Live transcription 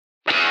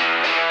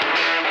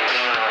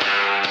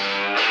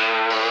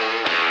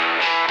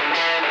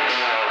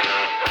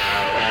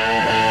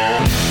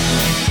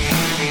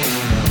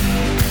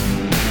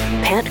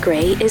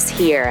Gray is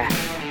here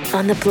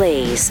on the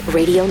Blaze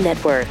Radio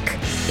Network.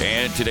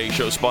 And today's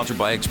show is sponsored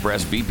by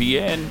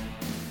ExpressVPN.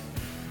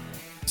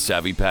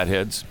 Savvy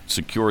Patheads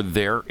secure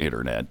their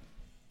internet.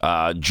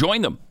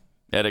 Join them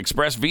at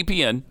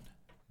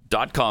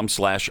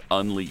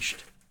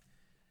expressvpn.com/unleashed.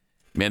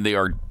 Man, they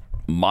are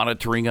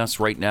monitoring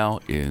us right now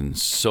in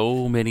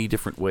so many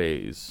different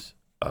ways.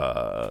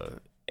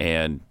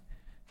 And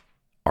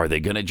are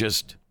they going to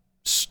just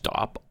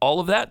stop all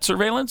of that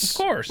surveillance? Of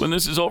course. When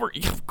this is over?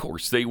 Yeah, of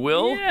course they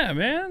will. Yeah,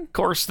 man. Of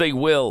course they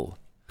will.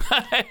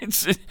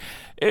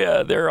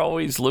 Yeah, they're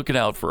always looking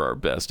out for our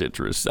best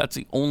interests. That's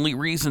the only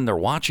reason they're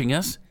watching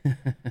us.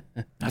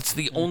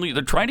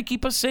 They're trying to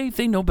keep us safe.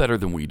 They know better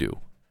than we do.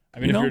 I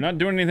mean, if you're not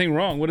doing anything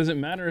wrong, what does it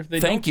matter if they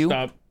don't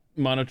stop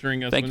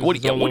monitoring us?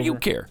 What do you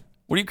care?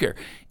 What do you care?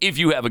 If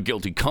you have a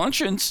guilty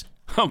conscience,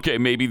 okay,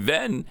 maybe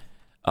then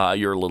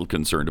you're a little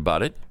concerned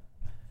about it.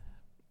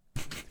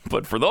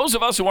 But for those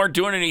of us who aren't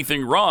doing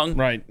anything wrong,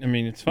 right? I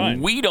mean, it's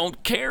fine. We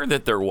don't care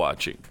that they're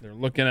watching. They're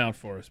looking out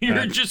for us. Pat.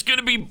 You're just going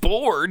to be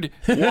bored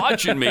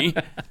watching me.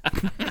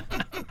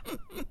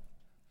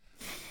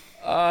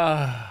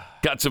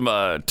 Got some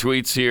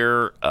tweets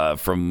here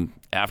from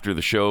after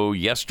the show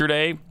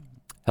yesterday.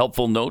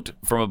 Helpful note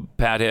from a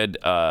Pathead,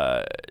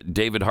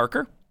 David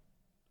Harker.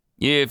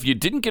 If you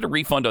didn't get a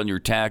refund on your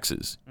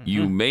taxes,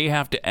 you may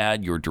have to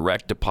add your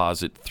direct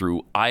deposit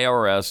through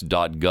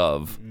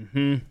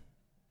irs.gov.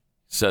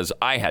 Says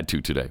I had to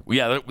today.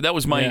 Yeah, that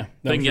was my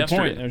thing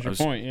yesterday. That was your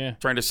point, yeah.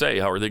 Trying to say,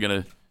 how are they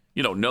going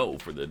to, know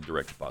for the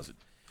direct deposit?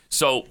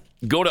 So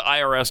go to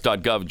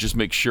irs.gov. Just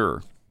make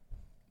sure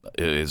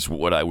is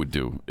what I would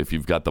do if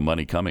you've got the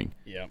money coming.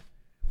 Yeah.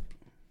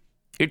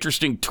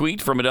 Interesting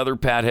tweet from another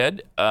Pathead.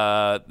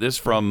 This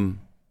from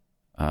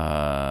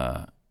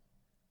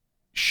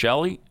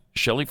Shelly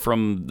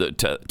from the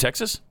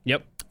Texas.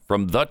 Yep.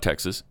 From the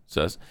Texas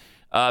says,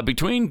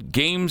 between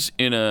games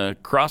in a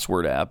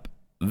crossword app,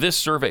 this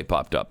survey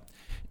popped up.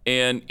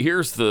 And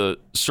here's the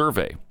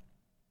survey.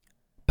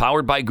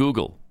 Powered by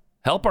Google.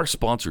 Help our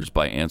sponsors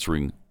by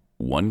answering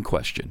one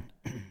question.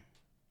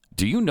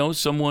 Do you know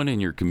someone in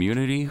your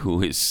community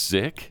who is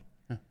sick?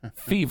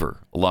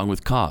 Fever, along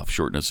with cough,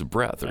 shortness of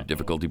breath, or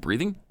difficulty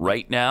breathing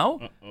right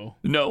now?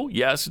 No,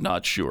 yes,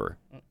 not sure.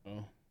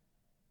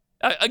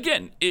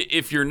 Again,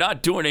 if you're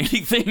not doing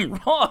anything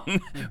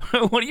wrong,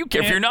 what do you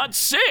care? If you're not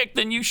sick,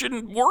 then you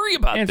shouldn't worry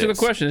about this. Answer the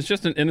question. It's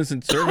just an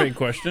innocent survey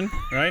question,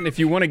 right? If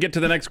you want to get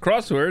to the next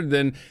crossword,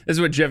 then this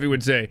is what Jeffy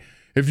would say.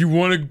 If you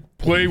want to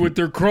play with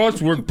their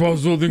crossword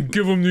puzzle, then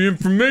give them the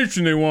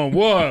information they want.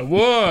 What?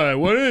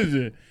 What is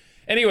it?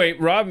 Anyway,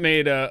 Rob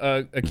made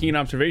a keen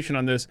observation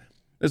on this.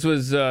 This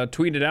was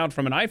tweeted out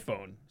from an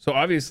iPhone. So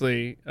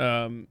obviously,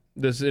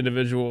 this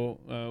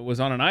individual was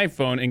on an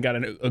iPhone and got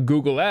a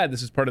Google ad.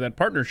 This is part of that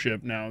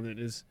partnership now that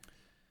is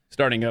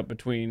starting up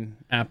between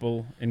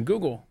Apple and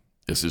Google.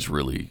 This is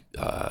really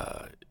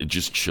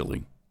just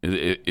chilling.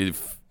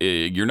 If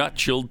you're not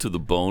chilled to the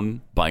bone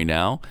by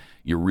now,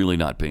 you're really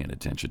not paying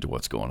attention to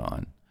what's going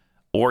on.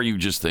 Or you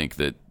just think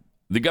that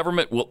the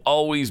government will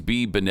always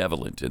be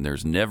benevolent and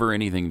there's never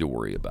anything to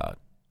worry about.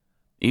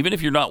 Even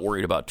if you're not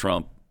worried about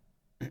Trump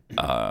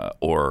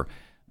or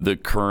the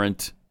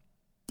current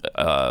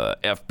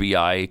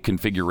FBI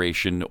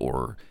configuration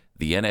or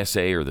the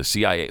NSA or the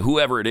CIA,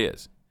 whoever it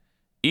is,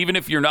 even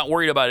if you're not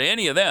worried about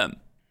any of them,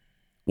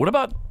 what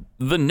about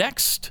the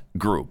next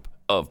group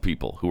of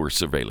people who are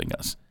surveilling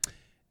us?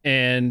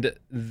 And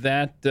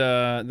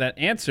that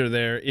answer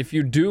there, if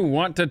you do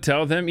want to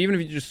tell them, even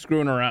if you're just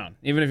screwing around,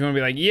 even if you want to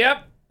be like,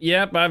 yep,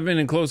 I've been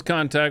in close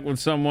contact with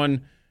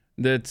someone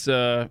that's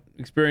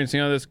experiencing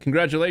all this,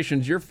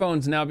 congratulations, your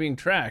phone's now being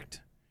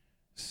tracked.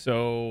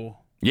 So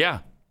yeah.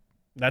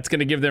 That's going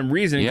to give them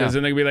reason because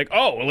then they can be like,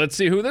 oh, well, let's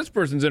see who this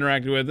person's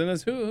interacted with. And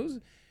that's who's.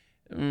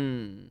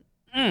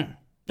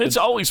 It's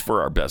always for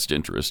our best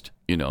interest,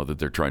 that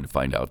they're trying to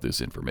find out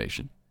this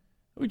information.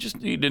 We just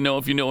need to know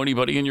if you know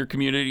anybody in your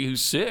community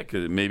who's sick.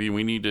 Maybe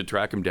we need to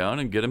track them down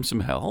and get them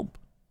some help.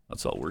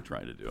 That's all we're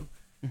trying to do.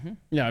 Mm-hmm.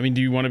 Yeah, I mean,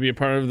 do you want to be a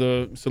part of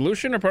the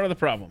solution or part of the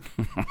problem?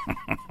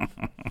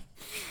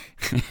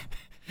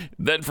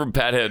 Then from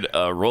Pathead,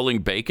 rolling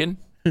bacon.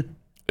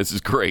 This is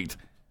great.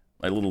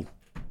 My little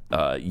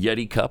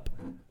Yeti cup.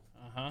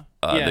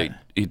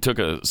 He took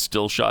a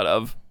still shot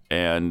of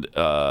and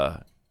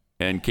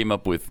came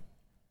up with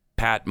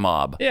Pat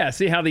Mob. Yeah,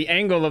 see how the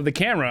angle of the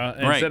camera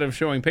instead of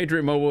showing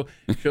Patriot Mobile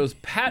shows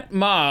Pat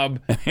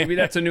Mob. Maybe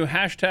that's a new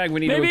hashtag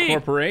we need to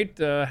incorporate.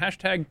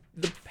 Hashtag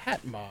the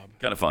Pat Mob.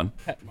 Kind of fun.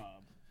 Pat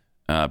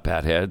Mob.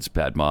 Pat Heads,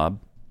 Pat Mob.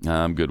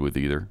 I'm good with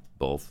either.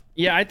 Both.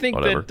 Yeah, I think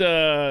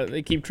that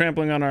they keep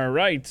trampling on our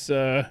rights.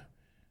 I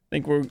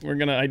think we're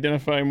going to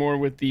identify more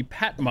with the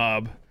Pat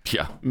Mob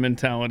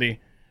mentality.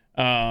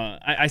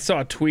 I saw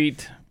a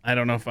tweet. I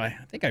don't know if I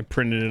think I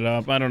printed it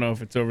up. I don't know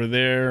if it's over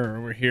there or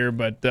over here,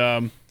 but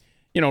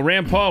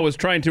Rand Paul was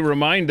trying to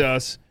remind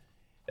us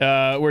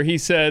where he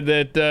said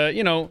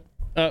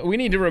that we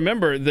need to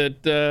remember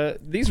that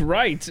these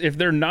rights, if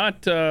they're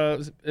not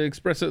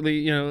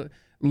expressly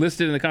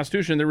listed in the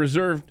Constitution, they're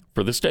reserved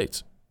for the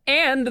states.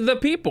 and the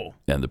people.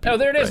 And the people. Oh,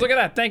 there it is. right. Look at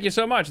that. Thank you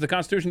so much. The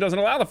Constitution doesn't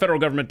allow the federal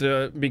government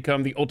to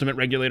become the ultimate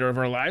regulator of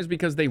our lives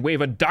because they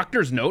waive a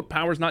doctor's note.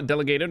 Powers not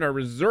delegated are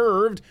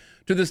reserved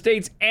to the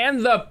states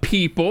and the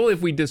people.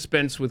 If we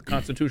dispense with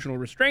constitutional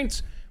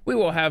restraints, we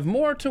will have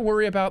more to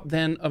worry about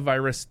than a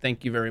virus.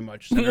 Thank you very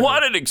much, Senator.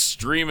 What an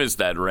extremist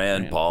that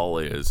Rand Paul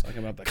is. Talking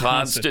about the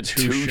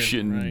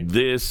Constitution right?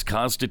 this,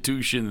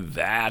 Constitution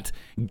that.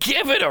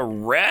 Give it a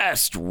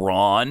rest,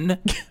 Ron.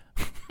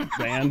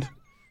 Rand.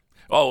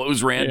 Oh, it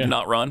was Rand, Yeah,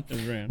 not Ron? it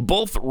was Rand.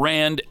 Both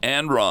Rand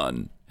and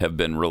Ron have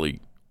been really,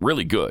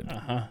 really good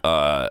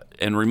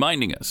and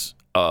reminding us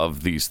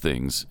of these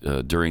things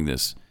during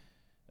this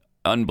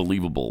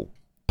unbelievable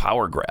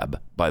power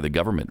grab by the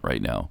government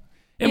right now.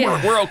 And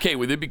we're okay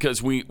with it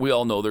because we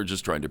all know they're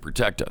just trying to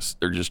protect us.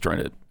 They're just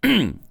trying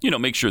to,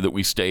 make sure that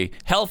we stay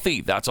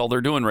healthy. That's all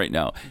they're doing right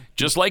now.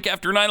 Just like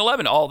after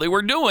 9/11, all they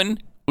were doing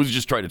was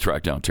just trying to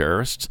track down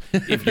terrorists.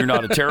 If you're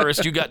not a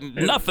terrorist, you got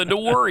nothing to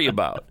worry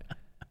about.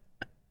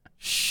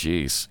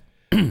 Jeez.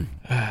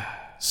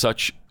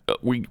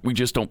 We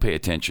just don't pay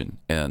attention.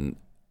 And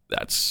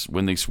that's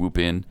when they swoop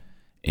in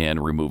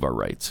and remove our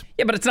rights.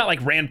 Yeah, but it's not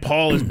like Rand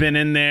Paul has been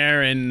in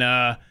there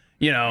and,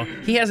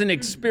 he hasn't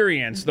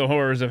experienced the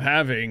horrors of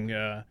having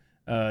the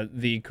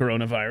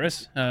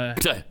coronavirus.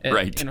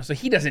 Right. So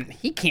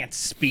he can't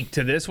speak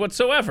to this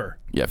whatsoever.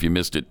 Yeah, if you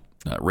missed it,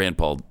 Rand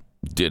Paul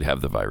did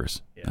have the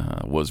virus.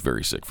 Was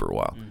very sick for a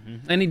while.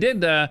 And he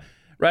did, right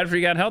after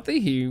he got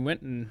healthy, he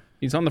went and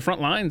he's on the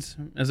front lines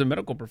as a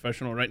medical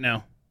professional right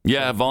now.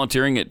 Yeah,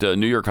 volunteering at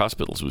New York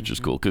hospitals, which is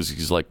cool because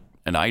he's like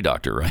an eye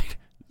doctor, right?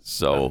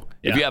 So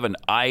if you have an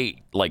eye,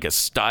 like a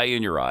sty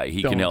in your eye,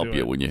 he can help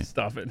you when you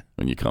stop it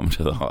when you come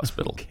to the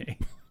hospital. Okay.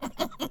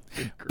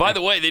 By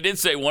the way, they did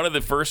say one of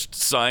the first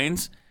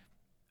signs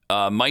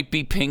might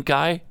be pink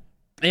eye.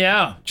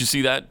 Yeah. Did you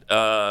see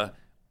that?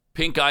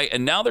 Pink eye,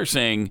 and now they're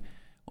saying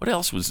what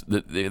else was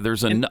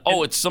there's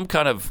it's some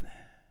kind of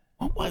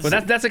what was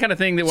Well, that's the kind of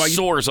thing that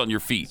sores on your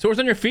feet. Sores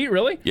on your feet,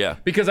 really? Yeah.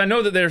 Because I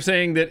know that they're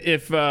saying that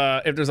if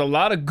there's a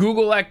lot of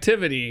Google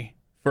activity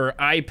for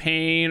eye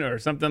pain or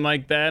something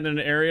like that in an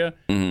area,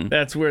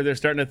 that's where they're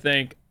starting to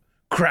think,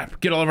 crap,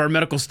 get all of our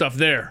medical stuff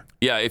there.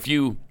 Yeah, if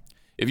you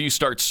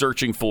start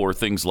searching for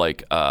things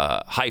like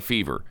high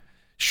fever,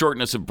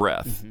 shortness of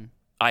breath,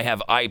 I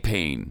have eye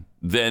pain,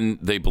 then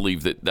they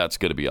believe that that's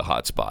going to be a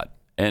hot spot.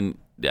 And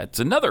that's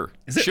another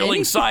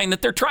chilling sign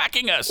that they're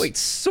tracking us. Wait,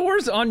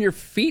 sores on your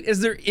feet?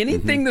 Is there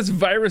anything this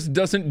virus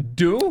doesn't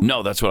do?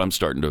 No, that's what I'm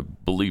starting to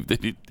believe,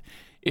 that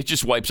it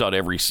just wipes out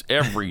every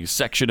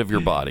section of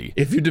your body.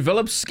 If you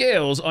develop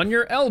scales on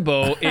your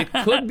elbow, it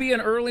could be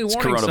an early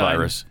warning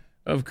coronavirus. sign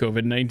of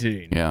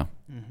COVID-19. Yeah.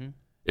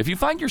 If you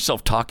find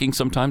yourself talking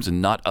sometimes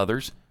and not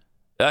others,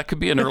 that could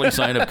be an early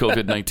sign of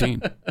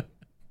COVID-19.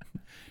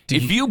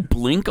 If you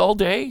blink all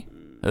day,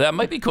 that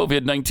might be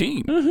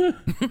COVID-19.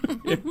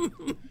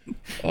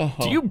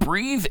 Do you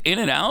breathe in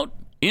and out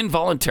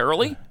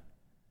involuntarily?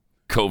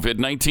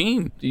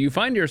 COVID-19. Do you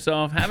find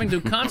yourself having to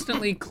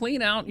constantly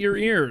clean out your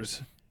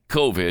ears?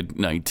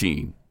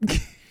 COVID-19.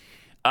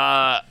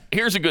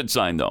 Here's a good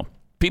sign, though.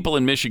 People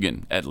in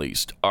Michigan, at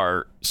least,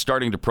 are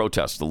starting to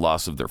protest the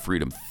loss of their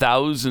freedom.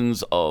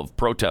 Thousands of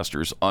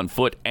protesters on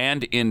foot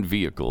and in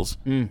vehicles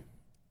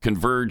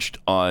converged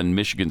on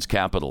Michigan's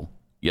capital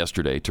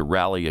yesterday to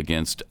rally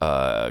against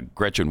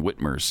Gretchen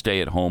Whitmer's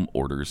stay-at-home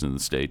orders in the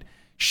state.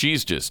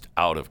 She's just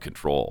out of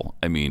control.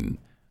 I mean,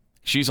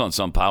 she's on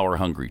some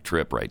power-hungry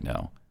trip right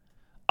now.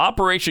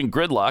 Operation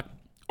Gridlock,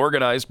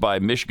 organized by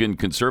Michigan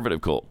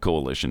Conservative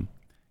Coalition,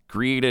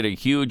 created a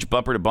huge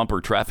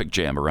bumper-to-bumper traffic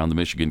jam around the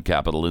Michigan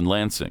Capitol in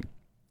Lansing.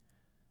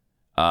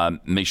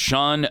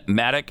 Michonne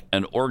Maddock,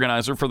 an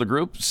organizer for the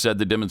group, said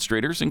the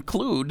demonstrators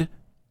include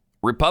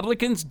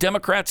Republicans,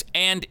 Democrats,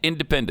 and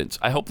independents.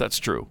 I hope that's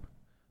true.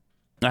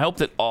 I hope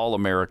that all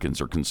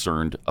Americans are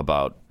concerned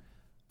about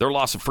their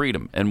loss of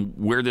freedom and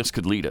where this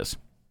could lead us.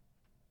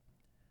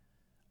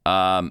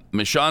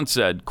 Michonne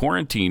said,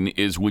 quarantine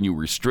is when you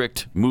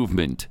restrict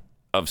movement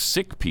of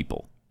sick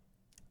people.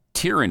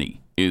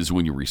 Tyranny is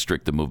when you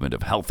restrict the movement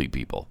of healthy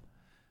people.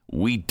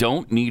 We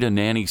don't need a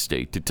nanny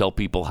state to tell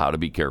people how to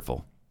be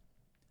careful.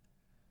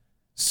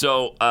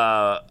 So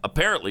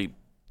apparently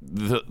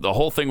the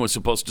whole thing was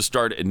supposed to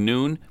start at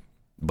noon,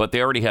 but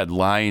they already had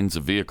lines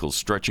of vehicles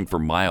stretching for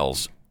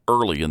miles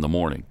early in the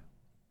morning.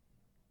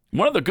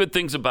 One of the good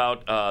things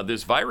about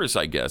this virus,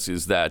 I guess,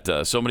 is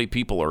that so many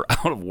people are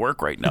out of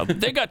work right now.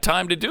 They got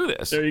time to do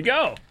this. There you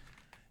go.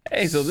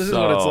 Hey, so this is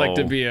what it's like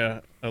to be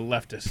a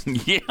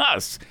leftist.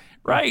 Yes,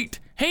 right.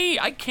 Hey,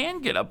 I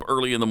can get up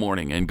early in the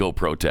morning and go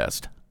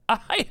protest.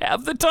 I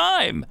have the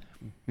time.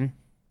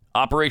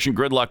 Operation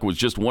Gridlock was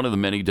just one of the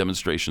many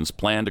demonstrations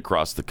planned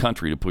across the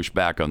country to push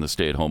back on the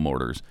stay-at-home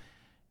orders.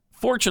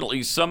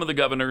 Fortunately, some of the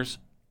governors,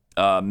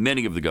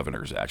 many of the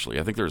governors actually,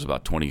 I think there's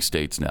about 20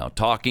 states now,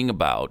 talking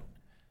about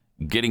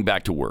getting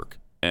back to work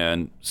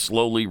and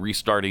slowly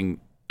restarting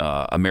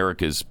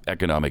America's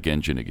economic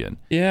engine again.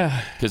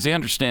 Yeah. Because they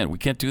understand we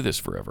can't do this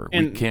forever.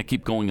 And we can't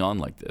keep going on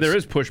like this. There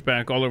is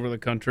pushback all over the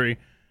country.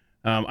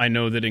 I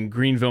know that in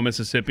Greenville,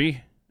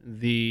 Mississippi,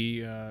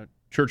 the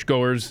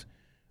churchgoers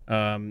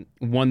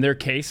won their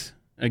case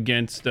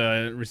against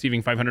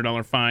receiving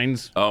 $500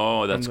 fines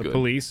Oh, that's from the good.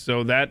 police.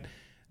 So that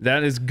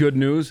is good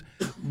news.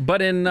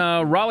 But in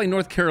Raleigh,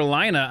 North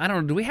Carolina, I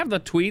don't know, do we have the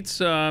tweets?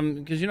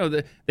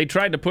 Because, they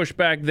tried to push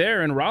back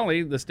there in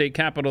Raleigh, the state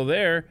capital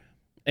there,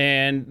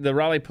 and the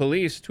Raleigh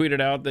police tweeted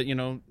out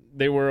that,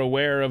 they were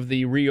aware of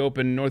the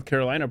reopened North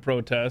Carolina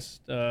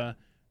protest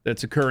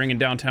that's occurring in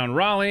downtown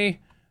Raleigh.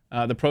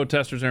 The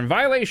protesters are in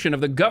violation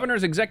of the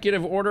governor's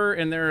executive order,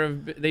 and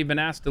they've been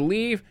asked to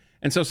leave.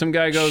 And so some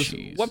guy goes,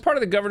 Jeez. what part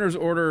of the governor's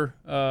order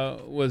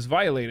was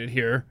violated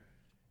here?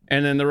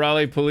 And then the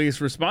Raleigh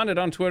police responded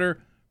on Twitter,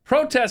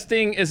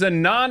 protesting is a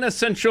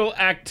non-essential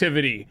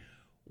activity.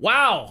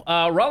 Wow.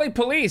 Raleigh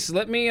police,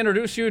 let me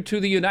introduce you to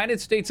the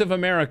United States of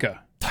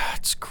America.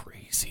 That's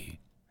crazy.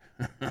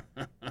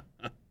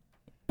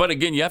 But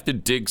again, you have to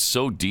dig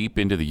so deep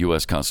into the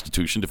U.S.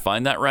 Constitution to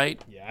find that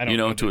right. Yeah, I don't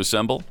know to that.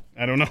 assemble.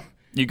 I don't know.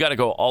 You got to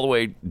go all the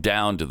way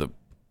down to the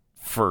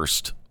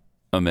First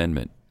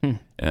Amendment.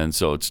 And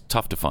so it's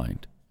tough to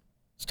find.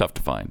 It's tough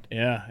to find.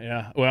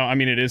 Yeah. Well, I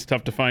mean, it is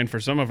tough to find for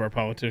some of our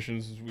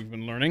politicians, as we've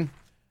been learning.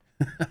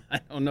 I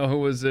don't know who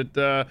was it.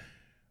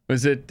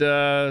 Was it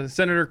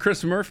Senator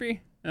Chris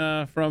Murphy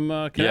from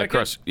Connecticut? Yeah,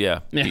 Chris. Yeah.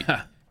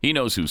 Yeah. He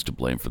knows who's to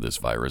blame for this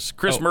virus.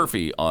 Chris Oh.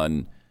 Murphy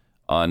on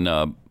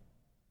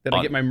Did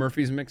I get my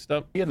Murphys mixed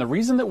up? And the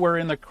reason that we're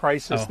in the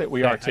crisis that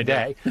we are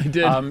today I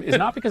did. is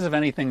not because of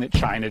anything that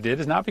China did,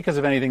 is not because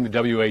of anything the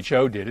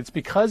WHO did. It's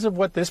because of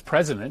what this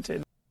president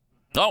did.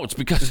 Oh, it's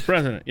because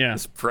President, yeah.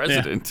 this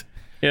president.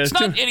 Yeah, It's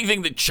not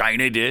anything that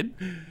China did.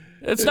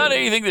 It's not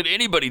anything that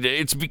anybody did.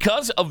 It's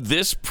because of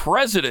this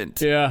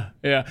president. Yeah.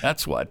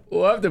 That's what.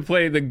 We'll have to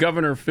play the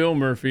Governor Phil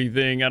Murphy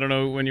thing. I don't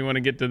know when you want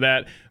to get to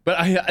that.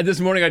 But this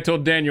morning I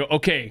told Daniel,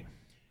 okay,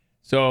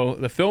 so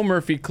the Phil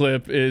Murphy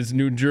clip is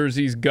New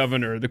Jersey's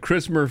governor. The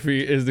Chris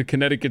Murphy is the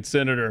Connecticut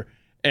senator.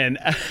 And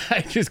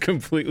I just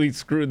completely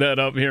screwed that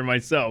up here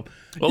myself.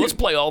 Well, let's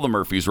play all the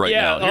Murphys right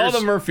now. Yeah, all the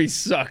Murphys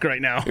suck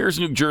right now. Here's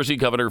New Jersey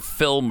Governor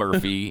Phil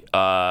Murphy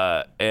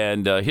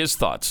and his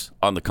thoughts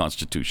on the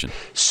Constitution.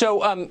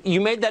 So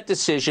you made that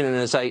decision, and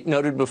as I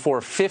noted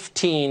before,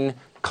 15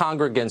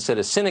 congregants at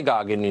a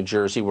synagogue in New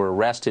Jersey were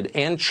arrested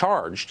and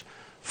charged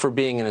for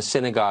being in a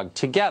synagogue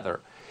together.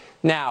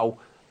 Now,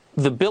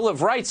 the Bill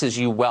of Rights, as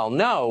you well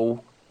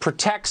know,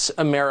 protects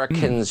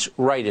Americans'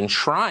 right,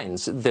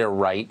 enshrines their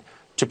right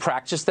to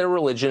practice their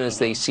religion as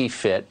they see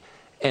fit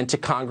and to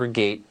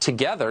congregate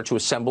together to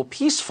assemble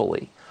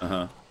peacefully.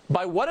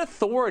 By what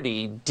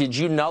authority did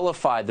you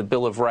nullify the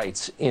Bill of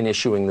Rights in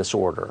issuing this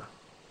order?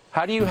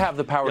 How do you have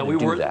the power to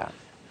do that?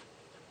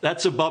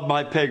 That's above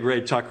my pay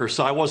grade, Tucker.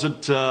 So I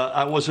wasn't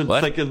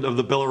What? thinking of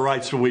the Bill of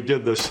Rights when we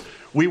did this.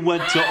 We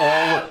went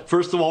to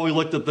first of all, we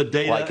looked at the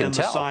data Well, I can and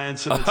tell. the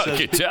science, and it I says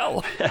can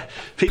tell.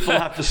 people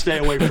have to stay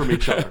away from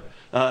each other.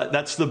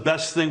 That's the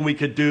best thing we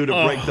could do to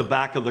break the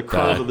back of the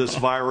curve of this is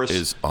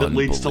virus that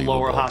leads to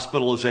lower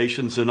unbelievable.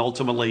 hospitalizations and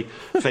ultimately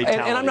fatalities.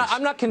 And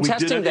I'm not We did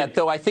contesting it that, in-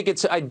 though. I think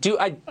I do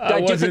think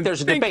wasn't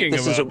there's a debate. thinking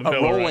This is about the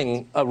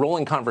Bill of a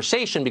rolling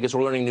conversation because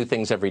we're learning new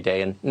things every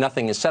day, and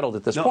nothing is settled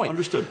at this No, point.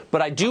 understood.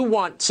 But I do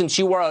want, since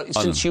you are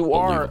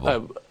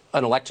Unbelievable.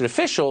 an elected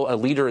official, a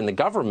leader in the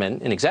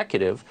government, an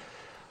executive,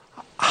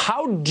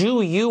 how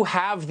do you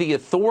have the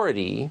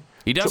authority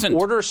He doesn't. to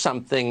order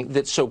something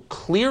that so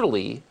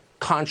clearly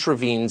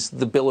contravenes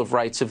the Bill of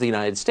Rights of the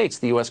United States,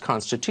 the U.S.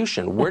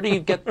 Constitution? Where do you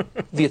get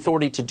the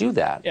authority to do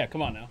that? Yeah,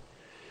 come on now.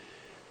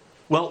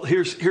 Well,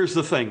 here's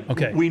the thing.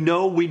 Okay. We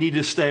know we need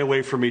to stay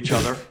away from each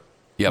other.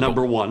 Yeah, but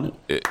number one.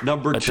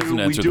 Number that two, doesn't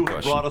we answer do the have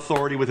question. broad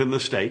authority within the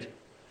state.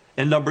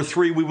 And number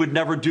three, we would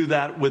never do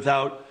that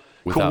without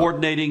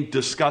coordinating,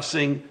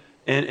 discussing,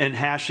 and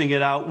hashing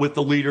it out with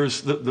the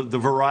leaders, the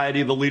variety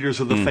of the leaders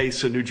of the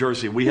faiths in New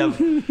Jersey. We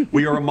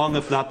are among,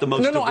 if not the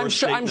most No, diverse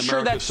state in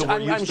America, so we're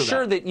used I'm to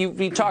sure that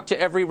you talk to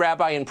every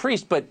rabbi and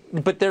priest, but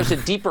there's a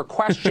deeper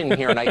question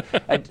here,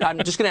 and I'm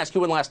just going to ask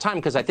you one last time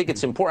because I think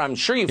it's important. I'm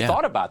sure you've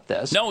thought about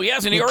this. No, he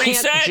hasn't. He You already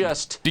can't said.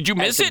 Just, Did you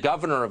miss as it? the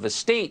governor of a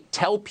state,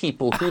 tell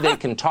people who they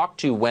can talk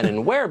to when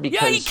and where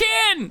because Yeah, he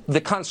can.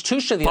 the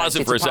Constitution of the Pause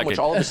United it for a States, upon which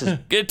second. all of this is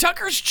Yeah,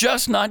 Tucker's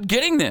just not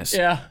getting this.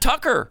 Yeah.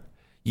 Tucker,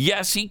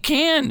 yes, he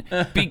can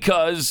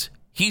because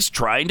he's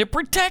trying to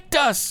protect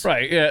us.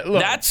 Right, yeah.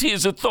 Look, That's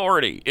his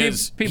authority.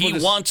 Is people he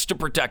just- wants to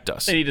protect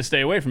us. they need to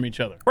stay away from each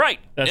other. Right.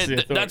 That's the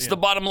authority, That's yeah. the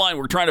bottom line.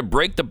 We're trying to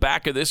break the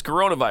back of this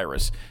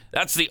coronavirus.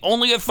 That's the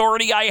only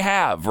authority I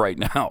have right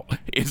now.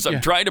 Is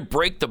I'm trying to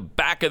break the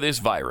back of this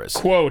virus.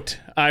 Quote,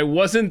 I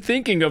wasn't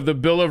thinking of the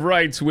Bill of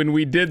Rights when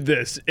we did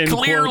this. End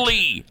quote.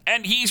 Clearly.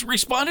 And he's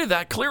responded to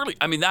that clearly.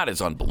 I mean, that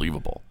is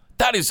unbelievable.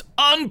 That is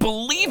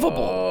unbelievable.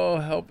 Oh,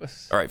 help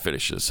us. All right,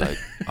 finish this.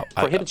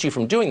 prohibits you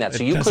from doing that.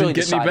 So you doesn't clearly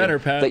get any decided better,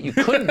 Pat. that you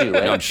could do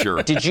it. I'm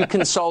sure. Did you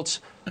consult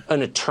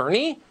an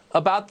attorney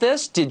about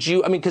this? Did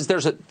you? I mean, because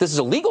this is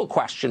a legal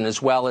question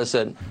as well as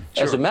a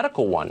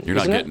medical one. You're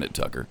not getting it,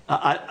 Tucker.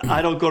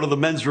 I don't go to the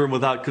men's room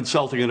without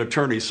consulting an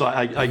attorney, so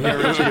I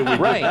guarantee you we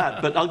did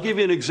that. But I'll give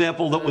you an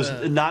example that was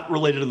not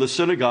related to the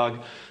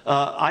synagogue.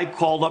 I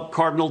called up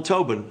Cardinal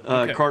Tobin,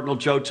 Cardinal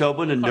Joe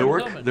Tobin in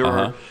Newark. There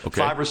were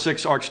 5 or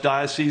 6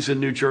 archdioceses in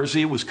New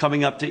Jersey. It was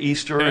coming up to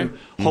Easter and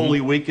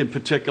Holy Week in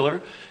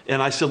particular.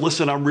 And I said,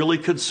 listen, I'm really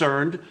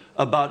concerned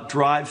about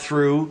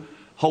drive-through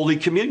Holy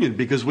Communion,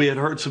 because we had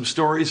heard some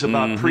stories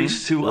about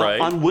priests who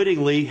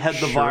unwittingly had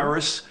the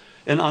virus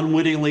and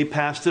unwittingly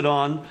passed it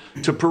on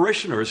to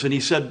parishioners. And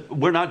he said,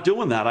 we're not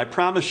doing that. I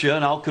promise you,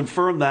 and I'll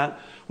confirm that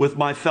with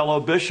my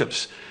fellow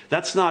bishops.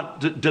 That's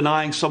not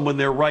denying someone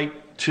their right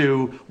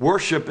to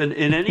worship in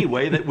any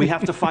way, that we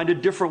have to find a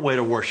different way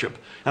to worship.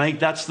 And I think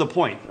that's the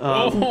point.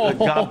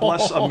 God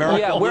bless America.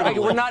 Yeah,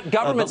 we're not,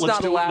 government's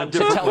not allowed to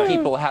tell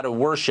people how to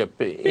worship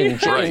in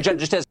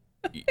just as.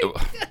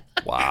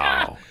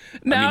 Wow.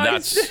 I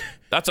mean,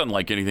 that's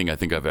unlike anything I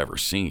think I've ever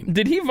seen.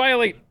 Did he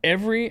violate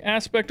every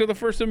aspect of the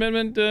First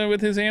Amendment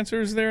with his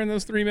answers there in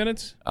those 3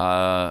 minutes?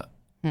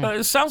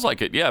 It sounds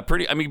like it. Yeah,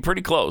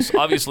 pretty close.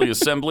 Obviously,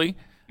 assembly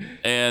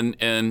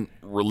and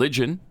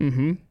religion.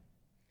 Mm-hmm.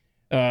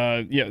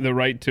 The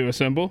right to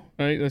assemble.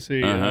 Right. Let's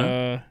see.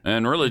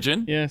 And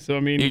religion. Yeah. So I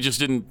mean, he just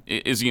didn't.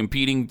 Is he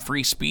impeding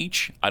free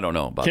speech? I don't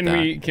know about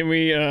that. Can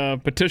we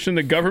petition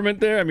the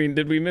government there? I mean,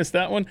 did we miss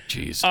that one?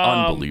 Jeez,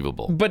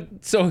 unbelievable.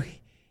 But so.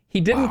 He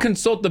didn't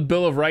consult the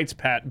Bill of Rights,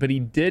 Pat, but he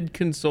did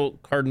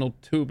consult Cardinal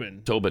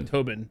Tobin.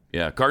 Tobin.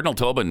 Yeah, Cardinal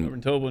Tobin.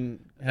 Cardinal Tobin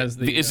has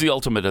is the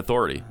ultimate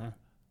authority.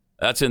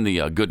 That's in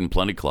the Good and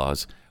Plenty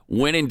Clause.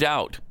 When in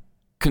doubt,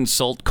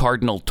 consult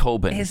Cardinal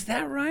Tobin. Is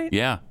that right?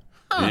 Yeah.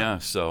 Yeah,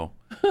 so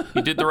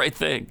he did the right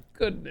thing.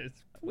 Goodness,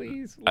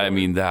 please, Lord. I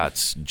mean,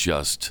 that's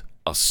just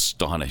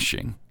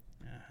astonishing.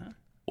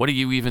 What do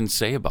you even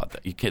say about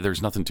that? You can't,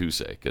 there's nothing to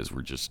say because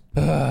we're just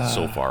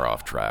so far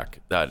off track.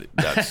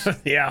 That's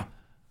yeah.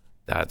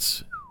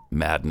 That's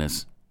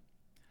madness.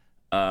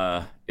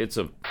 It's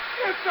a madhouse.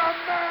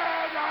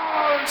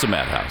 It's a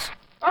madhouse.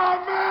 A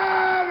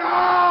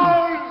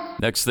madhouse.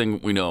 Next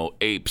thing we know,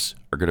 apes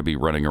are going to be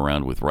running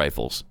around with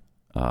rifles,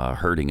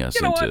 herding us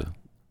into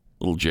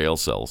little jail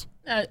cells.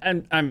 It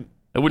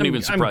wouldn't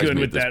even surprise me I'm good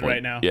with at this that point.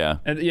 right now. Yeah.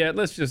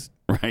 Let's just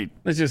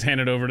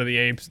hand it over to the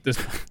apes at this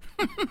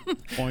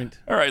point.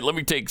 All right, let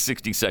me take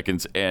 60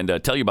 seconds and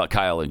tell you about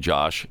Kyle and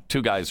Josh,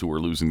 2 guys who were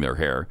losing their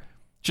hair.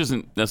 Which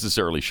isn't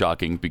necessarily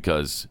shocking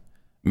because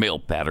male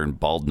pattern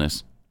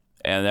baldness,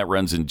 and that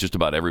runs in just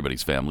about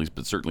everybody's families,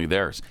 but certainly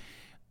theirs.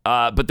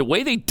 But the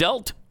way they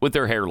dealt with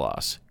their hair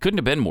loss couldn't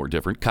have been more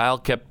different. Kyle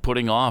kept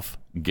putting off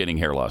getting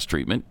hair loss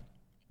treatment,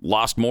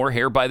 lost more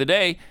hair by the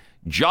day.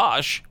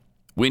 Josh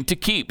went to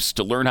Keeps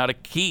to learn how to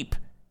keep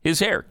his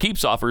hair.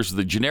 Keeps offers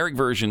the generic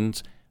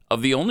versions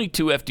of the only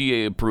 2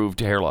 FDA-approved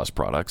hair loss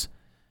products.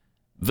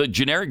 The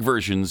generic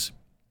versions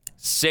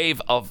save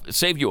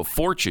you a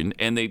fortune,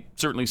 and they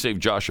certainly saved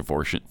Josh a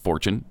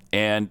fortune.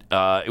 And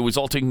it was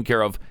all taken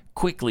care of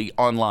quickly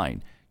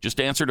online.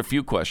 Just answered a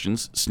few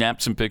questions,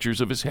 snapped some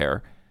pictures of his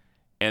hair,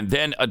 and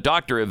then a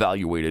doctor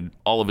evaluated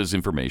all of his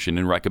information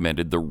and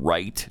recommended the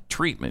right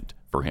treatment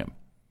for him.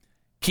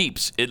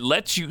 Keeps, it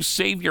lets you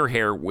save your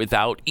hair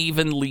without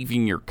even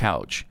leaving your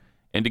couch.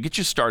 And to get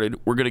you started,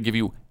 we're going to give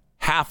you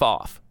half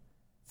off,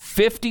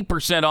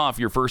 50% off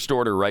your first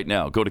order right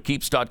now. Go to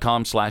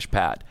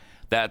keeps.com/Pat.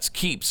 That's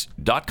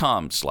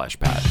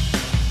keeps.com/Pat.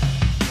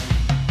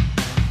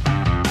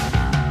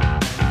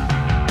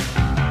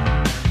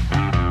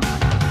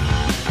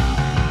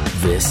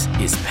 This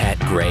is Pat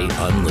Gray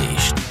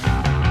Unleashed.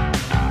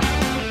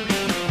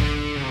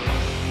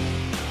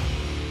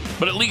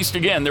 But at least,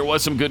 again, there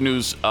was some good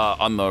news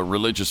on the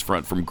religious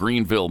front from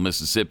Greenville,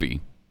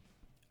 Mississippi.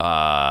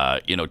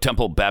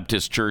 Temple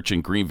Baptist Church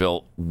in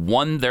Greenville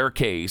won their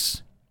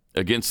case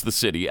against the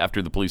city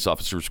after the police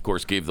officers, of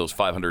course, gave those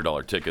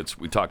 $500 tickets.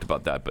 We talked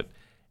about that, but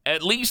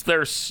at least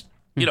there's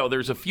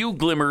a few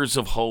glimmers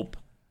of hope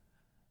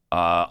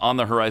on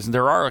the horizon.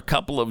 There are a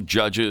couple of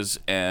judges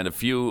and a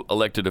few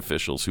elected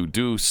officials who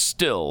do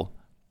still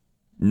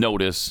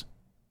notice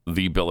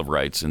the Bill of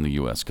Rights in the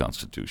U.S.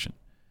 Constitution.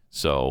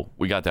 So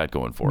we got that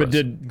going for us. But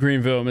did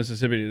Greenville,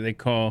 Mississippi, did they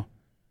call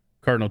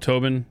Cardinal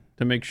Tobin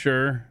to make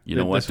sure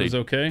this was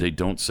okay? They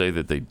don't say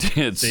that they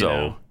did,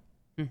 so...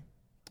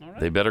 All right.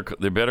 They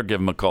better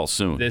give him a call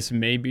soon. This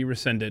may be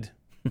rescinded.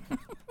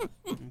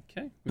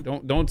 Okay,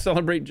 don't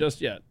celebrate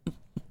just yet.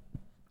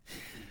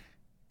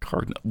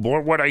 Cardinal.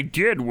 Well, what I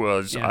did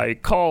was I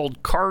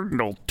called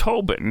Cardinal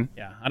Tobin.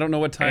 Yeah, I don't know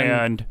what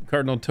time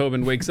Cardinal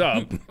Tobin wakes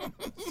up.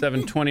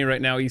 7:20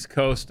 right now, East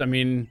Coast. I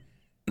mean,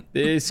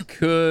 this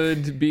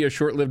could be a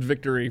short-lived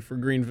victory for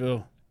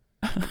Greenville,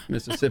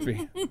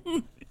 Mississippi.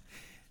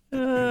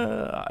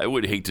 I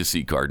would hate to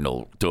see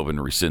Cardinal Tobin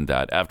rescind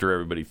that after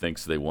everybody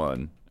thinks they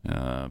won.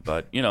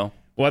 But, we'll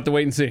have to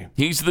wait and see.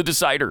 He's the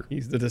decider.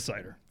 He's the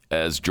decider.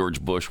 As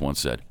George Bush once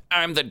said,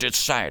 I'm the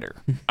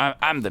decider.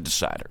 I'm the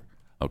decider.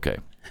 Okay.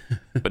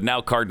 But now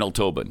Cardinal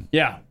Tobin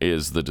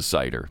is the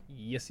decider.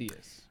 Yes, he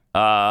is.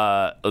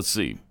 Let's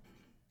see.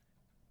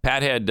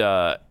 Pat had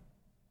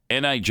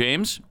N.I.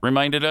 James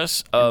reminded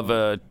us of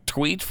a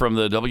tweet from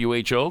the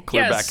WHO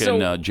clear back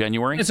in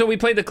January. And so we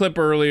played the clip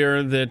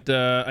earlier that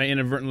I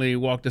inadvertently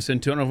walked us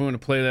into. I don't know if we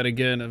want to play that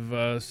again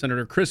of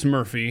Senator Chris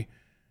Murphy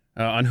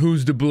on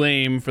who's to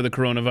blame for the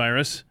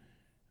coronavirus.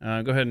 Go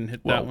ahead and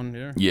hit that one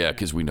here. Yeah,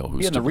 because we know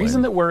who's to blame. The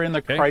reason that we're in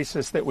the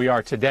crisis that we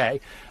are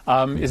today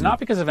is not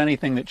because of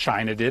anything that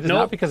China did. It's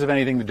not because of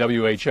anything the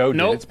WHO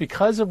did. It's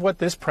because of what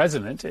this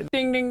president did.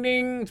 Ding, ding,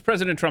 ding. It's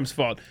President Trump's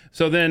fault.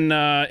 So then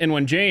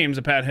N1 James,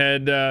 a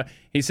Pathead,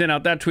 he sent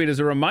out that tweet as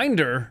a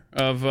reminder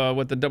of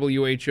what the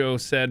WHO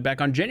said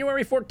back on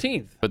January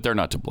 14th. But they're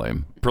not to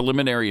blame.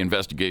 Preliminary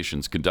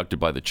investigations conducted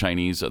by the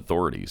Chinese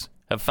authorities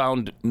have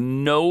found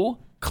no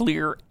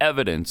clear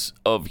evidence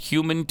of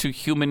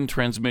human-to-human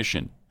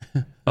transmission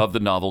of the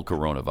novel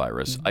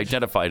coronavirus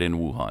identified in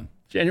Wuhan.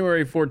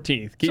 January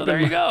 14th. So there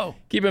you go.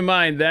 Keep in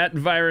mind that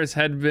virus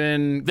had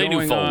been They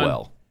knew full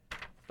well.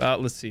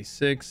 Let's see,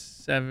 6,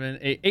 7,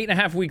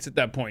 8.5 weeks at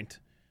that point.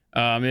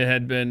 It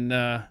had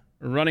been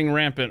running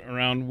rampant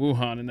around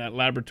Wuhan in that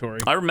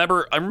laboratory. I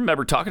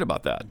remember talking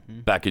about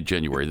that back in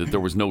January, that there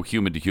was no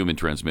human-to-human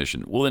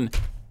transmission. Well, then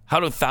how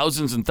do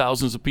thousands and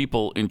thousands of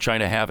people in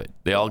China have it?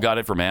 They all got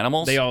it from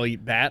animals? They all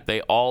eat bat.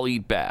 They all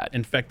eat bat.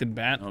 Infected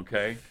bat.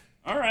 Okay.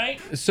 All right.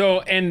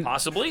 So, and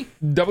possibly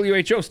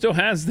WHO still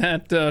has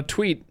that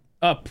tweet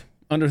up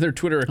under their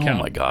Twitter account.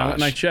 Oh my gosh!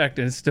 And I checked,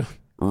 and it's still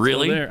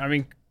really still there. I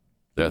mean,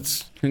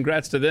 that's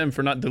congrats to them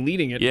for not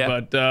deleting it. Yeah.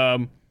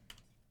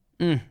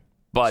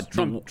 But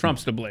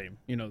Trump's to blame.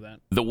 You know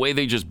that. The way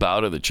they just bow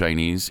to the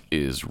Chinese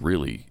is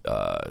really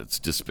it's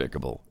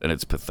despicable and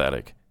it's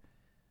pathetic.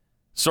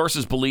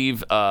 Sources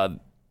believe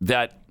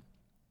that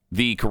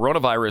the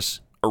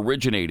coronavirus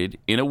originated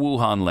in a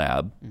Wuhan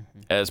lab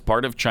as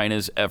part of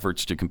China's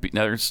efforts to compete.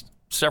 Now, there's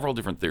several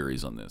different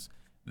theories on this.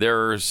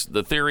 There's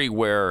the theory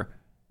where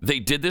they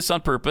did this on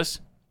purpose,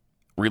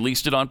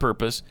 released it on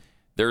purpose.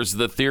 There's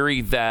the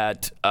theory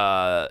that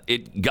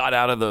it got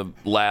out of the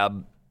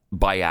lab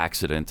by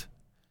accident.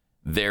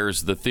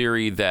 There's the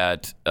theory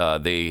that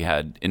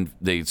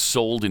they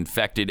sold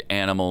infected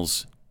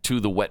animals to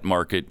the wet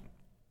market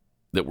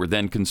that were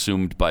then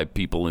consumed by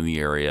people in the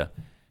area,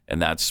 and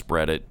that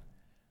spread it.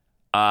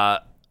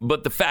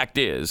 But the fact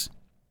is,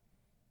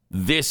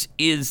 this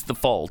is the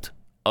fault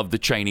of the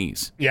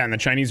Chinese. Yeah, and the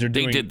Chinese are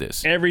doing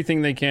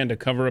everything they can to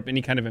cover up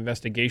any kind of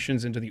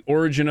investigations into the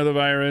origin of the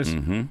virus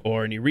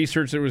or any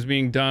research that was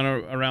being done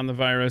around the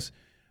virus.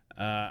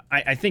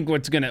 I think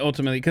what's going to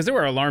ultimately, because there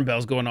were alarm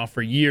bells going off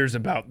for years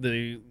about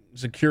the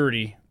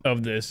security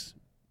of these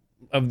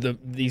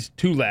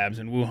two labs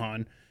in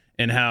Wuhan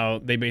and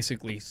how they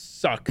basically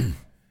suck.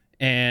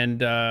 And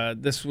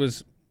this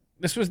was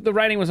the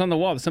writing was on the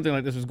wall that something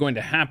like this was going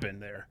to happen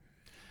there.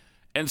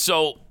 And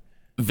so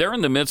they're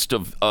in the midst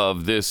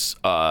of this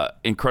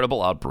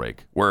incredible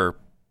outbreak where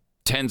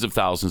tens of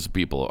thousands of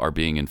people are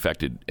being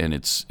infected, and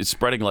it's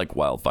spreading like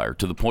wildfire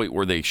to the point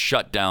where they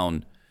shut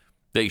down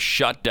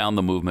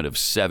the movement of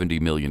 70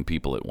 million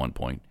people at one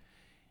point.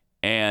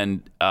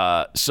 And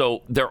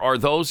so there are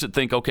those that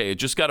think, okay, it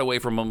just got away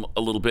from them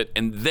a little bit,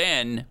 and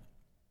then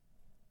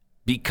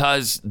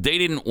because they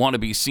didn't want to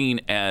be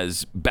seen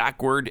as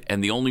backward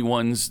and the only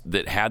ones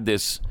that had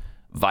this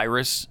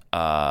virus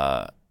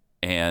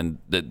and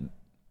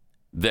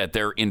that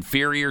they're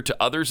inferior to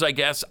others, I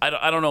guess.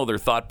 I don't know their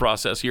thought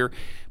process here,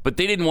 but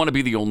they didn't want to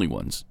be the only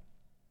ones.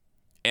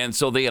 And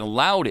so they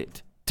allowed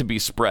it to be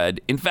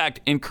spread. In fact,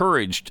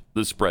 encouraged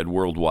the spread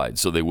worldwide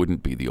so they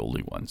wouldn't be the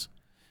only ones.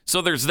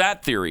 So there's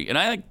that theory, and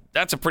I think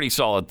that's a pretty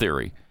solid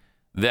theory,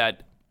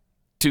 that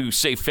to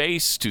save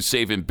face, to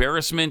save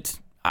embarrassment,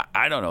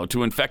 I don't know,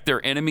 to infect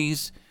their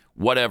enemies,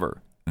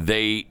 whatever,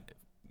 they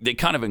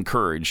kind of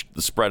encouraged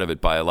the spread of it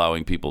by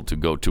allowing people to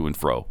go to and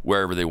fro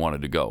wherever they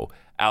wanted to go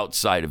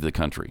outside of the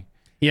country.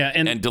 Yeah,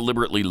 and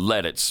deliberately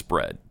let it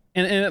spread.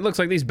 And it looks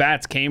like these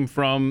bats came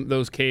from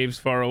those caves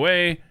far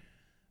away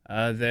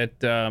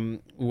that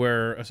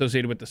were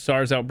associated with the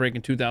SARS outbreak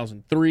in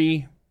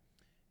 2003.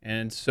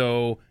 And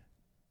so,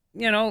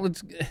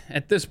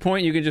 at this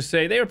point, you could just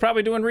say they were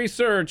probably doing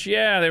research.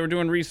 Yeah, they were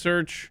doing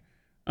research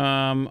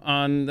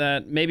on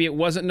that. Maybe it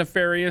wasn't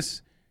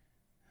nefarious.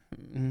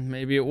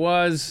 Maybe it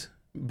was.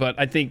 But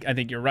I think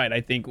you're right.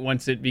 I think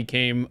once it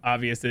became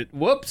obvious that,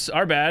 whoops,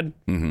 our bad,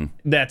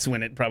 that's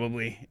when it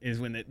probably is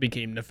when it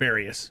became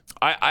nefarious.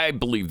 I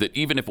believe that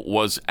even if it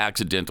was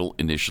accidental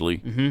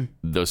initially,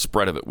 the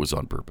spread of it was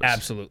on purpose.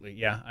 Absolutely.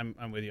 Yeah,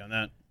 I'm with you on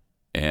that.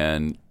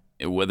 And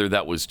whether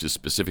that was to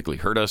specifically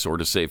hurt us or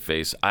to save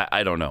face,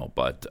 I don't know.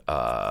 But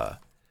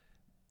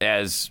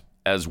as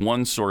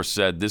one source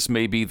said, this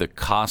may be the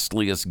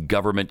costliest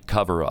government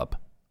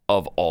cover-up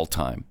of all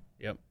time.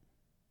 Yep.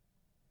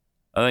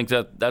 I think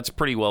that's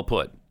pretty well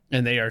put.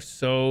 And they're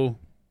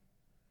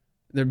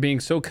being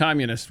so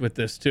communist with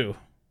this too.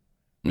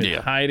 With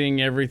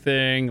hiding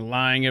everything,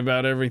 lying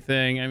about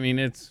everything. I mean,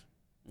 it's...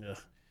 Ugh.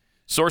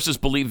 Sources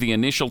believe the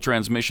initial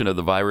transmission of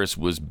the virus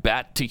was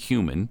bat to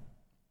human,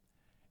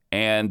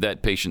 and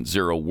that patient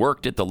 0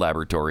 worked at the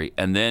laboratory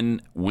and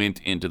then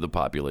went into the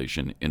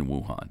population in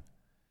Wuhan.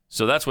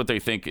 So that's what they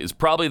think is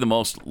probably the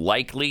most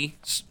likely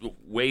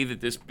way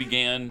that this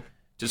began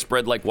to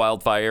spread like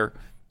wildfire.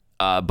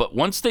 But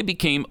once they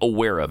became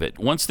aware of it,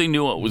 once they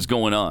knew what was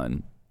going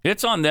on,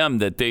 it's on them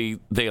that they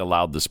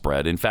allowed the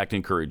spread. In fact,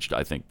 encouraged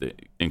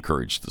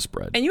the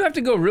spread. And you have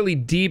to go really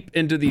deep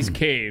into these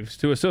caves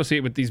to associate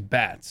with these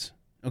bats.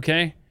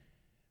 Okay?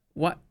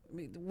 Why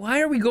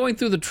are we going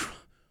through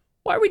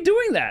why are we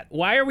doing that?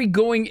 Why are we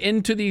going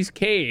into these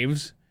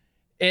caves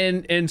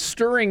and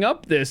stirring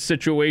up this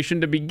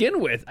situation to begin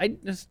with?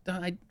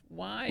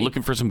 Why?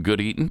 Looking for some good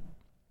eating?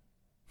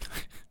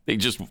 They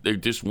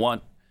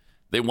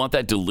want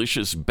that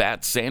delicious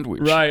bat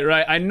sandwich.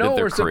 Right. I know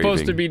we're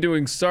supposed to be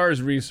doing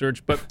SARS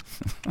research, but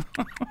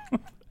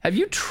have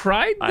you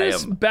tried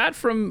this bat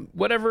from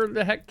whatever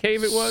the heck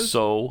cave it was?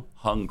 So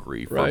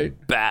hungry for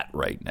bat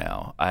right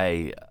now.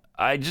 I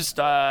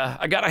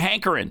got a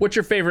hankering. What's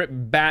your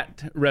favorite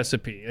bat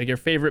recipe? Like your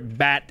favorite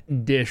bat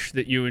dish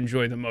that you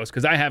enjoy the most?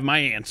 Because I have my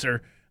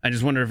answer. I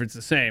just wonder if it's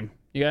the same.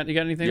 You got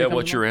anything? Yeah,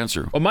 what's your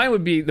answer? Well, mine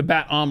would be the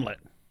bat omelet.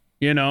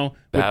 You know,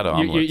 bat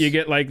omelets. You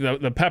get like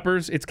the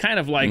peppers. It's kind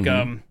of like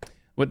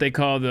what they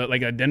call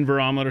like a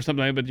Denver omelet or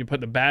something like that, but you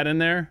put the bat in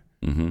there.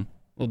 Mm-hmm.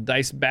 Little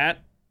diced bat.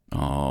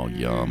 Oh,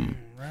 yum.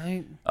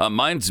 Right.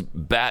 Mine's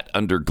bat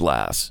under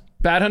glass.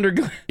 Bat under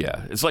glass?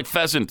 Yeah, it's like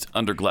pheasant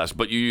under glass,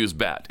 but you use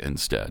bat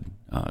instead.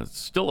 It's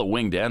still a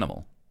winged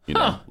animal,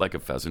 like a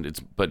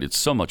pheasant. But it's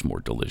so much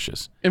more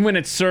delicious. And when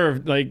it's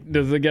served, like,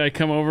 does the guy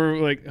come over,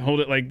 like, hold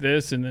it like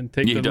this and then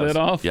take the lid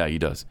off? Yeah, he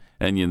does.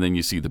 And then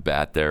you see the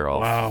bat there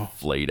all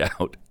flayed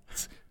out.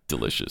 It's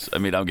delicious. I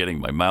mean, I'm getting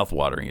my mouth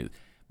watering.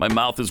 My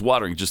mouth is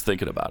watering just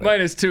thinking about it.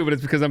 Mine is too, but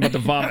it's because I'm about to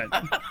vomit.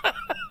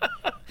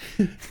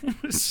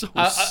 So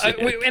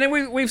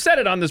we've said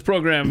it on this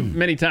program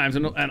many times,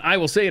 and I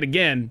will say it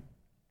again.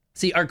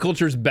 See, our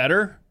culture's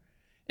better,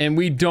 and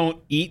we don't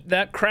eat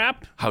that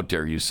crap. How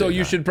dare you say so that? So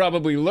you should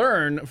probably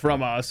learn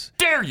from us.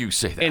 Dare you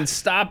say that? And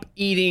stop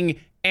eating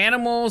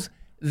animals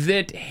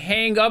that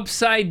hang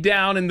upside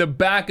down in the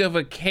back of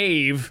a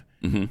cave,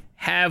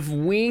 have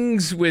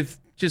wings with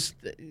just,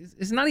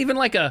 it's not even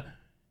like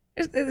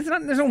there's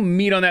no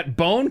meat on that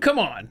bone. Come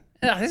on.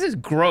 This is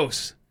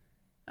gross.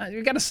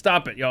 You got to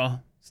stop it, y'all.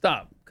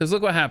 Stop. Because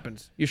look what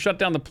happens. You shut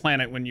down the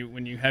planet when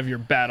you have your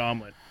bat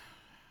omelet.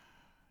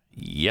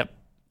 Yep.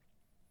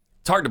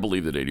 It's hard to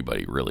believe that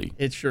anybody really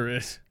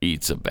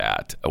eats a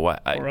bat. Or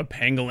a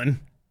pangolin.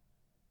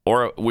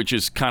 Which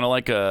is kind of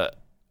like an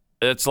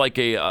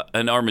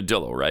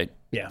armadillo, right?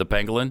 Yeah. The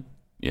pangolin?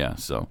 Yeah,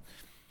 so.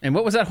 And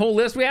what was that whole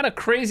list? We had a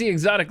crazy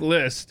exotic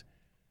list.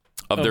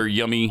 Of their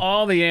yummy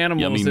all the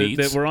animals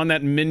that were on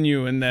that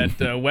menu in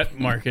that wet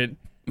market.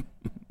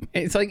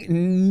 It's like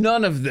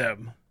none of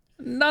them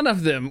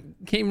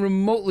came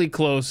remotely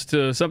close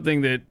to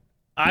something that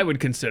I would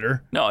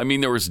consider. No, I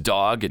mean, there was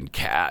dog and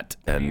cat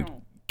and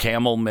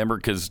camel, remember?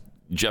 Because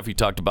Jeffy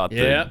talked about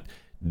the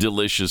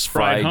delicious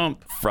fried camel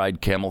hump.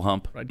 Fried camel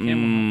hump.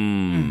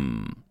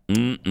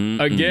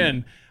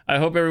 Again, I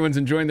hope everyone's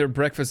enjoying their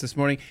breakfast this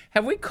morning.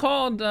 Have we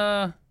called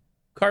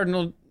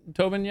Cardinal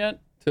Tobin yet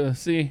to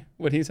see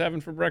what he's having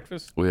for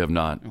breakfast? We have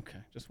not. Okay,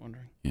 just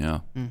wondering.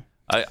 Yeah.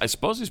 I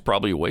suppose he's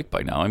probably awake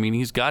by now. I mean,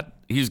 he's got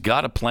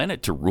a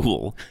planet to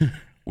rule.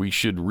 We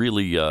should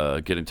really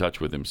get in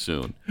touch with him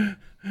soon.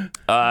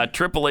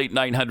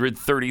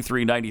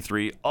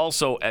 888-900-3393.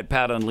 Also at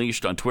Pat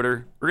Unleashed on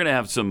Twitter. We're going to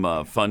have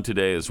some fun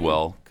today as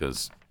well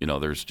because,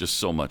 there's just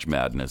so much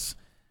madness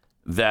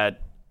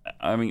that,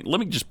 I mean, let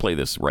me just play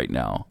this right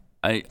now.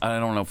 I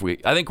don't know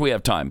I think we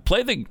have time.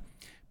 Play the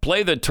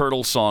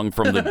turtle song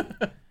from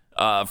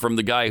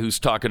the guy who's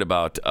talking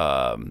about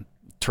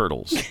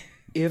turtles.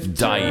 If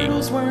dying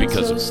turtles weren't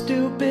because so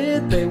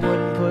stupid, they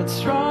wouldn't put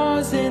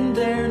straws in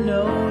their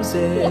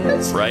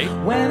noses. Right?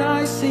 When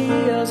I see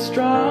a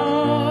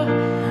straw,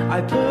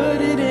 I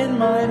put it in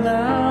my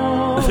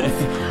mouth.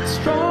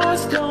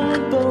 Straws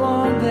don't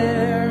belong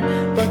there,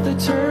 but the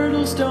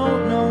turtles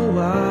don't know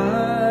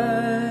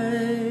why.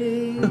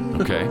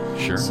 Okay,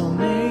 sure. So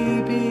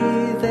maybe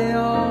they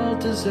all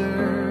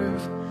deserve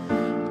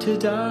to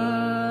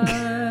die.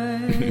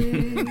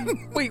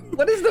 Wait,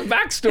 what is the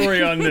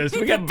backstory on this?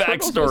 We got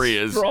backstory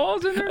is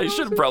straws in there. I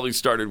should have probably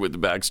started with the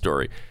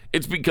backstory.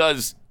 It's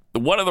because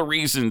one of the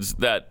reasons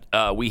that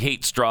we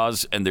hate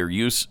straws and their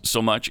use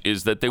so much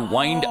is that they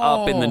wind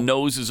up in the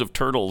noses of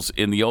turtles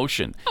in the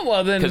ocean.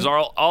 Well, then, because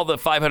all the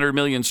 500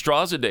 million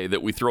straws a day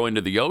that we throw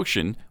into the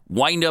ocean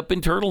wind up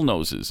in turtle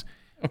noses.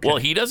 Okay. Well,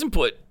 he doesn't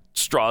put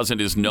straws in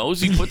his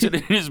nose, he puts it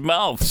in his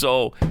mouth.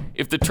 So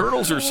if the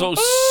turtles are so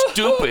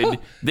stupid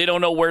they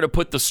don't know where to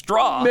put the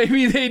straw,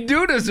 maybe they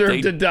do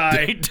deserve to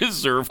die. They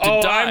deserve to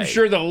die. I'm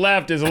sure the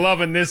left is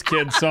loving this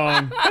kid's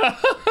song.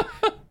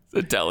 It's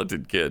a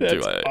talented kid.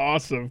 That's too.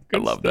 Awesome.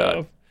 Good I love stuff.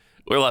 that.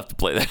 We'll have to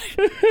play that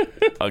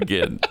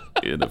again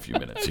in a few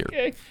minutes here.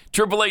 Okay.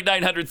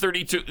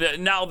 888-900-32.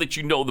 Now that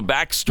you know the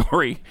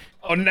backstory,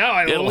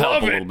 now it'll love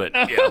help a little bit.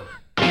 Yeah.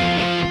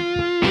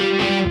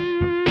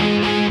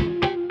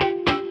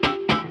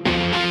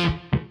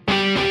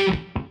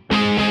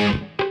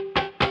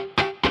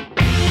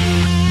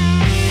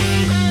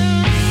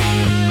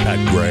 Pat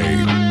Gray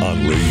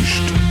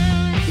Unleashed.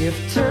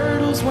 If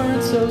turtles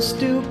weren't so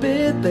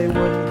stupid, they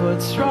wouldn't put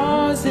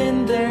straws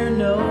in their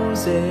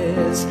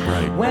noses.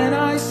 Right. When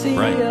I see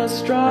a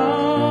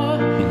straw,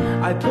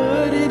 I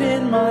put it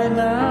in my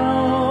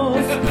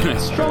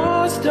mouth.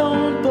 Straws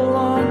don't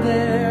belong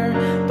there,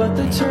 but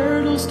the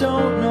turtles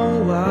don't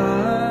know why.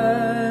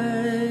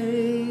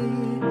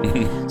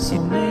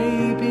 So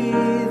maybe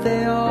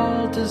they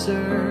all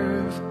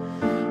deserve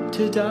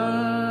to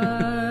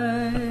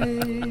die.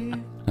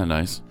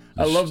 Nice.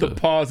 I love the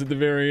pause at the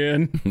very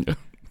end.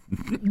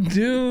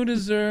 Do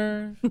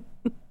deserve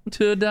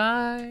to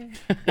die.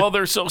 Well,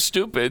 they're so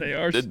stupid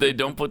that they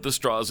don't put the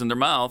straws in their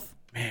mouth.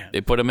 Man.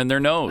 They put them in their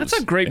nose. That's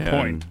a great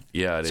point.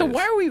 Yeah, it is. So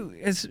why are we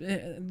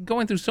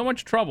going through so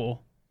much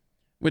trouble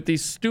with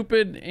these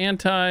stupid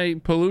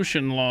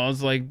anti-pollution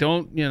laws? Like,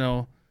 don't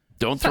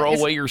throw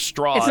away your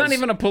straws. It's not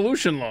even a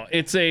pollution law.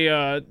 It's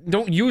a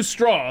don't use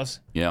straws.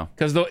 Yeah.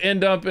 Because they'll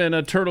end up in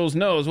a turtle's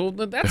nose. Well,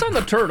 that's on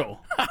the turtle.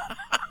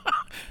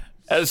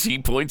 As he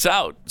points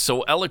out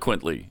so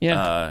eloquently.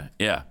 Yeah.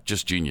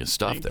 Just genius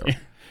stuff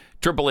there.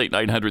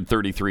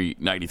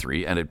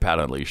 888-933-93 and at Pat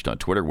Unleashed on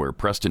Twitter, where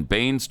Preston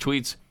Baines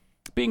tweets,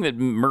 being that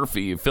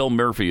Phil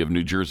Murphy of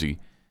New Jersey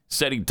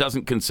said he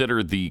doesn't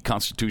consider the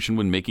Constitution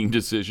when making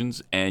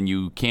decisions, and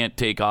you can't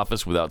take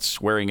office without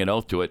swearing an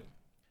oath to it,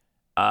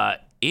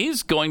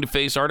 is going to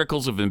face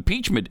articles of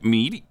impeachment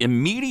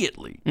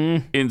immediately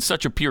in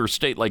such a pure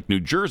state like New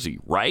Jersey,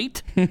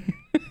 right?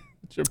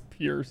 Such a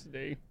pure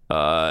state.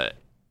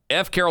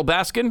 F. Carol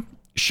Baskin,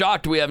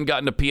 shocked we haven't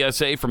gotten a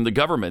PSA from the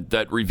government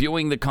that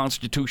reviewing the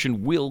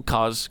Constitution will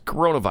cause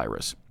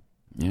coronavirus.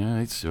 Yeah,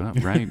 it's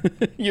right.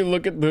 You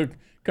look at the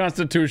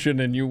Constitution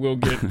and you will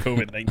get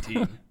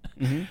COVID-19.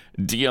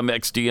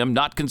 DMXDM,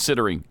 not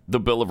considering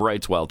the Bill of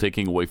Rights while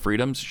taking away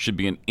freedoms should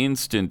be an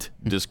instant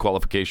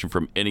disqualification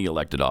from any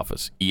elected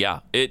office.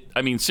 Yeah,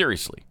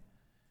 seriously.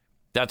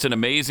 That's an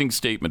amazing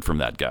statement from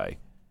that guy.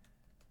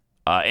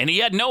 And he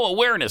had no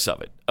awareness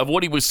of it, of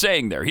what he was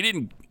saying there. He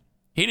didn't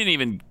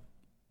even...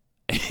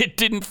 It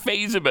didn't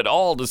faze him at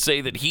all to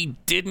say that he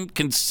didn't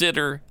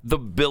consider the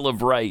Bill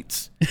of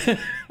Rights.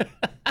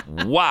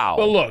 Wow.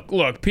 Well,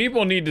 look,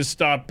 people need to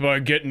stop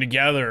getting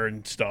together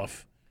and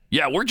stuff.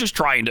 Yeah, we're just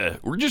trying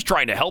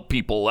to help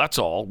people. That's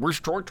all. We're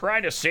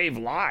trying to save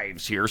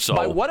lives here. So,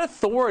 by what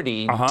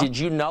authority did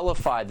you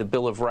nullify the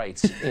Bill of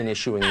Rights in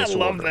issuing this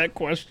order? I love that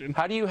question.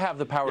 How do you have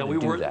the power to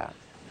do that?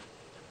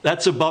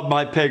 That's above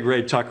my pay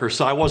grade, Tucker.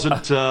 So I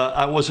wasn't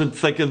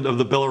thinking of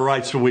the Bill of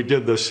Rights when we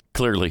did this.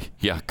 Clearly.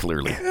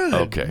 Good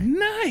okay.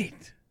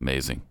 Night.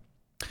 Amazing.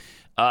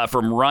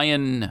 From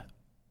Ryan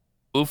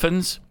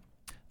Uffens.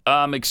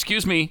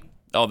 Excuse me.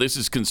 Oh, this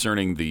is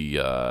concerning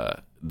the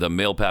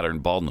male pattern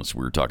baldness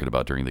we were talking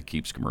about during the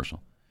Keeps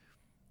commercial.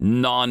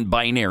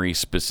 Non-binary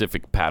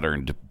specific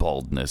patterned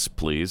baldness,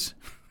 please.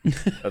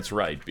 That's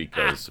right,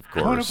 because of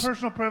course. Point of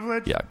personal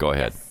privilege. Yeah, go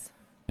ahead.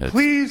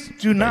 Please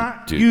do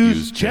not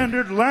use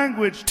gendered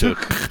language to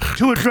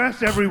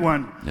address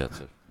everyone.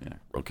 That's it. Yeah.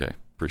 Okay.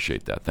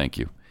 Appreciate that. Thank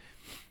you.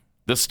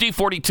 The Steve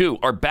 42.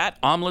 Are bat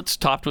omelets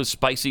topped with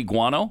spicy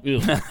guano?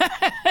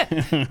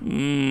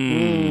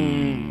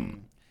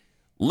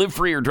 Live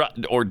Free or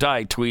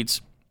Die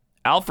tweets,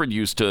 Alfred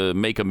used to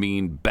make a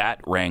mean bat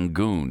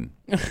rangoon.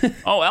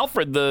 Oh,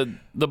 Alfred, the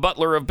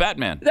butler of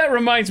Batman. That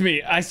reminds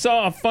me, I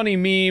saw a funny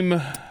meme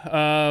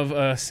of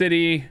a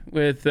city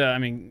with,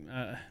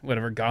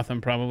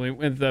 Gotham probably,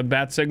 with the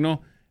bat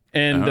signal.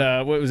 And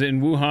what was it,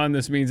 in Wuhan,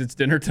 this means it's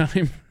dinner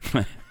time.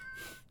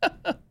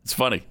 It's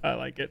funny. I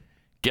like it.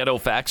 Ghetto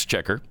Facts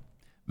Checker.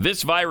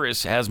 This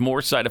virus has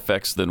more side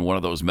effects than one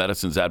of those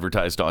medicines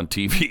advertised on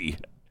TV.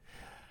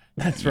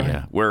 That's right.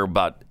 Yeah, where on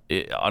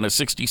a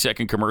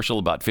 60-second commercial,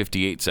 about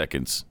 58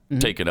 seconds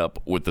taken up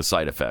with the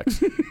side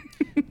effects.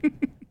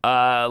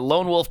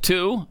 Lone Wolf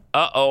 2.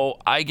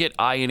 I get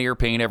eye and ear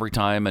pain every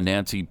time a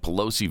Nancy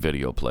Pelosi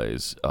video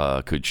plays.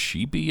 Could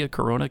she be a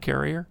corona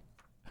carrier?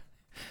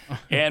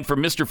 And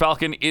from Mr.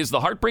 Falcon, is the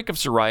heartbreak of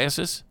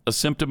psoriasis a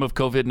symptom of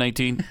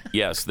COVID-19?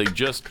 Yes, they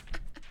just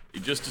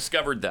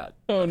discovered that.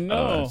 Oh,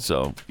 no.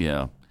 So,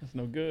 yeah. That's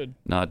no good.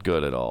 Not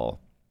good at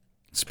all.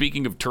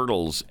 Speaking of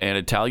turtles, an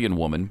Italian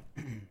woman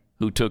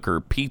who took her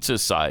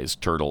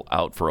pizza-sized turtle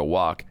out for a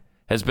walk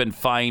has been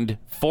fined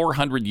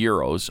 400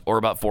 euros, or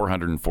about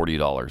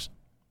 $440.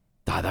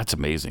 That's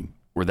amazing.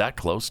 We're that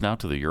close now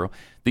to the euro.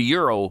 The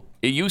euro,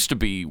 it used to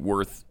be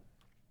worth,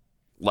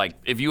 like,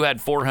 if you had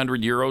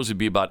 400 euros, it'd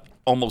be about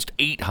almost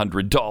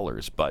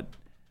 $800. But,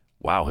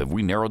 wow, have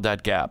we narrowed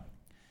that gap?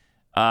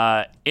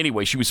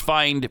 Anyway, she was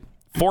fined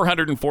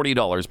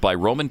 $440 by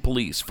Roman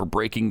police for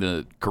breaking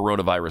the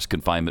coronavirus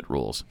confinement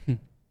rules.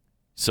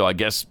 So I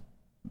guess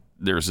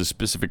there's a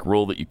specific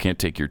rule that you can't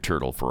take your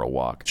turtle for a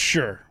walk.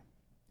 Sure.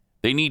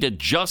 They need a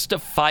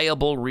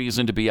justifiable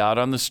reason to be out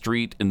on the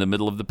street in the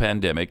middle of the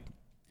pandemic.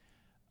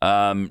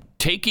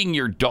 Taking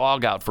your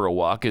dog out for a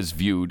walk is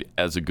viewed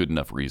as a good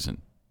enough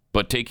reason.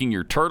 But taking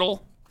your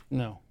turtle?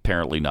 No.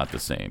 Apparently not the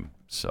same.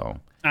 So,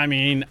 I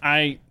mean,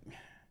 that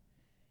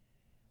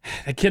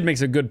kid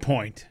makes a good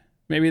point.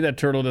 Maybe that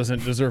turtle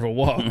doesn't deserve a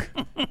walk.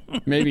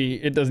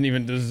 Maybe it doesn't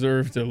even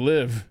deserve to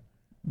live.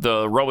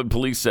 The Rowan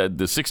police said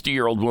the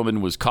 60-year-old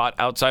woman was caught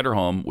outside her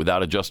home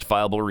without a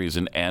justifiable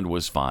reason and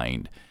was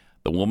fined.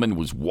 The woman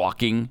was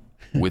walking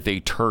with a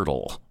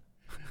turtle.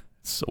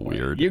 So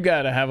weird. You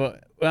got to have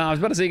I was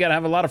about to say you got to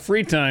have a lot of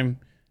free time,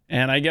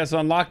 and I guess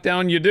on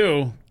lockdown you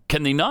do.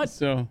 Can they not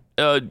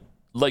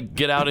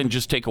get out and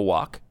just take a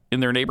walk in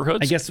their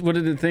neighborhoods? I guess, what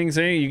did the thing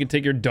say? You can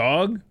take your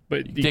dog,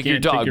 but you take can't your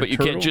dog, take your but you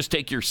turtle? can't just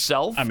take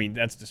yourself? I mean,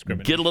 that's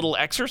discrimination. Get a little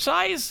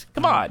exercise?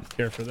 Come on.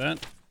 Care for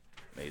that?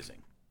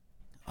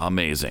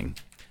 Amazing.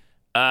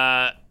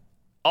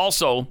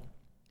 Also,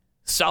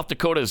 South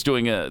Dakota is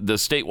doing the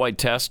statewide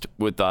test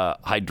with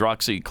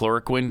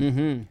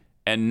hydroxychloroquine.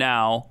 And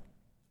now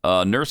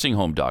a nursing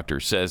home doctor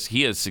says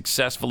he has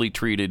successfully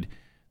treated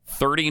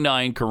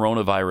 39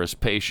 coronavirus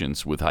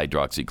patients with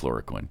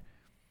hydroxychloroquine.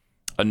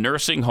 A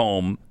nursing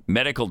home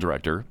medical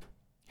director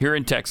here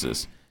in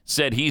Texas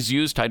said he's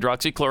used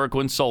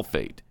hydroxychloroquine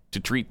sulfate to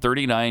treat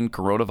 39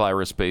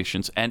 coronavirus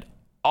patients, and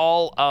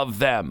all of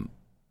them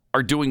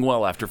are doing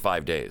well after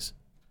 5 days.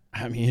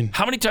 I mean,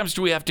 how many times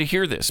do we have to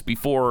hear this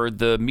before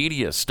the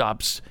media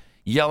stops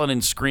yelling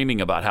and screaming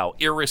about how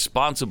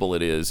irresponsible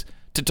it is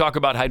to talk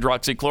about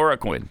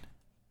hydroxychloroquine?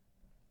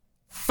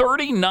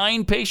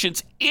 39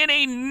 patients in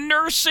a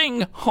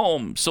nursing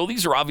home. So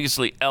these are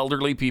obviously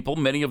elderly people,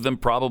 many of them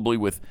probably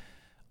with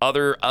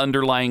other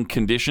underlying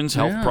conditions,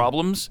 health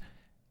problems,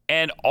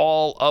 and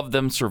all of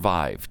them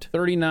survived.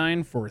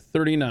 39 for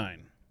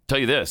 39. Tell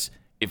you this,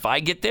 if I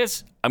get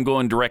this, I'm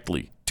going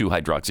directly to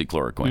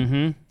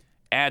hydroxychloroquine.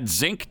 Add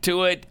zinc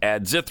to it,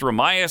 add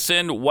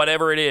zithromycin,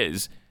 whatever it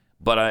is.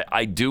 But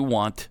I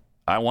want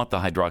the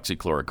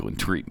hydroxychloroquine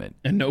treatment.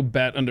 And no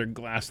bat under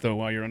glass, though,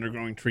 while you're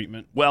undergoing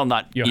treatment. Well,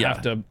 You'll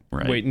have to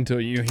wait until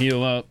you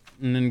heal up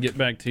and then get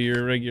back to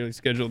your regularly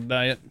scheduled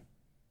diet.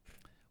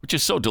 Which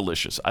is so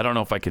delicious. I don't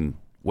know if I can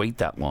wait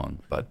that long,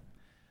 but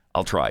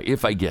I'll try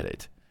if I get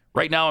it.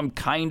 Right now, I'm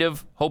kind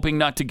of hoping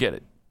not to get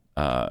it,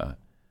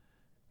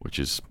 which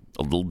is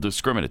a little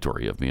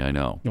discriminatory of me, I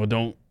know. Well,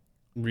 don't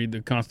read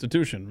the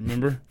Constitution,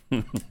 remember?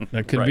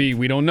 That could be,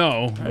 we don't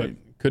know, but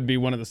could be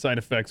one of the side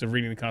effects of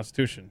reading the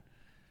Constitution,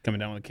 coming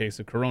down with a case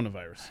of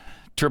coronavirus.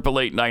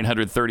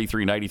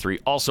 888-900-3393.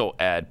 Also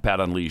add Pat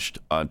Unleashed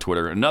on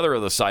Twitter. Another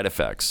of the side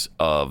effects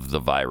of the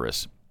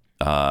virus,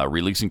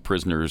 releasing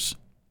prisoners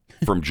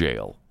from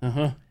jail.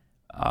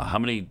 How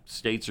many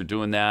states are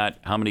doing that?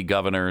 How many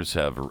governors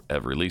have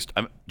released?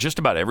 Just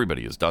about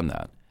everybody has done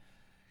that.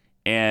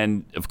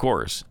 And, of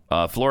course,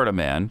 a Florida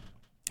man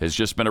has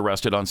just been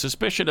arrested on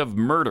suspicion of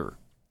murder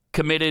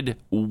committed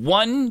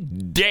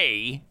 1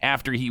 day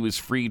after he was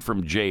freed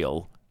from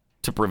jail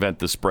to prevent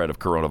the spread of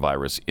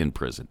coronavirus in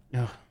prison.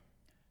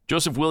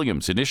 Joseph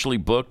Williams initially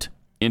booked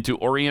into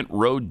Orient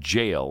Road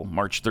Jail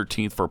March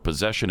 13th for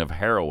possession of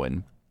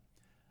heroin.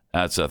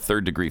 That's a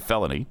third-degree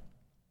felony.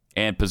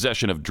 And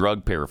possession of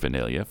drug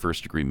paraphernalia,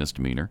 first-degree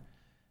misdemeanor.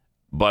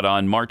 But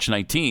on March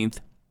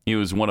 19th, he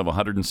was one of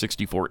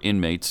 164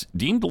 inmates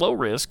deemed low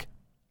risk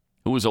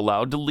who was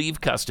allowed to leave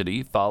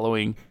custody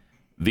following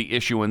the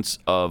issuance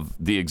of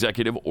the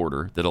executive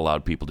order that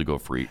allowed people to go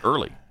free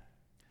early.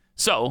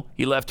 So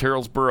he left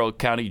Hillsborough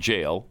County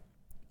Jail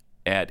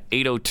at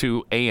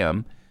 8:02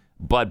 a.m.,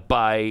 but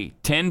by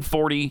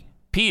 10:40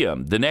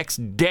 p.m. the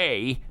next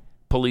day,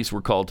 police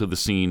were called to the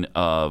scene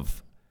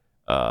of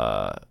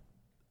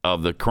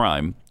the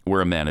crime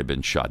where a man had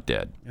been shot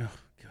dead.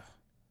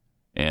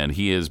 And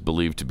he is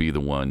believed to be the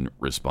one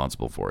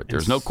responsible for it.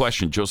 There's no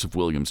question Joseph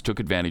Williams took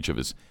advantage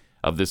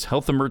of this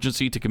health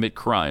emergency to commit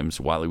crimes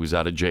while he was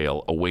out of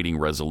jail awaiting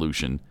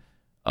resolution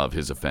of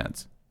his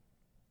offense.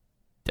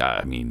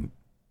 I mean,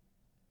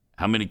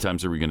 how many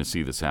times are we going to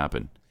see this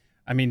happen?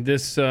 I mean,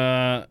 this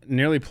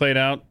nearly played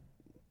out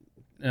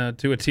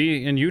to a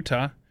T in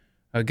Utah.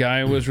 A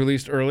guy was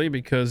released early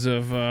because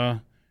of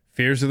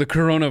fears of the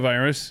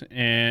coronavirus,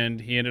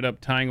 and he ended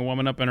up tying a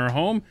woman up in her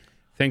home.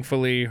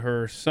 Thankfully,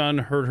 her son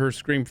heard her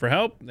scream for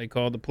help. They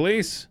called the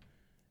police,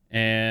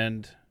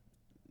 and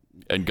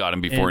got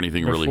him before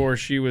anything really. Before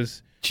she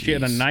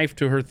had a knife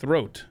to her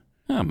throat.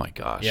 Oh my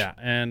gosh! Yeah,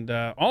 and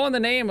all in the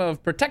name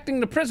of protecting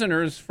the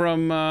prisoners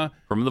from the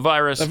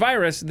virus. The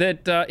virus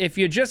that if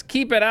you just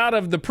keep it out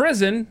of the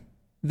prison,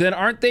 then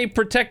aren't they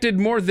protected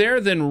more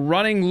there than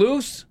running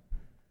loose?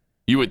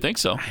 You would think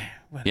so.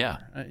 Yeah.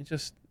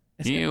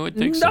 You would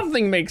think so.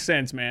 Nothing makes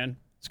sense, man.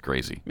 It's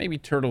crazy. Maybe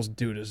turtles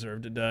do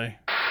deserve to die.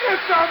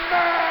 It's a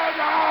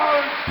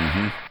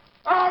madhouse!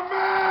 A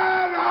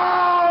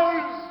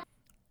madhouse!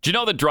 Do you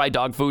know that dry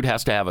dog food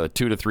has to have a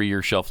 2 to 3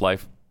 year shelf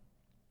life?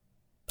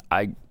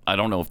 I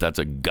don't know if that's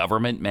a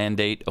government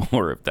mandate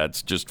or if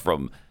that's just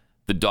from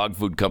the dog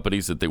food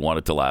companies that they want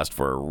it to last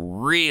for a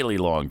really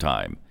long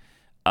time.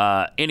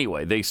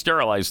 Anyway, they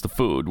sterilize the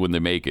food when they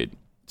make it,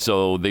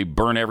 so they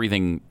burn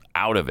everything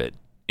out of it.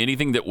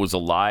 Anything that was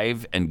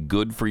alive and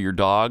good for your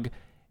dog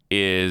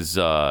is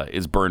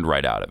burned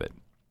right out of it.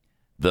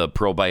 The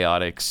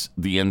probiotics,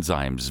 the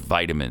enzymes,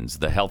 vitamins,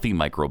 the healthy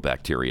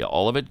microbacteria,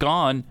 all of it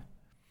gone,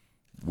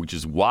 which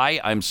is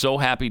why I'm so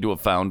happy to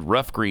have found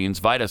Rough Greens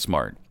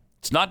VitaSmart.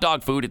 It's not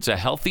dog food. It's a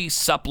healthy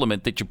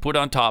supplement that you put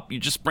on top. You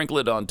just sprinkle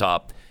it on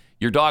top.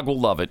 Your dog will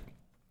love it.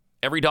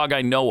 Every dog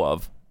I know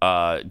of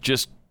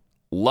just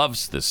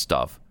loves this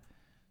stuff.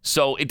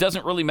 So it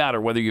doesn't really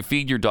matter whether you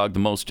feed your dog the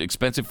most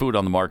expensive food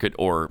on the market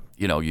or,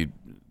 you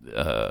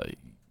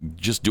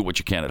just do what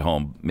you can at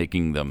home,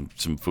 making them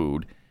some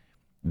food.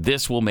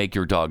 This will make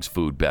your dog's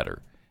food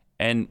better.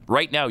 And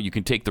right now, you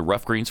can take the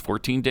Rough Greens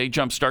 14-Day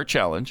Jumpstart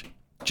Challenge,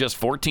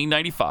 just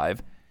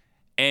 $14.95,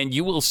 and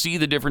you will see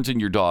the difference in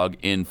your dog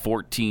in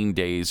 14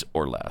 days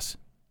or less.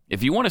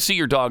 If you want to see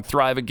your dog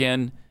thrive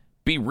again,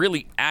 be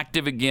really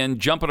active again,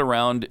 jumping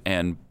around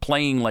and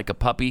playing like a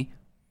puppy,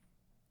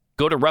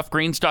 go to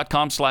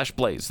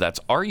roughgreens.com/blaze. That's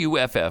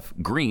RUFF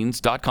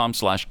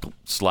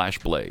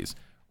greens.com/blaze.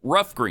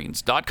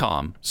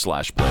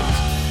 roughgreens.com/blaze.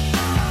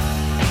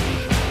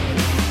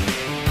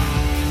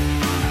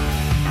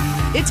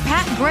 It's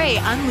Pat Gray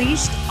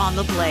Unleashed on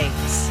the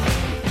Blaze.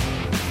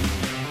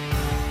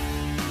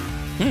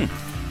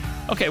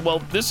 Okay, well,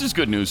 this is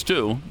good news,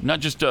 too. Not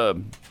just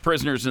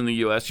prisoners in the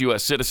U.S.,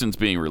 U.S. citizens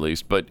being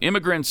released, but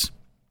immigrants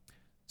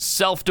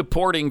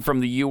self-deporting from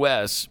the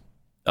U.S.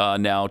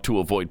 Now to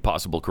avoid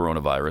possible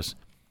coronavirus.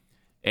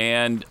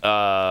 And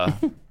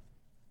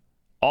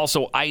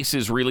also, ICE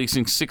is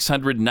releasing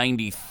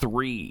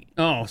 693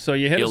 Oh, so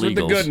you hit us with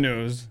the good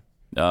news.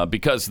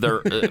 Because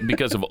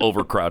of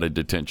overcrowded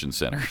detention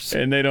centers.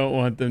 And they don't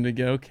want them to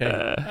go.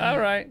 Okay. All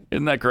right.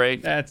 Isn't that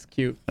great? That's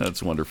cute.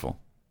 That's wonderful.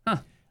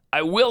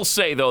 I will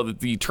say, though,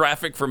 that the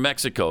traffic from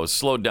Mexico has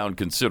slowed down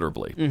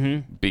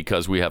considerably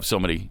because we have so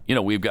many,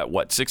 we've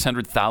got,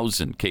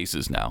 600,000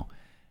 cases now.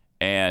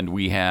 And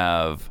we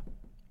have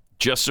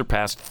just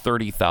surpassed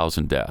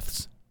 30,000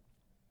 deaths.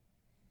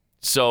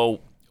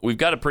 So we've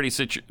got a pretty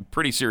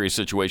serious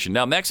situation.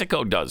 Now,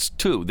 Mexico does,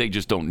 too. They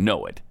just don't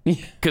know it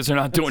because they're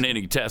not doing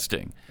any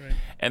testing. Right.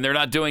 And they're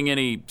not doing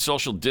any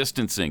social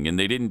distancing. And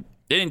they didn't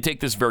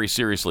take this very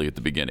seriously at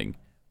the beginning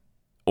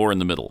or in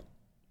the middle.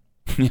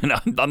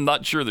 I'm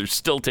not sure they're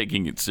still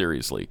taking it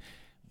seriously,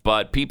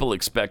 but people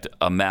expect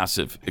a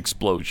massive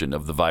explosion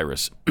of the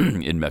virus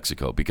in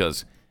Mexico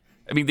because,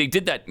 they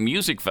did that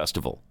music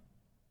festival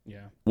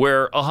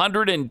where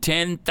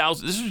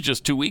 110,000, this was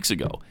just 2 weeks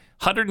ago,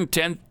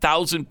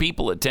 110,000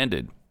 people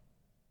attended.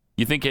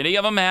 You think any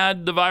of them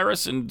had the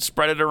virus and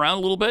spread it around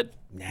a little bit?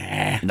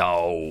 Nah.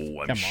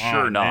 No, I'm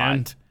sure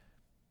not.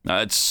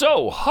 It's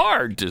so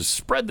hard to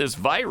spread this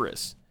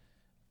virus.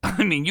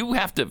 You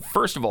have to,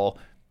 first of all,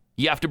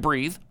 you have to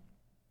breathe,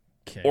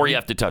 or you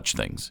have to touch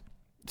things.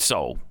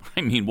 So,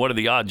 what are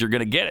the odds you're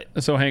going to get it?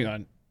 So hang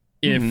on.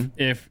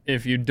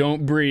 If you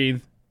don't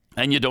breathe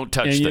and you don't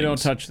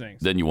touch things,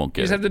 then you won't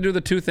get it. You just have to do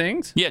the two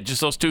things? Yeah, just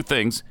those two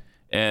things,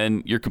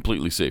 and you're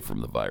completely safe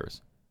from the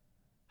virus.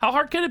 How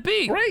hard can it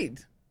be?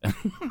 Great.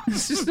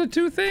 It's just the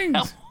two things.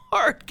 How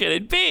hard can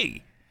it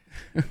be?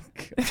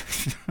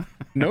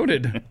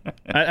 Noted.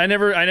 I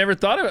never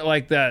thought of it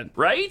like that.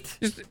 Right?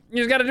 You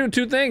just got to do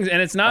two things,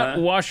 and it's not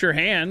wash your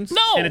hands.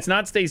 No. And it's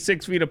not stay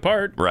 6 feet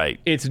apart. Right.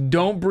 It's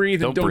don't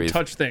breathe and don't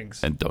touch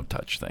things. And don't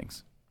touch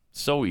things.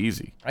 So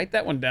easy. Write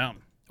that one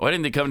down. Why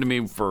didn't they come to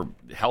me for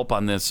help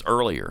on this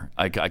earlier?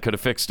 I could have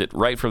fixed it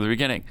right from the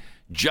beginning.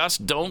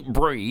 Just don't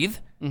breathe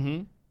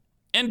and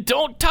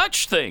don't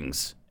touch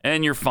things,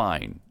 and you're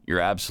fine.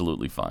 You're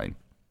absolutely fine.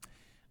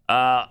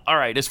 All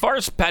right. As far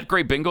as Pat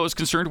Gray Bingo is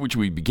concerned, which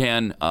we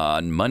began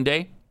on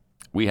Monday,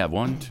 we have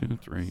 1, 2,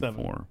 3,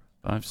 4,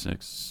 5,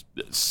 6,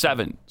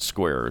 7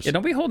 squares. Yeah,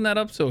 don't be holding that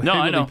up so no,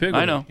 I know.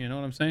 I know. You know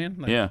what I'm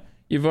saying? Yeah.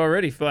 You've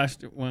already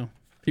flashed it. Well,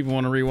 people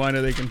want to rewind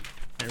it. They can.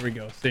 There we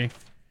go. See.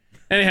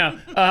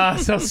 Anyhow,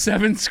 so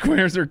 7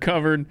 squares are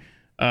covered.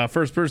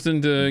 First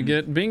person to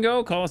get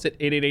bingo, call us at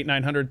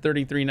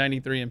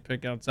 888-900-3393 and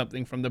pick out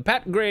something from the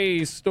Pat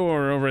Gray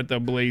store over at the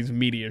Blaze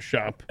Media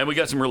Shop. And we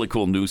got some really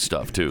cool new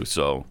stuff, too.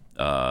 So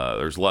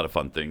there's a lot of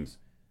fun things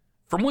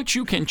from which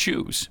you can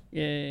choose.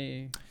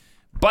 Yay.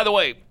 By the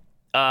way,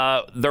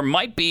 there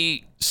might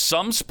be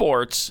some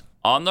sports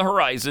on the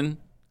horizon.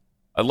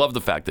 I love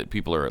the fact that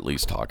people are at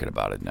least talking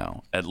about it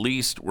now. At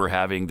least we're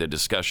having the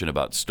discussion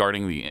about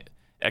starting the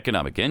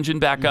economic engine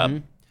back up.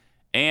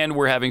 And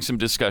we're having some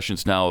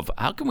discussions now of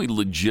how can we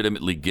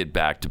legitimately get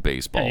back to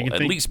baseball,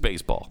 at least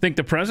baseball. Thank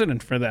the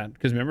president for that,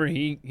 because remember,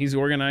 he's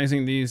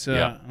organizing these,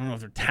 I don't know if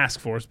they're task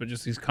force, but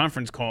just these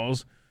conference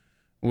calls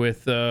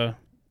with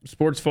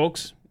sports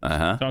folks.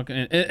 Talking.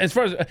 And as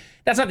far as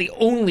that's not the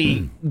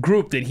only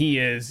group that he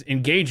is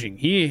engaging.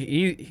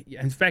 He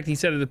in fact, he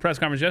said at the press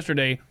conference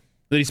yesterday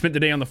that he spent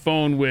the day on the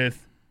phone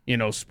with,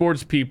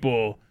 sports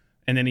people,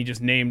 and then he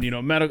just named,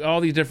 medical,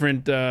 all these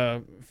different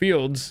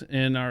fields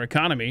in our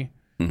economy.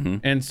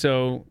 And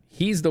so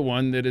he's the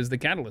one that is the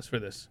catalyst for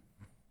this.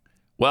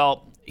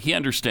 Well, he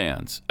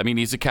understands.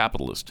 He's a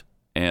capitalist,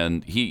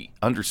 and he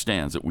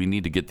understands that we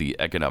need to get the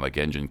economic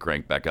engine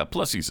cranked back up.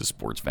 Plus, he's a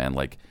sports fan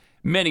like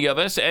many of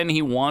us, and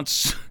he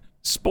wants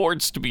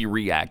sports to be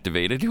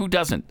reactivated. Who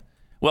doesn't?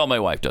 Well, my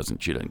wife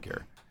doesn't. She doesn't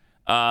care.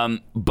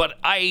 But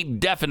I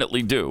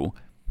definitely do.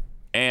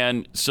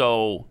 And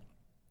so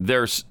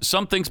there's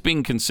some things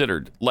being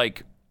considered.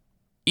 Like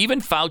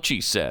even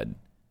Fauci said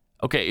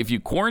Okay, if you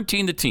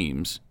quarantine the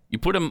teams, you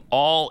put them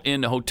all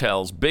in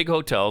hotels, big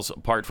hotels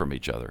apart from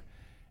each other,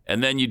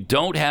 and then you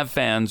don't have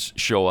fans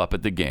show up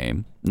at the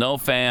game. No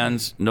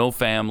fans, no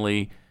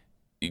family.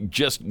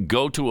 Just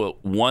go to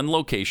one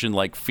location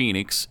like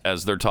Phoenix,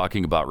 as they're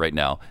talking about right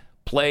now.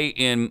 Play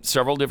in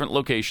several different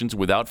locations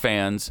without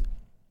fans.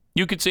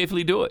 You could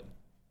safely do it.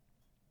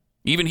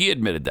 Even he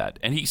admitted that.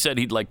 And he said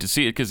he'd like to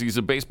see it because he's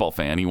a baseball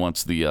fan. He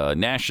wants the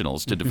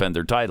Nationals to defend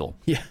their title.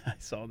 Yeah, I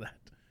saw that.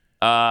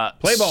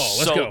 Play ball.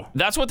 Let's go.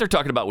 That's what they're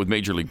talking about with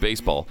Major League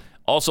Baseball.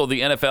 Also,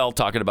 the NFL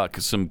talking about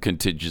some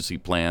contingency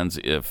plans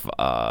if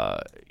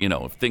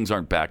things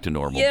aren't back to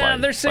normal. Yeah,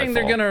 they're saying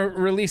they're going to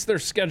release their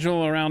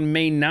schedule around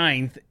May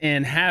 9th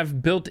and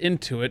have built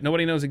into it.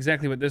 Nobody knows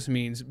exactly what this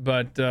means,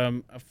 but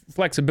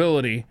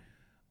flexibility.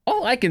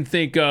 All I can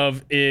think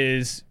of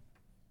is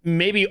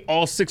maybe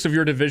all 6 of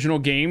your divisional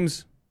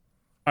games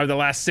are the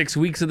last 6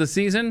 weeks of the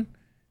season,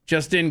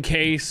 just in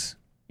case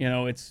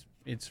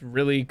it's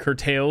really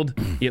curtailed.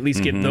 You at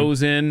least get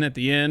those in at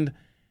the end.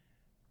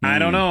 I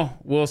don't know.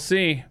 We'll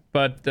see.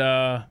 But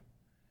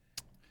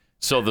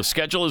so the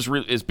schedule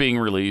is being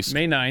released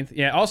May 9th.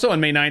 Yeah. Also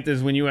on May 9th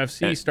is when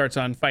UFC starts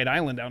on Fight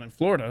Island down in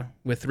Florida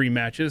with 3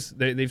 matches.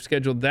 They've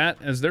scheduled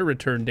that as their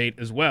return date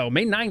as well.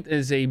 May 9th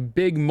is a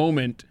big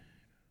moment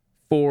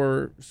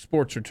for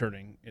sports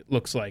returning, it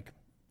looks like.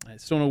 I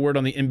still no word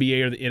on the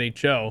NBA or the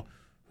NHL,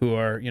 who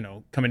are,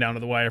 coming down to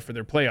the wire for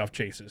their playoff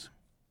chases.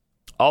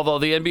 Although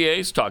the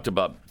NBA's talked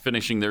about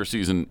finishing their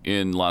season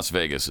in Las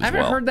Vegas as well. I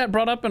haven't heard that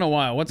brought up in a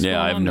while. What's going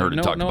on? I haven't heard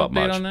it talked about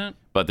much. On that?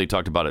 But they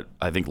talked about it,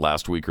 I think,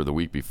 last week or the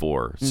week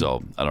before.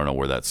 So I don't know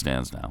where that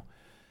stands now.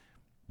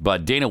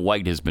 But Dana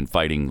White has been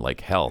fighting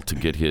like hell to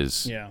get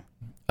his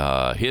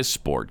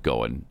sport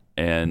going.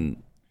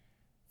 And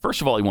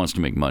first of all, he wants to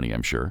make money,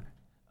 I'm sure.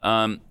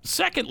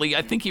 Secondly,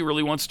 I think he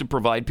really wants to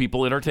provide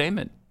people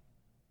entertainment.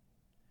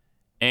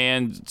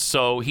 And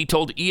so he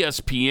told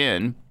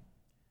ESPN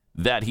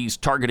that he's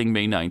targeting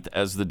May 9th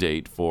as the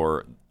date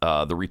for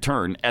the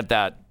return at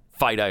that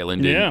Fight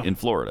Island in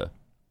Florida.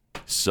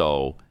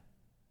 So,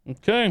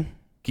 okay,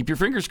 keep your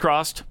fingers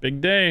crossed. Big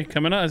day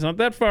coming up. It's not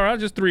that far out,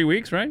 just 3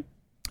 weeks, right?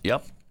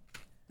 Yep.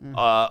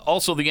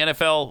 Also, the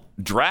NFL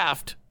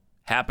draft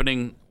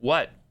happening,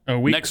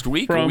 next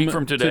week? A week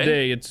from today?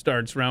 Today it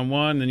starts round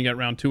 1, then you got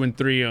round 2 and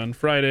 3 on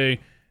Friday,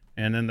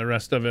 and then the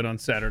rest of it on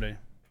Saturday.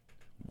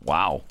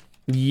 Wow.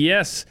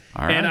 Yes,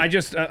 and I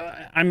just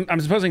I'm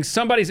supposing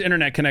somebody's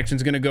internet connection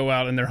is going to go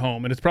out in their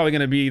home, and it's probably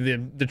going to be the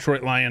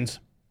Detroit Lions,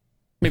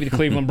 maybe the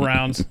Cleveland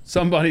Browns.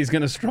 Somebody's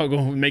going to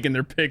struggle with making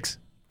their picks.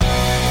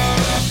 Pat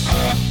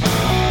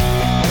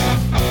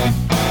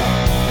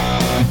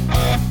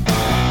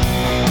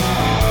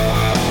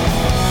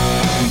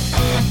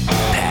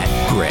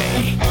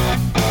Gray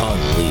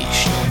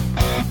Unleashed.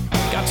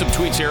 Got some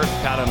tweets here.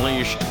 Pat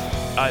Unleashed.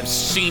 I've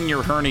seen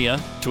your hernia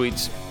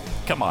tweets.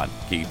 Come on,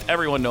 Keith.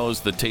 Everyone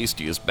knows the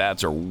tastiest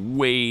bats are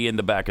way in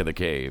the back of the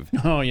cave.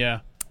 Oh,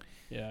 yeah.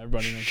 Yeah,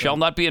 everybody knows. Shall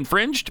not be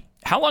infringed.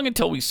 How long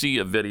until we see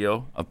a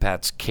video of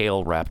Pat's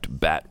kale-wrapped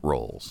bat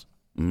rolls?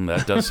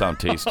 That does sound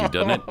tasty,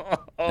 doesn't it?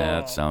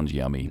 That sounds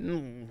yummy.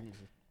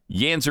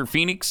 Yanzer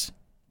Phoenix.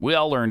 We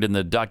all learned in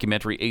the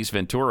documentary Ace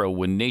Ventura,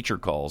 When Nature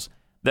Calls,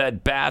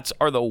 that bats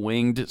are the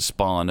winged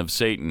spawn of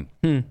Satan.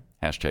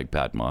 Hashtag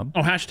Pat Mob.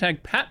 Oh,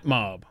 hashtag Pat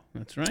Mob.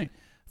 That's right.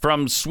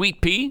 From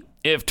Sweet Pea,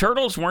 if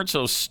turtles weren't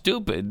so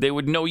stupid, they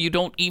would know you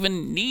don't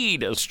even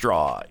need a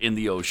straw in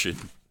the ocean.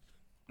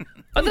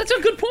 Oh, that's a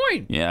good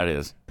point. Yeah, it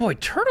is. Boy,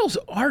 turtles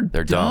are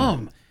They're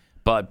dumb.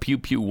 But Pew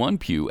Pew One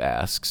Pew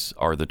asks,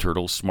 are the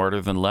turtles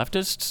smarter than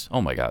leftists?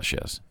 Oh my gosh,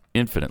 yes.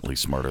 Infinitely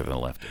smarter than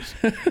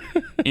leftists.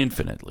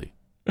 Infinitely.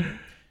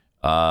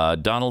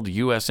 Donald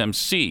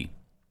USMC.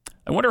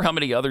 I wonder how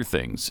many other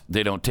things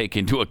they don't take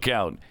into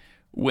account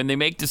when they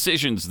make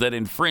decisions that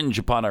infringe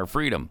upon our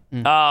freedom.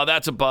 Oh,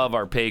 that's above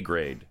our pay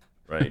grade,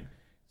 right?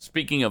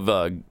 Speaking of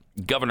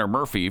Governor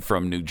Murphy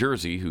from New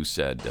Jersey, who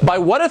said... By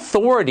what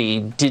authority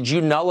did you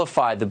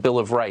nullify the Bill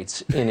of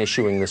Rights in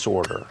issuing this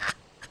order?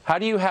 How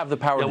do you have the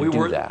power to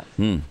do that?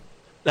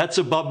 That's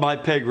above my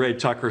pay grade,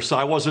 Tucker. So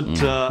I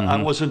wasn't I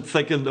wasn't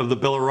thinking of the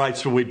Bill of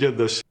Rights when we did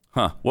this.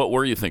 What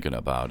were you thinking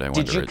about?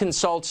 Did you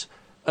consult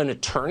an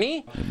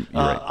attorney?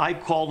 Right. I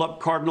called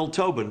up Cardinal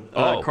Tobin,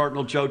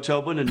 Cardinal Joe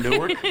Tobin in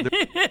Newark.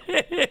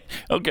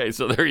 Okay,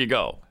 so there you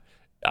go.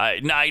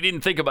 He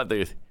didn't think about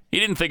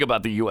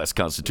the U.S.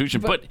 Constitution,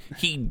 but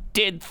he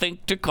did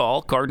think to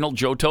call Cardinal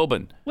Joe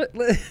Tobin.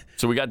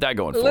 So we got that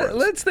going for us.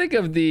 Let's think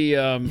of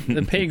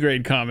the pay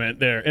grade comment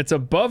there. It's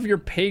above your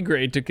pay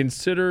grade to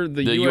consider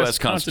the U.S.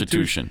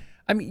 Constitution.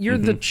 I mean, you're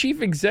the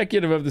chief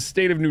executive of the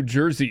state of New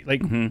Jersey.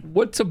 Like,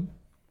 what's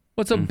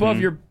above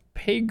your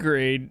pay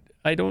grade?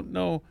 I don't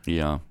know.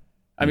 Yeah.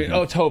 I mean,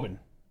 Tobin.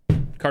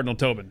 Cardinal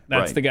Tobin.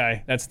 That's the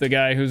guy. That's the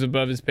guy who's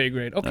above his pay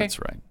grade. Okay. That's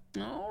right.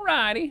 All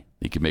righty.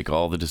 He can make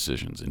all the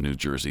decisions in New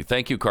Jersey.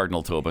 Thank you,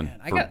 Cardinal Tobin,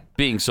 for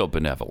being so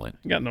benevolent.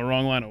 I got in the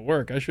wrong line of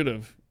work. I should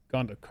have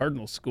gone to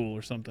Cardinal school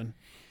or something.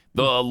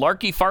 The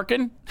Larky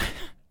Farkin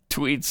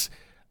tweets,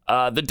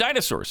 the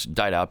dinosaurs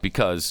died out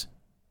because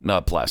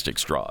plastic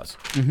straws.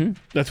 Mm-hmm.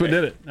 That's what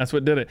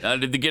did it.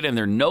 Did they get in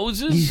their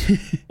noses,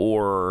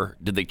 or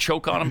did they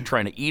choke on them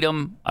trying to eat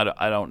them?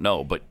 I don't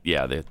know, but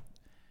yeah, they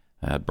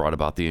brought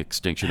about the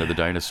extinction of the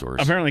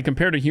dinosaurs. Apparently,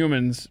 compared to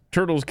humans,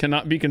 turtles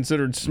cannot be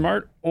considered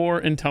smart or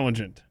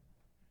intelligent.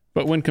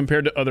 But when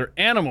compared to other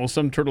animals,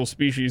 some turtle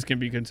species can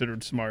be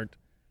considered smart.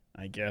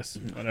 I guess.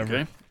 Whatever.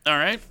 Okay. All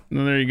right.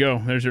 Well, there you go.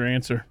 There's your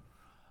answer.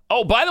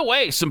 Oh, by the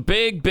way, some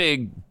big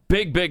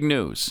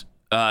news.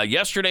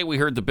 Yesterday, we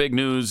heard the big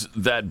news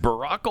that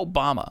Barack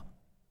Obama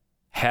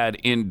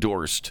had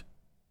endorsed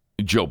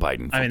Joe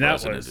Biden for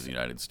president of the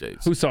United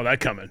States. Who saw that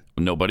coming?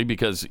 Nobody,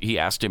 because he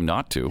asked him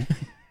not to.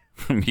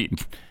 I mean,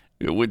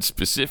 it went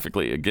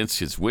specifically against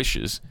his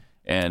wishes,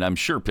 and I'm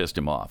sure pissed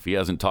him off. He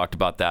hasn't talked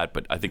about that,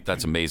 but I think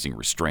that's amazing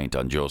restraint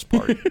on Joe's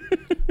part.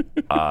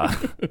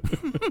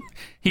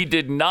 He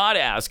did not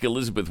ask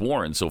Elizabeth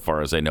Warren, so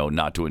far as I know,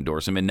 not to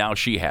endorse him, and now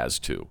she has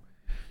to.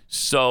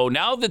 So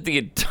now that the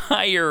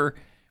entire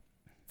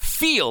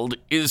field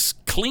is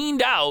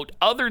cleaned out,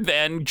 other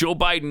than Joe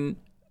Biden,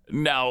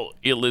 now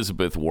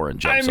Elizabeth Warren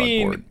jumps on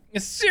board.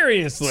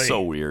 Seriously.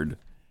 So weird.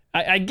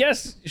 I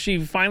guess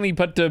she finally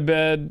put to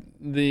bed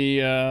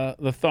the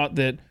thought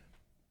that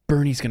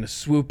Bernie's going to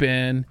swoop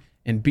in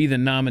and be the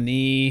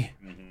nominee,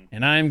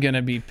 and I'm going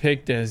to be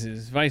picked as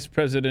his vice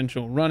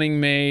presidential running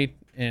mate.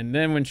 And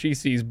then when she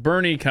sees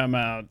Bernie come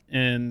out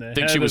and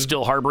think she was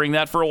still harboring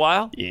that for a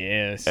while?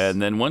 Yes. And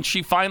then once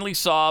she finally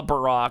saw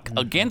Barack,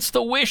 against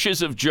the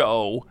wishes of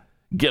Joe,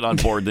 get on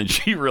board, then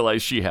she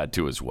realized she had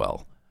to as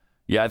well.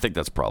 Yeah, I think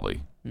that's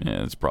probably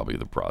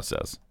the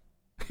process.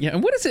 Yeah,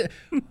 and what is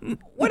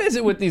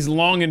it with these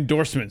long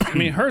endorsements? I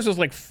mean, hers was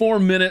like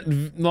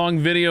 4-minute long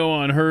video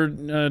on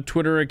her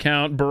Twitter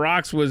account.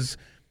 Barack's was,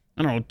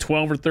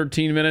 12 or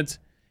 13 minutes.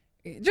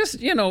 Just,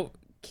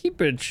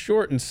 keep it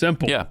short and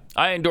simple. Yeah,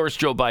 I endorse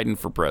Joe Biden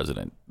for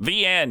president.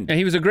 The end. And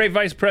he was a great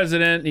vice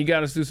president. He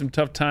got us through some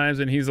tough times,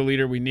 and he's the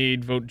leader we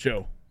need. Vote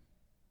Joe.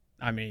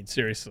 I mean,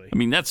 seriously. I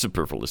mean, that's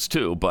superfluous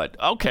too, but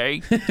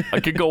okay. I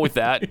could go with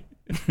that.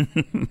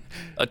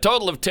 A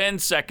total of 10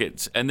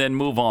 seconds, and then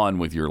move on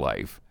with your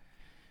life.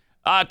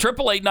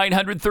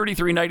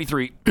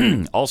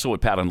 888-900-3393. Also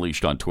at Pat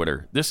Unleashed on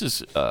Twitter. This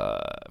is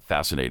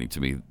fascinating to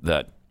me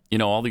that,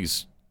 all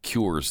these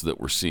cures that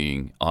we're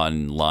seeing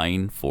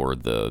online for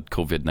the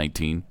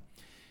COVID-19,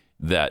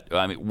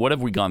 what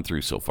have we gone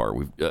through so far?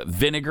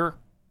 Vinegar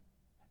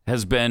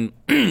has been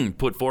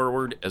put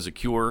forward as a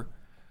cure.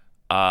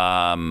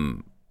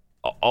 Also,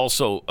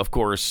 of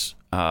course,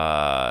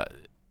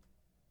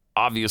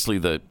 obviously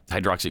the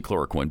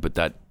hydroxychloroquine, but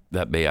that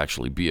may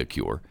actually be a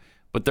cure.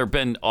 But there have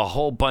been a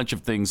whole bunch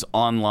of things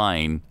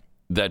online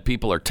that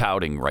people are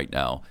touting right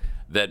now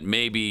that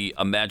may be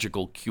a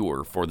magical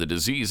cure for the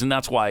disease. And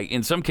that's why,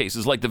 in some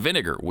cases, like the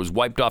vinegar was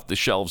wiped off the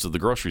shelves of the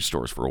grocery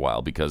stores for a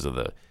while because of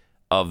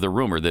the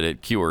rumor that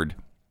it cured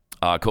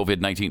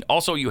COVID-19.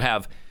 Also, you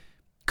have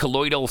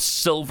colloidal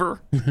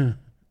silver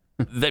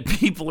that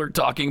people are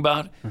talking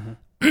about.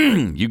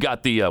 You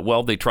got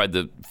the, they tried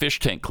the fish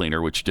tank cleaner,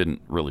 which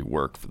didn't really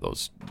work for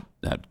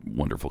that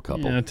wonderful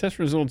couple. Yeah, test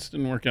results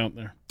didn't work out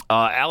there.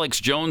 Alex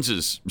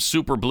Jones's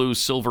Super Blue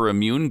Silver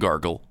Immune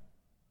Gargle.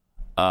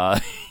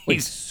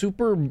 Wait,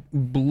 Super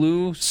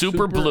Blue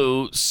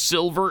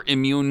Silver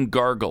Immune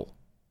Gargle.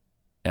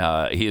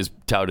 He has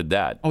touted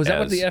that. Oh, is that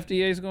what the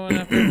FDA is going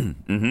after?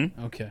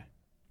 Mm-hmm. Okay.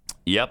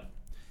 Yep.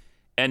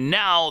 And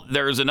now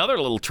there's another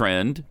little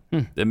trend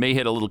that may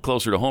hit a little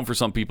closer to home for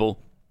some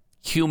people.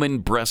 Human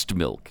breast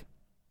milk.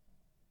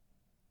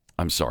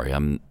 I'm sorry,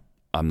 I'm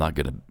not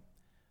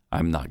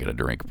gonna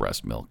drink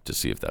breast milk to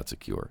see if that's a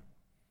cure.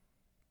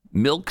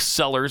 Milk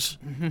sellers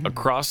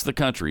across the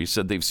country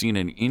said they've seen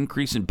an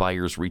increase in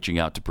buyers reaching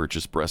out to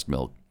purchase breast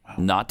milk,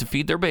 not to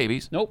feed their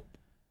babies,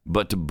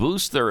 but to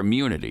boost their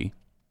immunity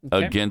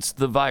against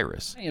the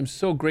virus. I am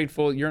so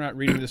grateful you're not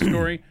reading the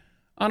story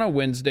on a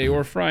Wednesday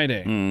or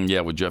Friday.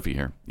 Yeah, with Jeffy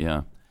here.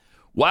 Yeah.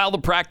 While the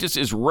practice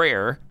is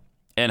rare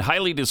and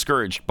highly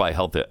discouraged by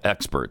health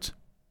experts,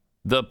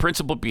 the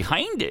principle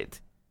behind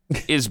it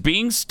is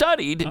being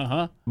studied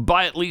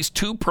by at least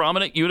 2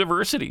 prominent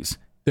universities.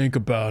 Think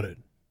about it.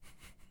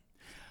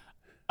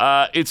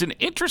 It's an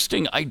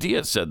interesting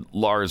idea, said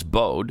Lars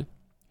Bode,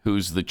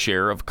 who's the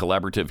chair of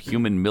collaborative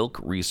human milk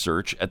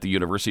research at the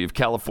University of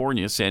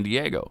California, San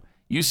Diego.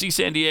 UC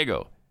San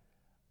Diego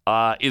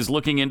is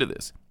looking into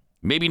this.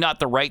 Maybe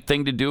not the right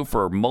thing to do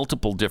for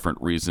multiple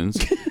different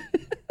reasons.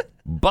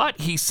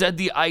 But he said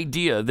the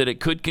idea that it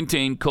could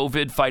contain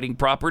COVID-fighting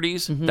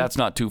properties, that's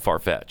not too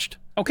far-fetched.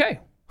 Okay.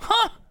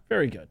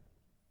 Very good.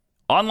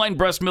 Online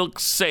breast milk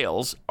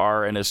sales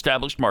are an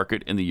established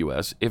market in the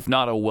U.S., if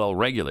not a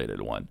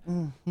well-regulated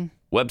one.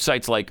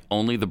 Websites like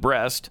Only the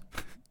Breast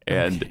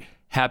and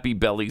Happy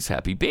Bellies,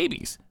 Happy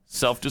Babies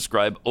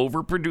self-describe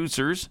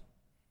overproducers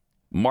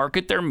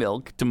market their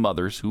milk to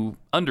mothers who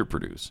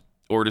underproduce,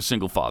 or to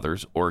single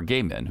fathers or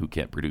gay men who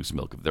can't produce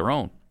milk of their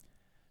own.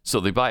 So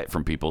they buy it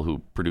from people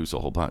who produce a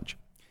whole bunch.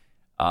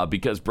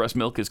 Because breast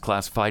milk is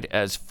classified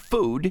as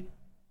food,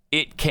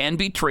 it can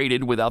be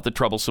traded without the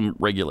troublesome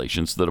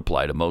regulations that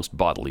apply to most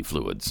bodily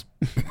fluids.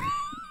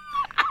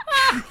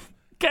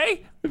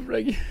 Okay?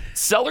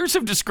 Sellers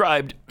have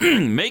described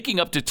making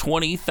up to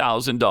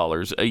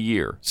 $20,000 a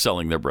year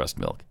selling their breast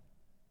milk.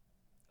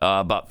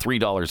 About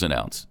 $3 an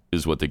ounce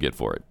is what they get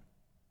for it.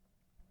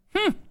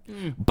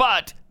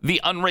 But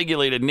the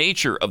unregulated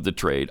nature of the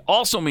trade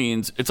also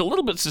means it's a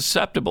little bit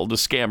susceptible to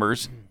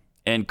scammers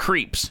and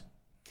creeps.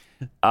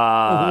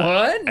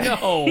 What?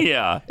 No.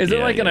 Yeah. Is it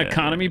like an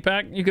economy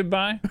pack you could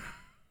buy?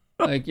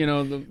 Like,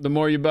 the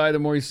more you buy, the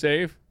more you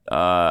save?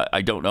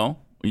 I don't know.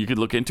 You could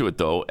look into it,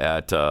 though,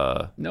 at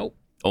Nope.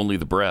 Only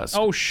the Breast.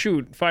 Oh,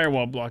 shoot.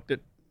 Firewall blocked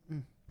it.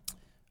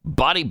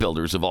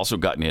 Bodybuilders have also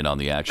gotten in on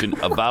the action,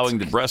 avowing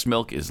that breast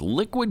milk is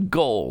liquid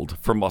gold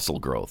for muscle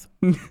growth.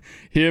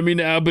 Hear me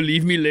now,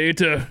 believe me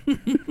later.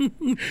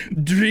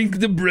 Drink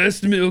the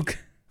breast milk.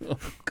 Oh,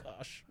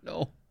 gosh,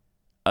 no.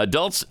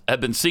 Adults have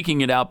been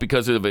seeking it out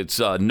because of its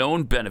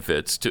known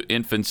benefits to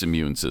infants'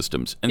 immune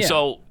systems. And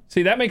so...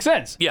 See, that makes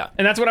sense. Yeah.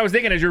 And that's what I was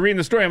thinking as you're reading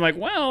the story. I'm like,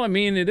 well, I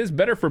mean, it is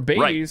better for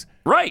babies.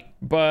 Right.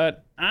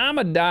 But I'm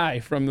going to die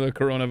from the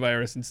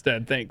coronavirus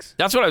instead. Thanks.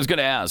 That's what I was going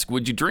to ask.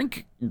 Would you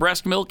drink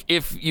breast milk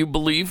if you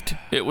believed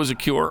it was a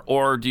cure,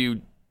 or do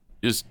you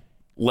just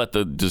let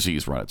the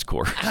disease run its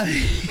course?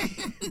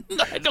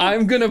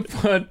 I'm going to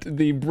put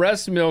the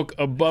breast milk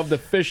above the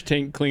fish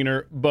tank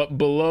cleaner, but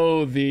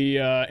below the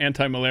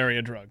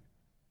anti-malaria drug.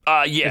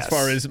 Yes. As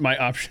far as my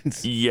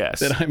options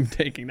that I'm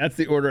taking. That's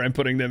the order I'm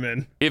putting them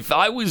in. If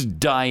I was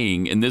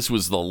dying and this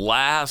was the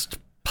last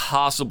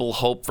possible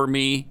hope for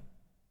me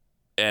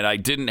and I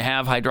didn't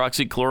have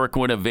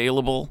hydroxychloroquine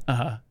available,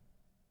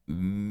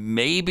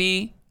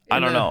 maybe, I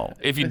don't know.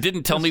 If you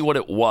didn't tell me what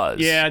it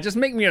was. Yeah, just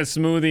make me a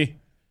smoothie.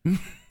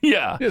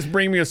 Yeah. Just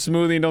bring me a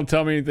smoothie and don't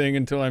tell me anything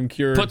until I'm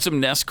cured. Put some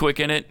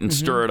Nesquik in it and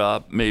stir it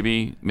up.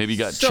 Maybe you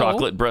got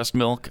chocolate breast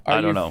milk. I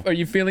don't know. Are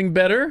you feeling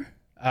better?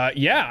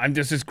 Yeah,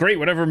 this is great.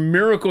 Whatever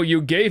miracle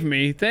you gave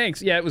me,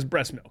 thanks. Yeah, it was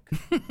breast milk.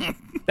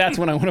 That's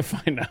what I want to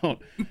find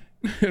out.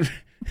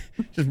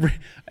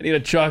 I need a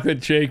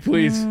chocolate shake,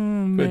 please. Oh,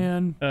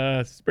 man.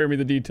 But, spare me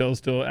the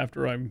details till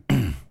after I'm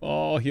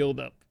all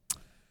healed up.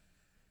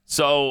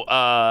 So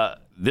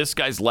this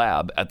guy's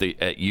lab at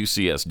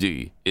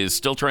UCSD is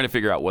still trying to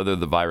figure out whether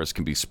the virus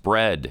can be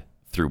spread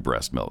through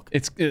breast milk.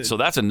 So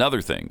that's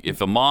another thing.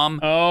 If a mom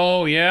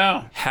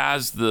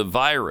has the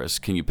virus,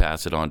 can you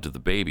pass it on to the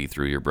baby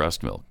through your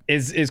breast milk?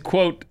 Is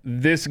quote,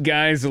 this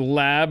guy's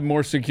lab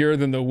more secure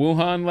than the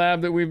Wuhan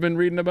lab that we've been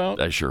reading about?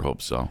 I sure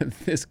hope so.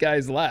 This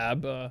guy's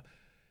lab,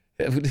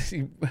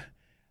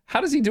 how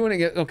does he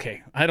doing it?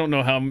 Okay, I don't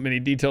know how many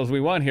details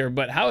we want here,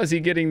 but how is he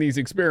getting these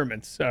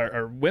experiments?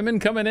 Are women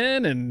coming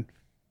in and...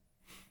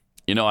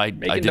 I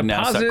didn't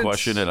ask that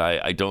question, and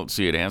I don't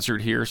see it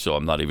answered here, so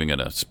I'm not even going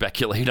to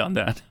speculate on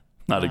that.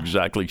 Not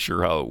exactly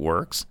sure how it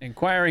works.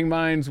 Inquiring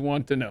minds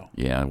want to know.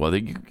 Yeah, well,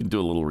 you can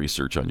do a little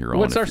research on your own.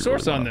 What's our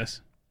source on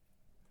this?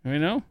 Do we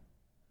know?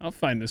 I'll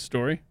find this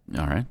story.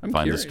 All right, I'm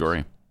find curious. the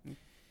story.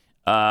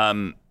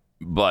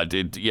 But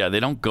they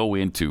don't go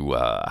into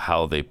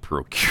how they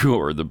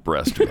procure the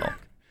breast milk.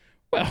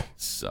 Well,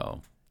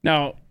 so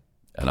now,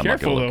 and I'm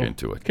not going to look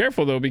into it.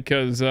 Careful though,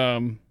 because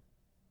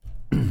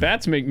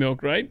bats make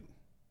milk, right?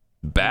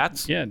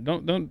 Bats? Yeah,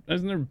 don't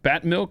isn't there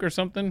bat milk or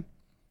something?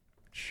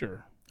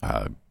 Sure.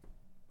 I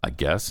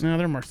guess. No,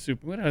 they're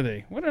marsupial. What are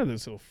they? What are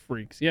those little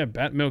freaks? Yeah,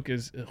 bat milk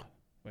is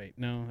wait,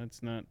 no,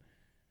 that's not.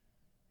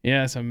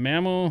 Yeah, it's a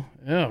mammal.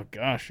 Oh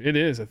gosh, it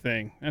is a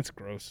thing. That's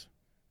gross.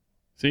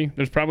 See,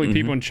 there's probably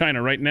people in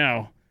China right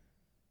now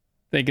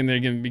thinking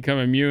they can become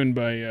immune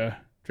by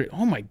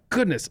oh my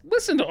goodness.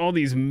 Listen to all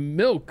these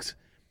milks.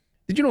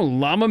 Did you know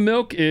llama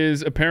milk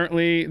is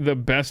apparently the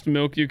best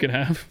milk you could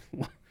have?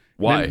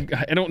 Why?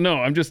 I don't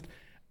know.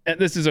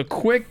 This is a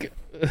quick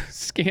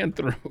scan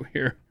through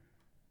here.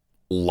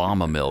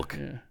 Llama milk.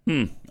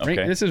 Yeah.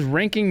 Okay. This is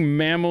ranking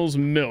mammals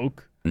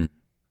milk.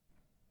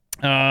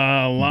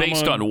 Llama,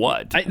 based on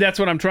what? That's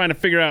what I'm trying to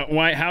figure out.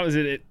 How is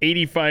it at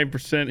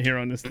 85% here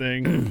on this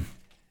thing?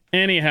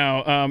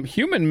 Anyhow,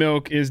 human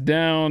milk is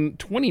down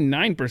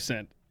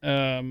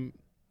 29%.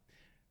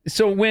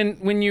 So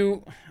when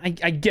you, I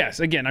guess,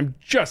 again, I'm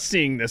just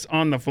seeing this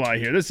on the fly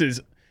here. This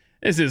is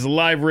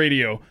live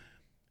radio.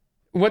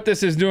 What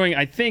this is doing,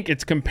 I think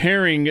it's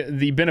comparing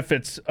the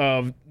benefits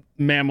of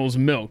mammals'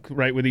 milk,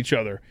 right, with each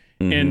other.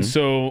 And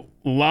so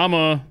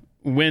llama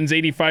wins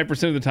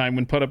 85% of the time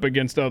when put up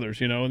against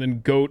others, and then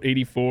goat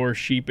 84,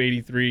 sheep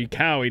 83,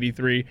 cow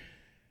 83.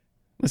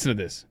 Listen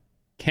to this.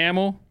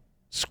 Camel,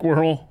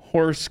 squirrel,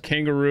 horse,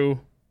 kangaroo,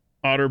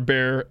 otter,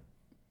 bear,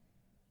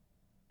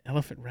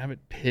 elephant, rabbit,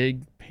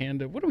 pig,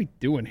 panda. What are we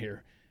doing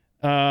here?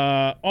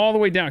 All the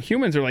way down.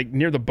 Humans are like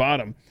near the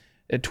bottom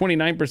at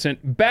 29%.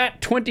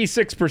 Bat,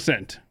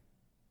 26%.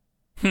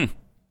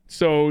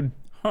 So...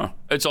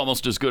 It's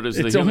almost as good as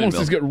the human milk. It's almost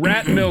milk. as good.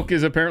 Rat milk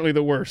is apparently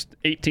the worst.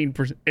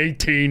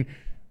 18%.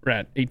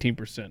 Rat,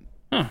 18%.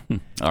 Huh.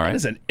 All right. That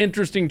is an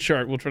interesting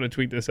chart. We'll try to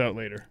tweet this out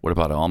later. What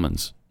about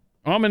almonds?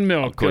 Almond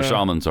milk. Of course,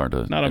 almonds aren't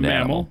not an a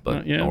mammal,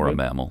 animal, but a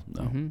mammal.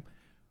 No.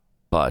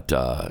 But,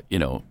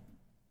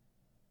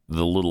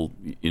 the little,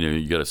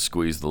 you got to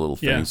squeeze the little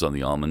things on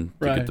the almond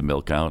to get the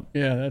milk out.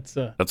 Yeah,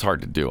 that's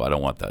hard to do. I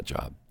don't want that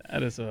job.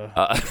 That is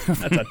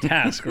that's a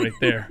task right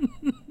there.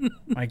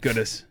 My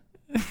goodness.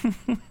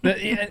 What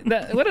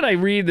did I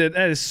read?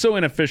 That is so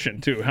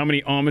inefficient too. How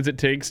many almonds it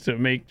takes to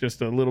make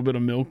just a little bit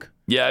of milk?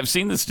 Yeah, I've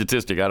seen the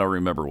statistic. I don't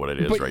remember what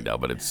it is right now,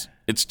 but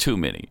it's too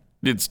many.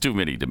 It's too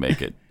many to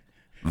make it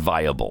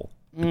viable.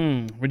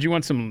 Would you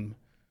want some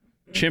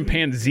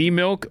chimpanzee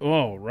milk?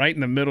 Oh, right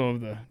in the middle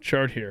of the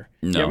chart here.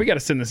 No. Yeah, we got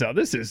to send this out.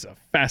 This is a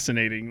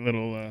fascinating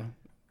little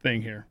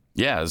thing here.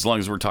 Yeah, as long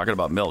as we're talking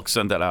about milk,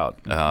 send that out,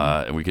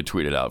 and we could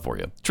tweet it out for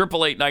you.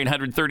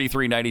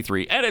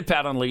 888-900-3393 and at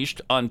Pat Unleashed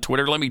on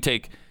Twitter. Let me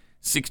take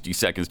 60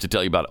 seconds to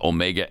tell you about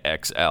Omega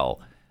XL.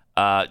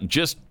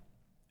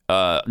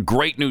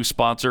 Great new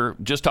sponsor.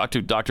 Just talked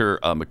to Dr.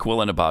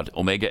 McQuillan about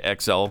Omega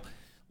XL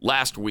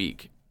last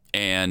week,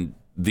 and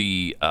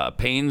the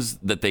pains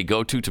that they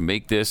go to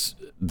make this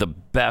the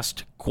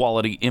best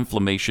quality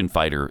inflammation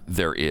fighter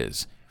there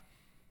is.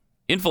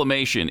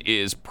 Inflammation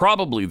is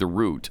probably the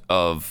root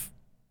of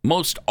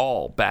most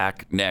all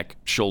back, neck,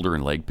 shoulder,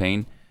 and leg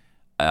pain.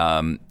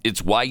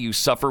 It's why you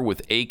suffer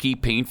with achy,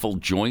 painful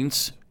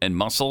joints and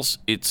muscles.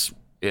 It's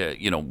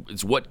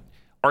it's what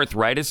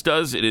arthritis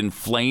does. It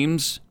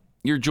inflames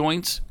your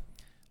joints.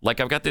 Like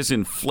I've got this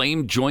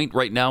inflamed joint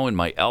right now in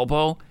my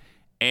elbow,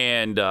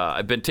 and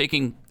I've been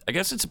taking, I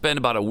guess it's been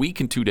about a week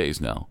and 2 days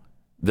now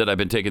that I've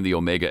been taking the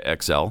Omega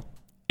XL.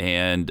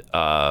 And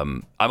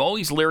I'm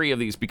always leery of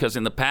these because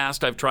in the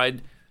past I've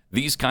tried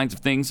these kinds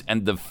of things,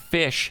 and the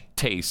fish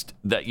taste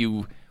that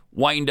you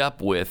wind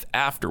up with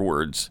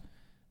afterwards,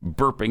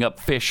 burping up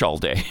fish all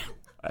day.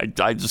 I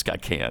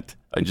can't.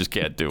 I just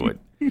can't do it.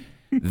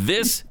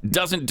 This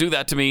doesn't do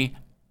that to me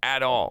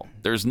at all.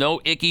 There's no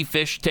icky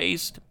fish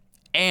taste,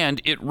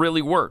 and it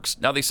really works.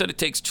 Now, they said it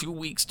takes 2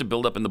 weeks to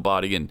build up in the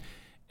body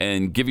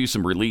and give you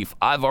some relief.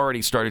 I've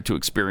already started to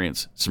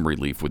experience some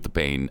relief with the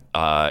pain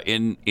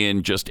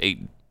in just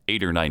eight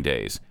or 9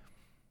 days.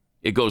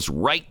 It goes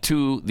right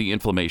to the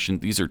inflammation.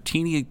 These are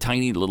teeny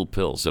tiny little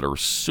pills that are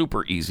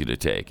super easy to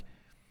take.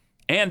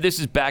 And this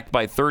is backed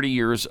by 30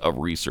 years of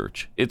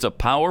research. It's a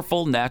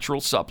powerful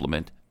natural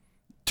supplement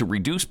to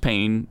reduce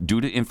pain due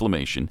to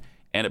inflammation,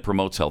 and it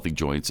promotes healthy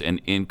joints and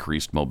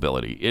increased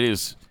mobility. It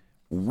is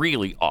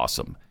really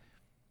awesome.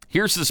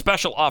 Here's the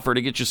special offer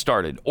to get you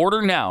started.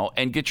 Order now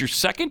and get your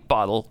second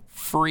bottle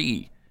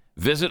free.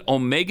 Visit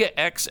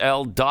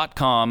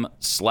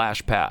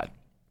OmegaXL.com/Pat.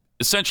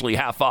 Essentially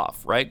half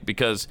off, right?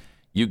 Because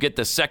you get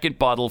the second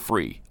bottle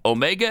free.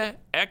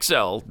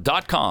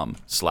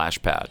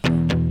 OmegaXL.com/Pat.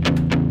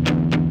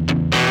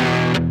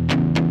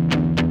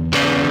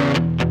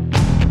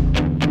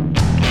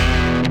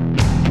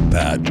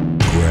 Pat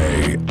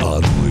Gray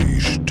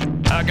Unleashed.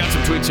 I got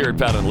some tweets here at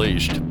Pat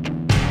Unleashed.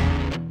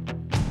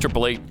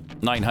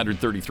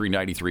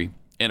 888-900-3393.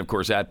 And, of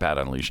course, at Pat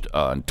Unleashed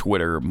on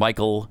Twitter.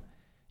 Michael,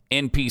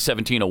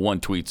 NP1701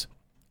 tweets,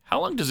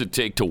 how long does it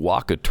take to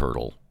walk a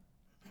turtle?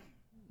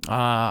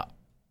 I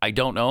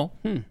don't know.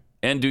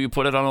 And do you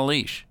put it on a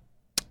leash?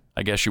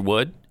 I guess you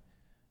would.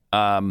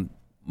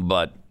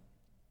 But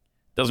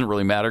doesn't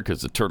really matter because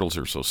the turtles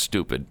are so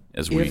stupid,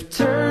 as we If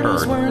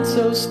turtles weren't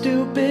so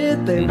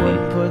stupid, they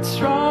would put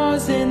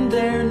straws in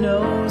their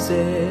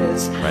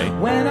noses. Right.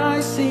 When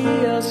I see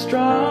a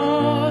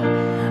straw,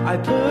 I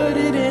put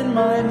it in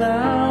my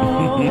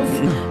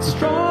mouth.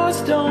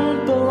 Straws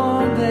don't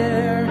belong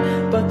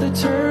there, but the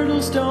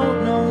turtles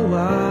don't know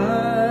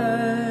why.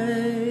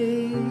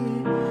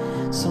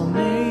 So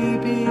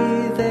maybe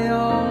they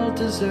all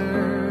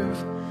deserve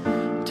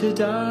to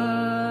die.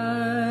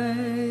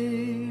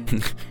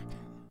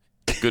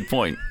 Good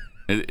point.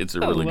 It's a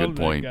really good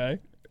point. Guy.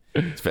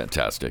 It's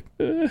fantastic.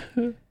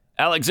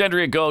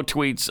 Alexandria Go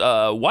tweets,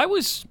 why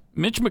was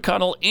Mitch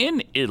McConnell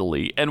in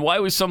Italy, and why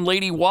was some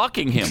lady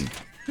walking him?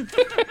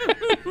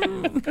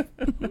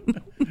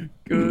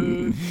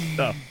 Good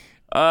stuff.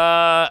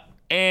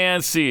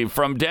 And see,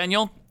 from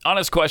Daniel,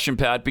 honest question,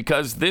 Pat,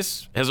 because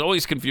this has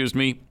always confused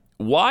me.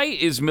 Why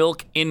is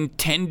milk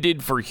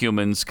intended for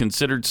humans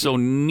considered so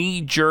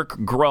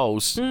knee-jerk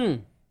gross,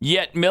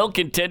 yet milk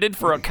intended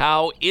for a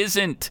cow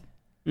isn't?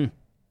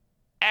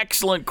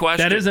 Excellent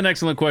question. That is an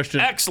excellent question.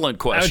 Excellent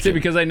question. I would say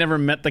because I never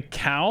met the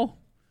cow.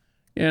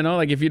 You know,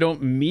 like if you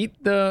don't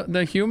meet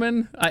the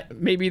human,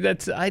 maybe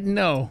that's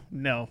no.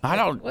 I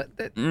don't.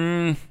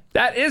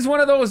 That is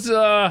one of those.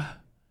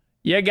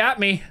 You got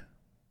me.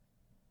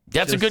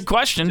 That's a good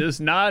question.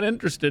 Just not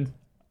interested.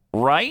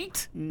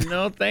 Right?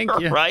 No, thank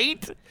you.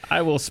 Right?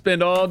 I will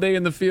spend all day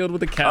in the field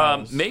with the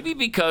cows. Maybe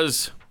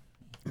because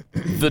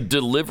the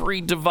delivery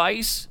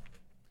device.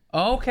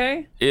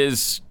 Okay.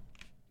 Is,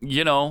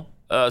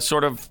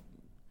 sort of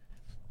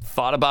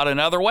thought about in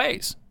other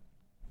ways.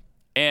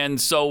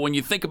 And so when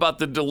you think about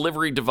the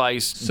delivery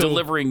device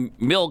delivering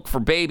milk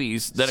for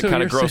babies, then it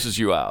kind of grosses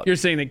you out. You're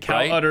saying that cow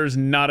udder's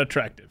not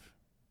attractive.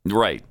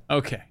 Right.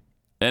 Okay.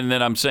 And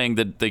then I'm saying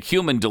that the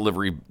human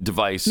delivery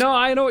device... No,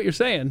 I know what you're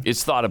saying.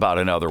 ...is thought about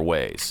in other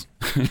ways.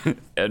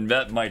 And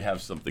that might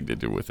have something to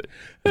do with it.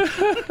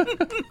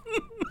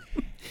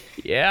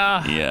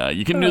 Yeah. Yeah,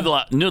 you can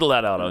noodle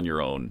that out on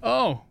your own.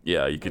 Oh.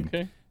 Yeah, you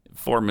can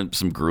form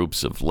some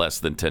groups of less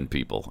than 10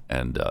 people,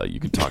 and you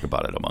can talk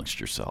about it amongst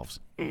yourselves.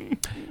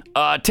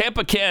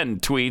 Tampa Ken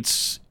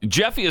tweets,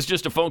 Jeffy is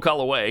just a phone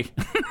call away.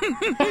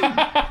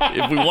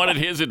 If we wanted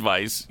his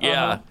advice,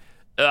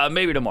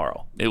 maybe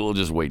tomorrow. It will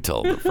just wait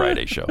till the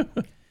Friday show.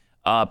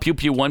 Pew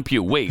Pew One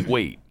Pew.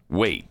 Wait.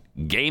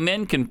 Gay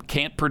men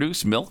can't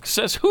produce milk?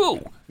 Says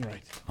who?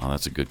 Right. Oh,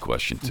 that's a good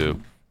question, too.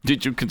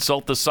 Did you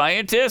consult the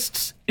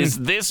scientists? Is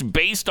this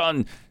based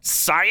on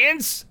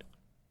science?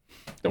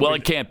 Well,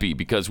 it can't be,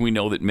 because we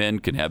know that men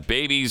can have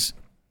babies,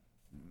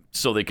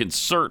 so they can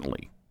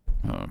certainly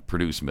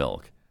produce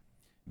milk.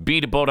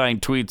 B to Bodine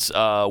tweets,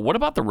 what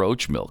about the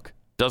roach milk?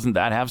 Doesn't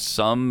that have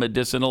some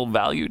medicinal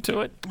value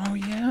to it? Oh,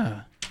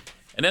 yeah.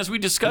 And as we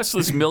discuss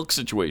this milk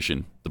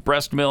situation, the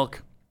breast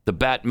milk, the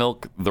bat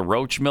milk, the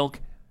roach milk,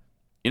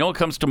 you know what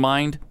comes to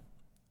mind?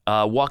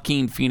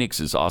 Joaquin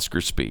Phoenix's Oscar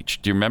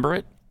speech. Do you remember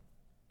it?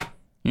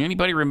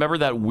 Anybody remember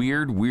that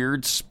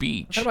weird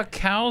speech? Is that about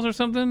cows or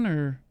something?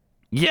 Or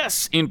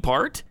yes, in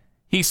part.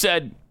 He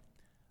said,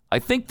 I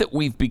think that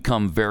we've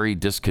become very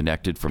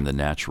disconnected from the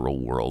natural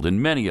world,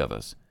 and many of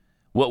us,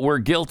 what we're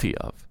guilty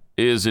of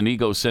is an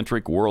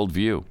egocentric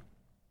worldview.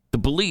 The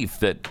belief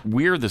that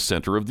we're the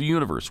center of the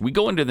universe. We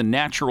go into the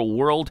natural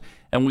world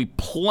and we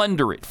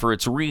plunder it for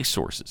its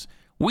resources.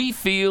 We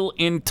feel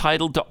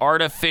entitled to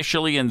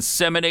artificially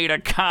inseminate a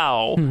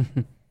cow,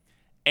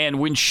 and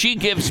when she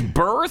gives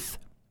birth,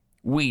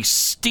 we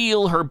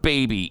steal her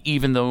baby,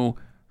 even though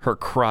her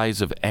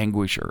cries of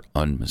anguish are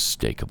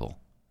unmistakable.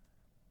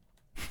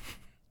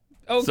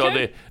 Okay.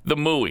 So the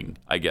mooing,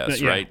 I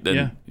guess, right?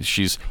 Then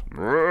she's...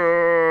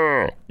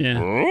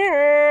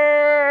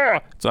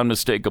 It's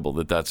unmistakable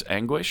that that's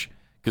anguish,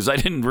 because I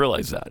didn't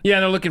realize that. Yeah,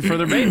 they're looking for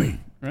their baby,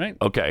 right?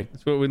 Okay.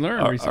 That's what we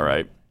learned recently. All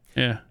right.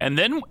 Yeah. And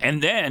then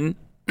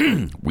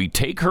we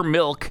take her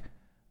milk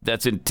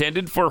that's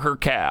intended for her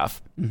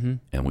calf, and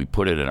we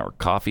put it in our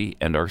coffee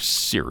and our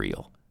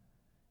cereal.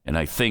 And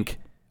I think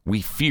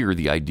we fear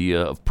the idea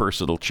of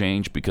personal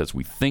change because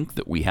we think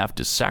that we have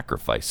to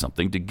sacrifice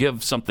something to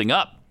give something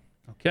up.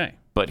 Okay.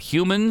 But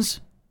human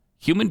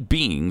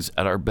beings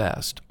at our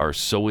best are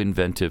so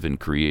inventive and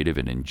creative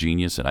and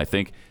ingenious, and I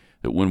think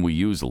that when we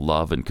use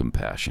love and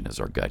compassion as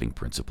our guiding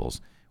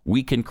principles,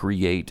 we can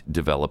create,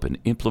 develop, and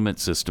implement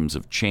systems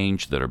of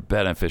change that are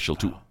beneficial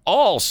to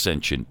all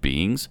sentient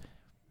beings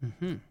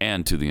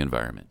and to the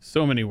environment.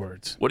 So many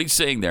words. What he's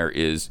saying there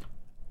is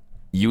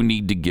you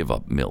need to give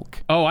up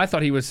milk. Oh, I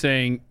thought he was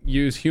saying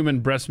use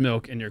human breast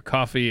milk in your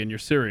coffee and your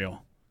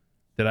cereal.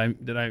 Did I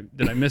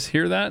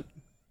mishear that?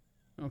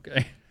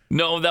 Okay.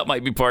 No, that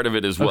might be part of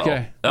it as well.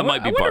 Okay. That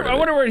might be part of it. I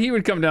wonder where he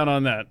would come down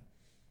on that.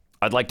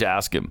 I'd like to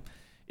ask him.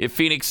 If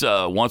Phoenix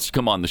wants to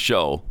come on the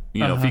show,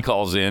 if he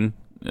calls in,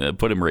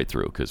 put him right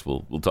through, because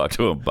we'll talk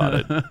to him about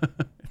it.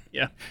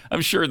 Yeah.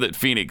 I'm sure that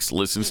Phoenix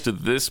listens to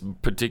this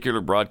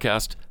particular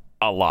broadcast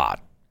a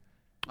lot.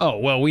 Oh,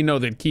 well, we know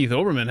that Keith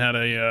Olbermann had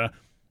a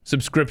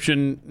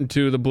subscription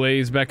to the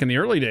Blaze back in the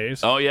early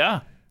days. Oh,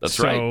 yeah. That's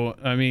right. So,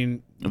 I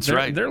mean,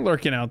 they're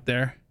lurking out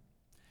there.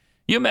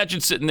 You imagine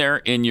sitting there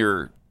in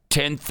your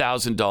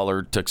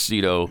 $10,000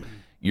 tuxedo,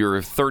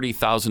 your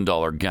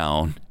 $30,000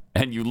 gown,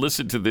 and you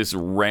listen to this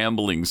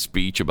rambling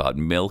speech about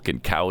milk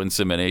and cow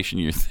insemination.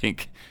 You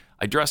think,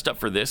 I dressed up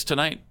for this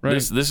tonight? Right.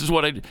 This is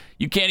what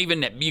you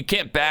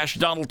can't bash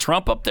Donald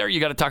Trump up there? You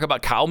got to talk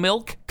about cow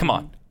milk? Come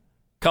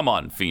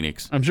on,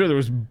 Phoenix. I'm sure there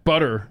was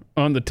butter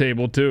on the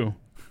table, too.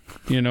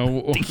 All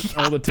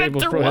the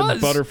tables probably had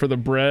butter for the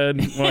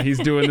bread while he's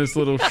doing this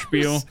little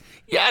spiel.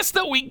 Yes,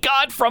 that we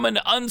got from an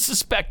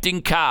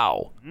unsuspecting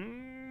cow.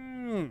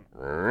 And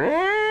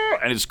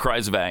his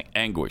cries of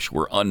anguish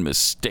were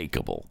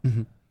unmistakable.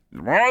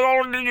 Not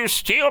only did you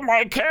steal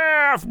my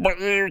calf, but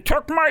you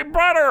took my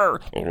butter.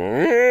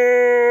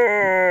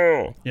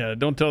 Yeah,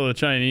 don't tell the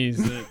Chinese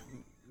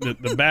that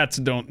the bats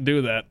don't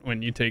do that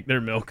when you take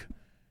their milk.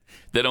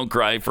 They don't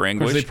cry for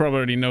anguish? Of course, they probably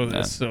already know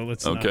this, so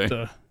let's All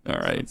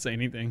right. not say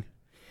anything.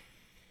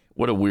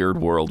 What a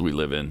weird world we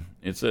live in.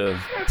 It's a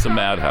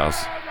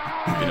madhouse.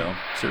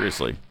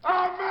 Seriously.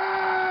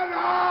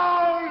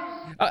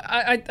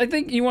 I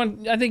think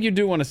you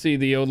do want to see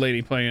the old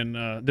lady playing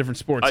different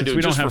sports. I do,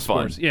 we just don't have for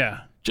fun. sports.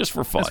 Yeah. Just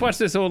for fun. Let's watch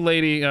this old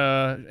lady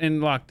in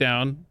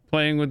lockdown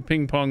playing with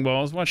ping pong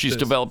balls. She's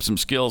developed some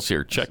skills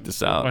here. Check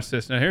this out. Watch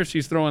this. Now here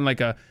she's throwing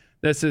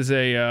this is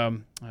a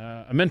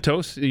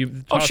Mentos.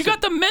 She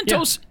got the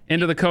Mentos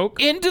into the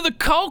Coke. Into the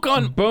Coke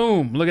on.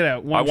 Boom! Look at that.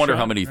 I wonder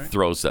how many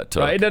throws that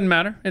took. It doesn't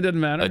matter.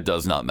 It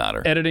does not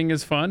matter. Editing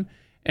is fun.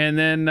 And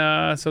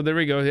then so there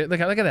we go. Look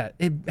at that.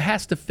 It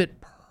has to fit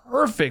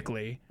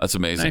perfectly. That's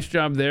amazing. Nice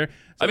job there.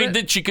 So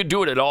that she could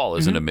do it at all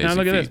is an amazing Now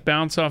look at feat. this.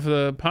 Bounce off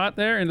the pot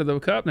there into the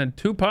cup, and then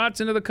 2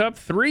 pots into the cup,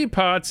 3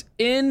 pots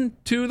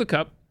into the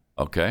cup.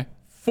 Okay.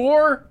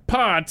 4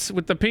 pots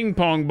with the ping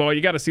pong ball.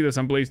 You got to see this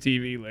on Blaze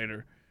TV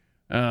later.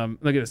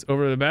 Look at this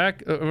over the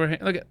back.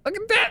 Look at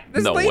that.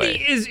 This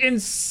lady is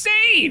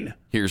insane.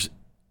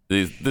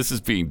 This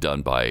is being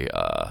done by.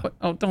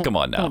 Come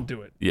on now. Don't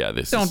do it. Yeah,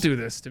 Don't do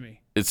this to me.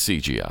 It's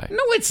CGI.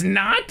 No, it's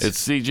not.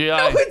 It's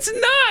CGI. No, it's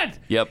not.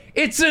 Yep.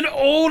 It's an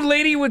old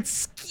lady with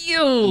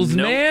skills,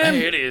 man.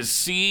 It is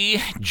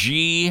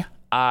CGI.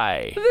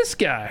 This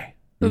guy,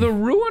 the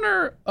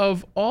ruiner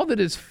of all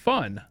that is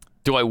fun.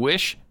 Do I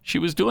wish she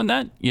was doing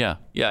that? Yeah,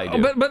 I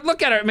do. But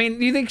look at her. I mean,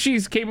 do you think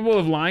she's capable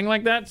of lying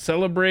like that,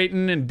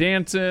 celebrating and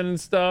dancing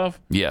and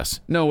stuff? Yes.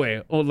 No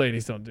way. Old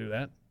ladies don't do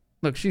that.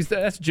 Look,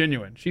 that's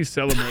genuine. She's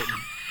celebrating.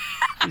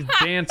 She's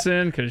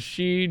dancing because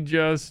she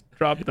just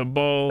dropped the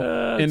ball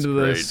into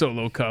the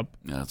solo cup.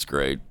 That's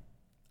great.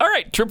 All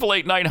right,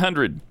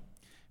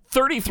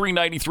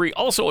 888-900-3393.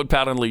 Also at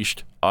Pat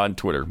Unleashed on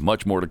Twitter.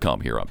 Much more to come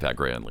here on Pat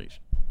Gray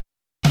Unleashed.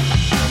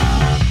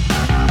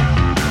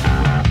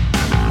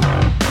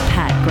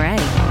 Pat Gray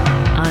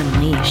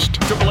Unleashed.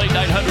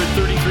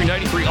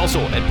 888-900-3393. Also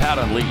at Pat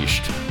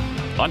Unleashed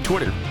on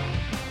Twitter.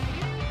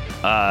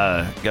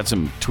 Got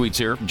some tweets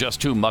here.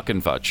 Just two muck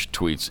and fudge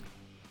tweets.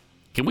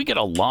 Can we get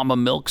a llama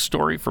milk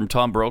story from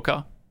Tom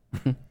Brokaw?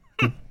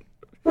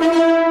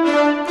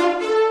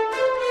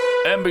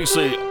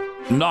 NBC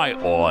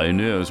Nightline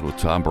News with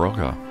Tom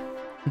Brokaw.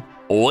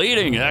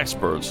 Leading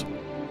experts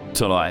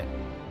tonight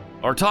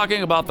are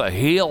talking about the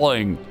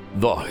healing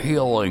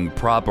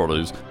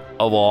properties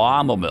of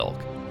llama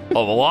milk.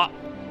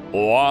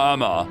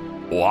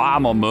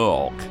 Llama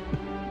milk.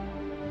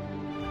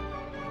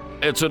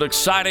 It's an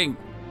exciting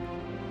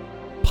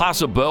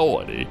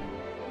possibility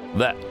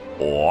that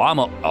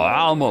llama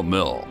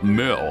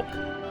milk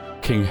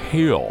can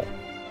heal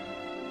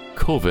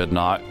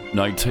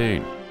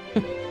COVID-19.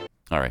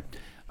 All right.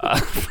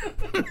 I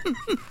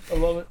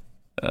love it.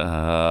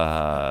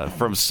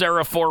 From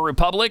Sarah for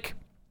Republic.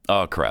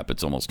 Oh, crap.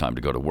 It's almost time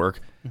to go to work.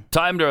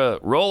 Time to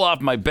roll off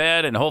my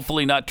bed and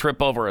hopefully not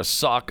trip over a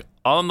sock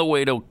on the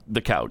way to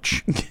the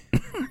couch.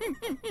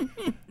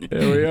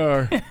 There we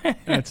are.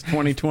 That's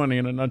 2020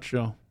 in a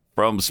nutshell.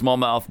 From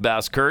Smallmouth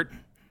Bass Kurt.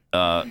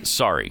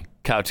 Sorry,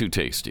 cow too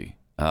tasty.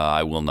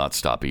 I will not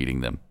stop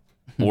eating them.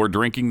 Or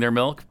drinking their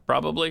milk,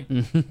 probably.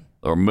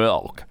 Or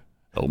milk.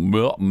 Oh,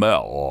 milk.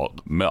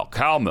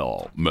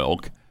 Cow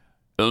milk.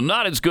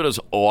 Not as good as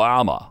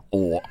llama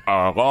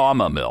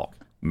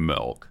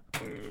milk.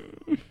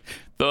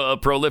 The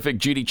prolific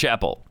Judy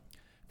Chappell.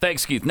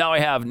 Thanks, Keith. Now I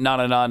have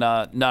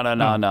Bat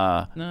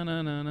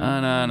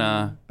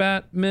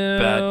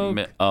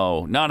milk.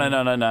 Oh,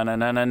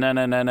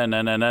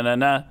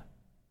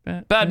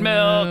 Bad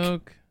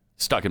milk.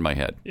 Stuck in my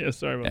head. Yeah,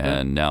 sorry about that.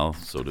 And now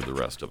so did the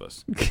rest of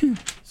us.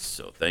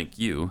 So thank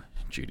you,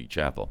 Judy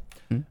Chappell.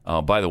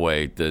 By the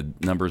way, the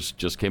numbers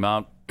just came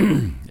out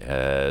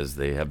as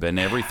they have been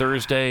every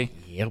Thursday.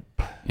 Yep.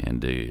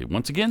 And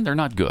once again, they're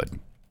not good.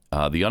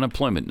 The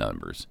unemployment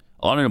numbers.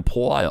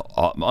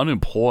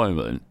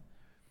 Unemployment,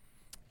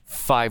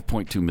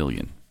 5.2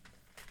 million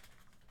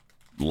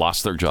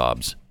lost their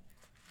jobs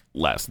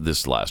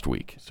this last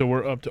week. So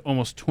we're up to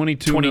almost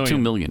 22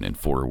 million in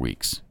 4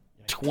 weeks.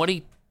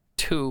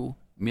 22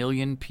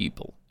 million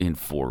people in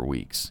 4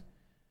 weeks.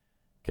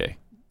 Okay.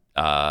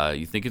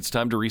 You think it's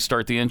time to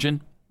restart the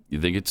engine? You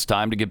think it's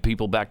time to get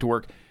people back to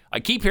work? I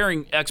keep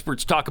hearing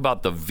experts talk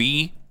about the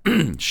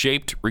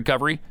V-shaped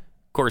recovery.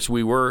 Of course,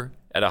 we were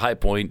at a high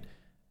point.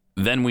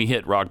 Then we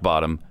hit rock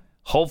bottom.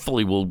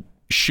 Hopefully, we'll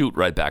shoot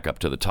right back up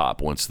to the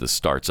top once this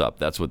starts up.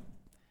 That's what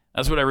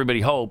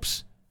everybody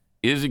hopes.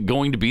 Is it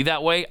going to be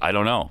that way? I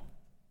don't know.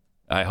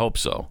 I hope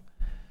so.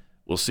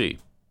 We'll see.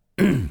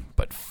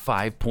 But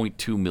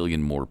 5.2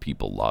 million more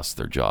people lost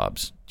their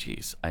jobs.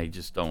 Jeez, I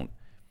don't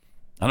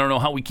know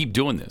how we keep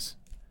doing this.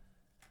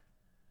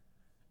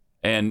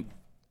 And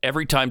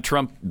every time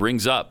Trump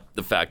brings up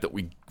the fact that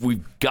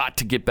we've got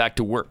to get back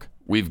to work,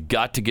 we've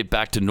got to get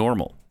back to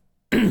normal,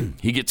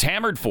 he gets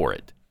hammered for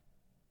it.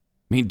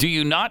 I mean, do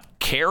you not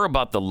care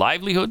about the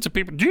livelihoods of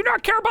people? Do you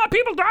not care about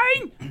people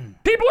dying?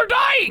 People are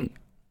dying.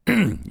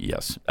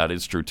 Yes, that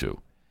is true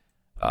too.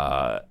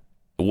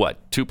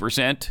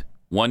 2%?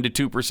 1 to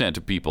 2%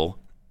 of people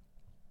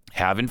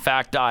have in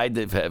fact died.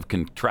 They have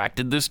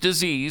contracted this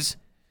disease.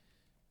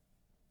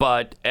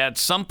 But at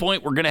some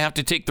point, we're going to have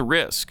to take the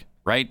risk,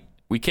 right?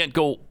 We can't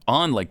go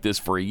on like this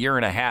for a year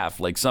and a half,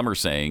 like some are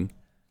saying.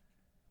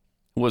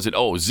 Who was it?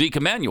 Oh, Zeke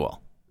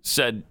Emanuel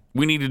said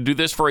we need to do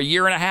this for a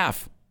year and a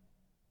half.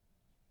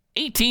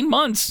 18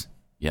 months.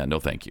 Yeah, no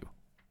thank you.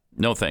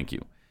 No thank you.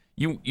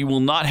 You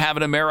will not have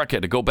an America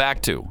to go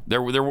back to.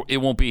 It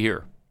won't be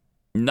here.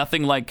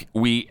 Nothing like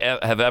we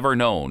have ever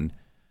known.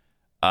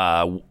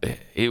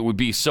 It would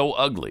be so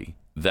ugly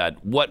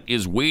that what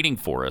is waiting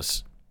for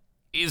us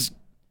is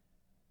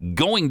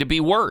going to be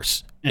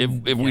worse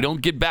if we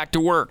don't get back to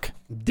work.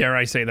 Dare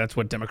I say that's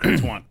what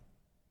Democrats want?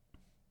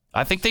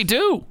 I think they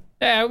do.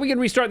 Yeah, we can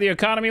restart the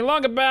economy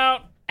long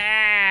about,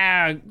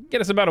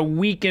 get us about a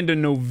week into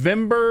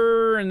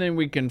November, and then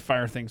we can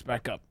fire things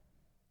back up.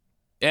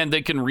 And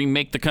they can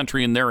remake the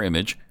country in their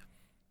image,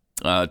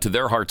 to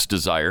their heart's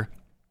desire,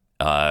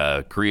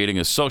 creating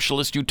a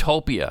socialist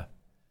utopia.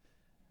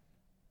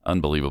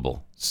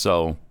 Unbelievable.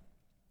 So,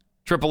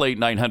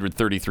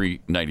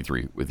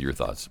 888-900-3393 with your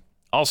thoughts.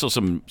 Also,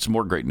 some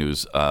more great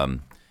news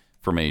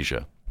from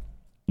Asia.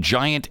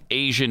 Giant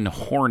Asian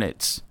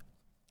hornets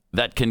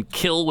that can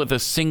kill with a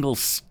single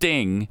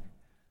sting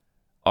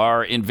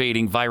are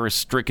invading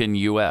virus-stricken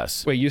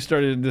U.S. Wait, you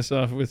started this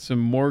off with some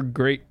more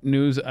great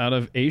news out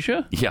of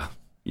Asia? Yeah,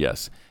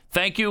 yes.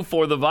 Thank you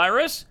for the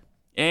virus,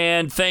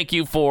 and thank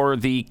you for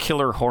the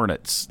killer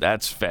hornets.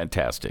 That's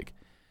fantastic.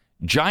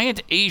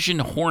 Giant Asian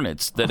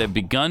hornets that have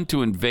begun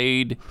to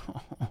invade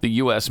the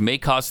U.S. may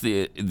cost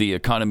the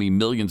economy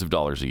millions of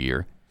dollars a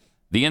year.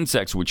 The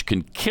insects, which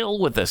can kill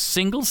with a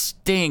single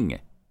sting,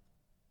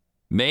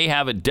 may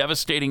have a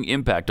devastating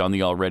impact on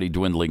the already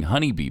dwindling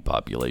honeybee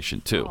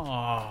population, too.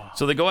 Aww.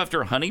 So they go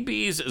after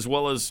honeybees as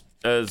well as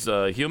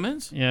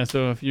humans? Yeah,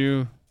 so if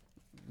you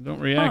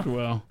don't react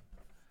well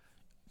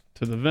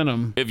to the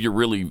venom. If you're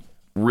really,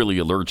 really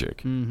allergic.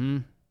 Mm-hmm.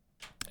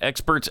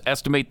 Experts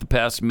estimate the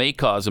pests may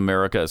cause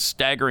America a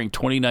staggering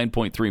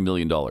 $29.3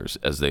 million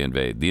as they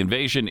invade. The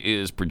invasion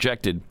is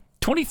projected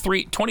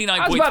 29.3.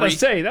 I was about to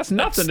say, that's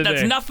nothing today.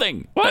 That's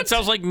nothing. What? That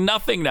sounds like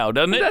nothing now,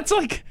 doesn't it? That's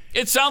like...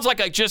 It sounds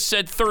like I just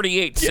said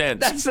 38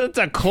 cents. That's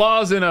a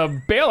clause in a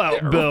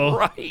bailout bill.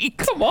 Right.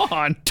 Come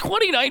on.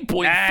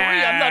 29.3.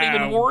 I'm not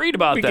even worried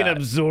about that. We can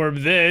absorb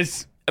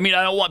this. I mean,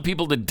 I don't want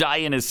people to die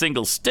in a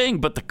single sting,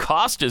 but the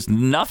cost is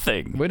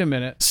nothing. Wait a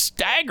minute.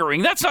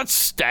 Staggering? That's not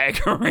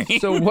staggering.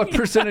 So what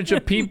percentage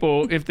of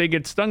people, if they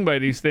get stung by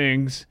these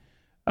things,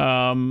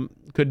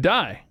 could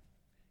die?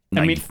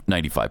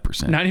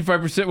 95%.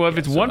 95%. Well, if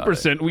it's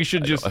 1%, we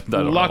should just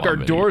lock our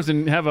doors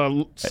and have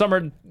a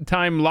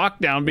summertime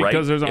lockdown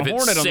because there's a hornet on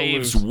the loose. If it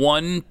saves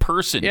one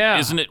person,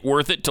 isn't it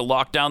worth it to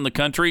lock down the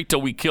country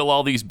till we kill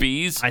all these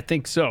bees? I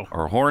think so.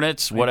 Or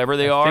hornets, whatever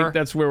they are. I think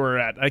that's where we're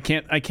at. I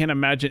can't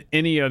imagine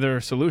any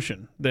other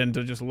solution than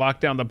to just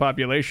lock down the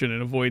population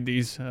and avoid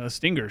these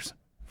stingers.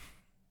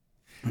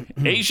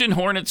 Asian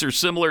hornets are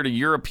similar to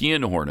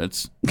European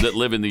hornets that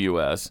live in the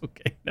U.S.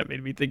 Okay, that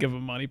made me think of a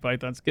Monty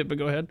Python skit, but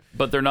go ahead.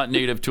 But they're not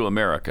native to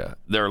America.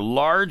 They're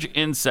large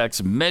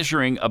insects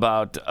measuring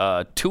about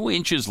 2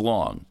 inches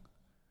long.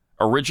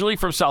 Originally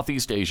from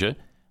Southeast Asia,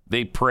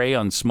 they prey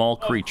on small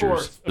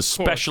creatures,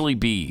 especially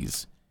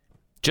bees.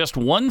 Just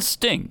one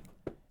sting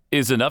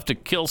is enough to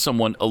kill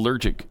someone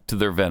allergic to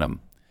their venom.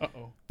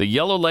 Uh-oh. The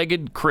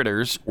yellow-legged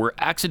critters were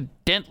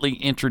accidentally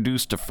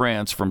introduced to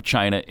France from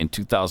China in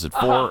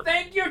 2004.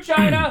 Thank you,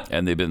 China!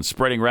 And they've been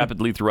spreading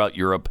rapidly throughout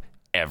Europe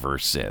ever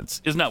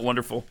since. Isn't that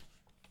wonderful?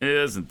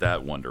 Isn't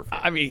that wonderful?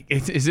 I mean,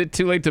 is it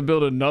too late to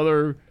build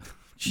another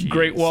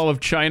Great Wall of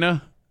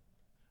China?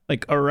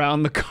 Like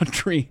around the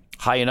country?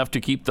 High enough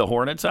to keep the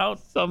hornets out?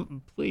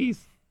 Something,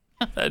 please.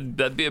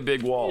 That'd be a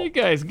big wall. You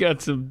guys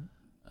got some...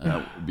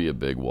 That would be a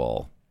big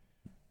wall.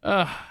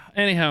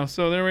 Anyhow,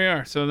 so there we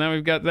are. So now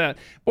we've got that.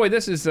 Boy,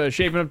 this is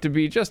shaping up to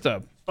be just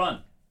a...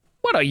 Fun.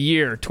 What a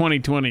year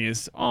 2020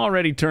 has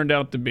already turned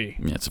out to be.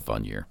 Yeah, it's a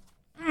fun year.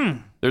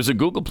 There's a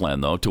Google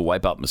plan, though, to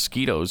wipe out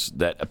mosquitoes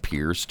that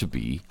appears to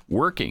be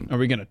working. Are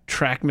we going to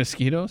track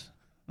mosquitoes?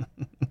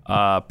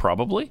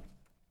 Probably.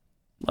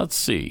 Let's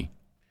see.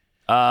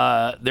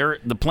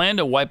 The plan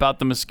to wipe out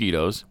the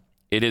mosquitoes,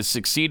 it has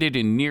succeeded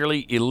in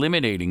nearly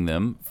eliminating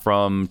them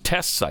from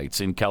test sites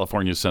in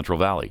California's Central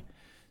Valley.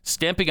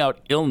 Stamping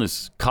out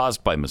illness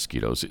caused by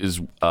mosquitoes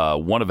is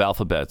one of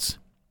Alphabet's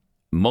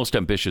most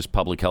ambitious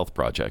public health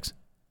projects.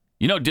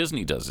 You know,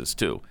 Disney does this,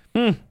 too.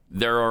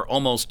 There are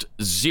almost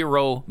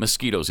zero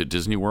mosquitoes at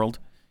Disney World,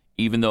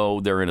 even though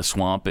they're in a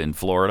swamp in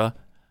Florida,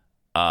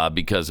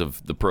 because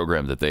of the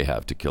program that they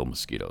have to kill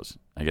mosquitoes.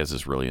 I guess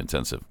it's really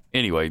intensive.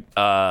 Anyway,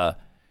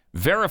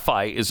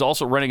 Verify is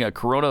also running a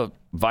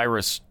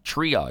coronavirus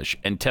triage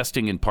and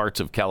testing in parts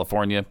of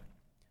California.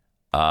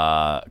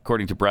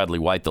 According to Bradley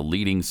White, the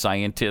leading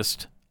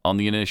scientist on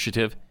the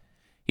initiative,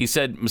 he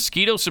said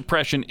mosquito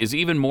suppression is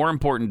even more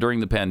important during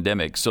the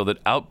pandemic so that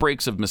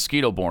outbreaks of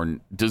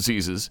mosquito-borne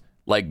diseases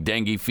like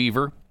dengue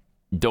fever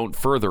don't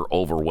further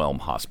overwhelm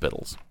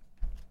hospitals.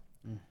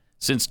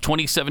 Since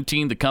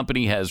 2017, the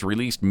company has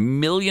released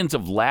millions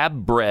of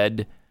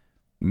lab-bred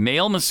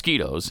male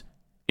mosquitoes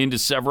into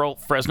several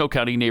Fresno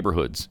County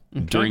neighborhoods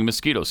during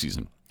mosquito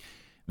season.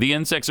 The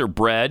insects are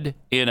bred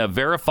in a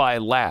Verify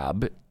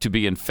lab to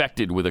be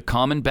infected with a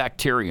common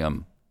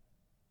bacterium.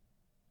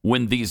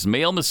 When these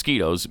male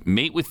mosquitoes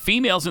mate with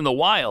females in the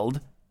wild,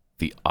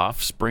 the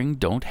offspring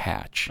don't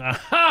hatch.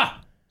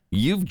 Aha!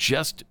 You've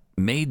just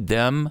made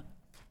them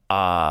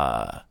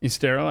you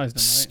sterilized them, right?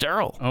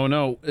 Sterile. Oh,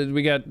 no.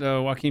 We got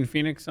Joaquin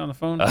Phoenix on the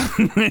phone?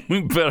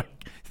 We better...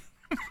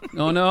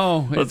 Oh,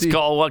 no. Let's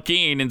call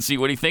Joaquin and see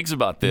what he thinks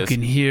about this. You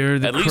can hear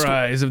the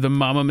cries of the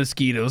mama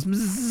mosquitoes.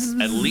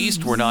 At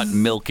least we're not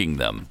milking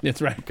them.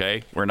 That's right.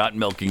 Okay? We're not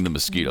milking the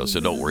mosquitoes, so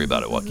don't worry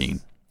about it, Joaquin.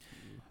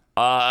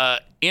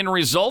 In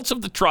results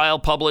of the trial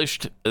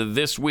published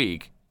this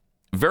week,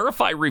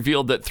 Verify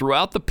revealed that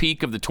throughout the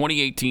peak of the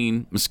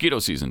 2018 mosquito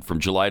season from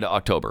July to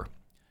October,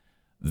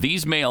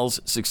 these males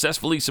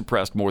successfully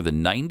suppressed more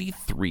than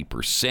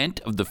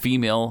 93% of the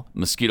female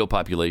mosquito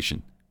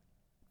population.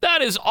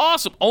 That is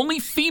awesome. Only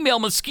female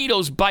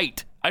mosquitoes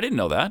bite. I didn't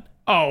know that.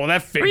 Oh, well,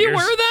 that figures. Are you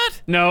aware of that?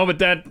 No, but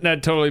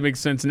that totally makes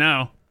sense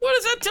now. What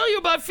does that tell you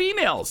about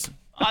females?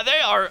 They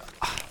are.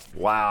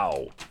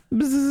 Wow.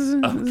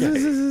 Okay.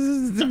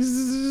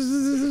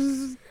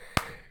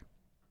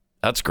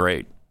 That's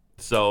great.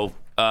 So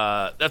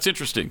that's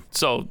interesting.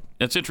 So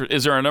it's interesting.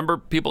 Is there a number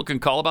people can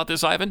call about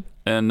this, Ivan,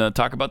 and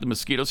talk about the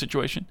mosquito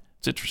situation?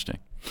 It's interesting.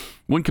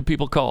 When can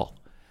people call?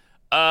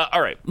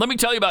 All right. Let me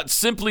tell you about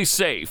Simply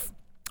Safe.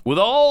 With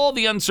all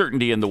the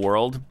uncertainty in the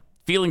world,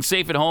 feeling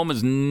safe at home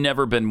has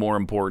never been more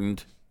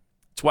important.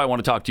 That's why I want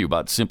to talk to you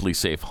about Simply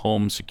Safe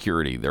Home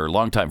Security. They're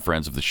longtime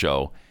friends of the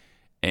show,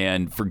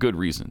 and for good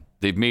reason.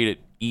 They've made it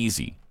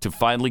easy to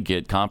finally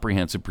get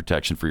comprehensive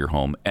protection for your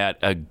home at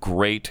a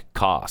great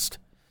cost.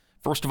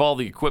 First of all,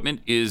 the equipment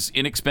is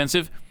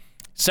inexpensive.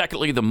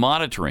 Secondly, the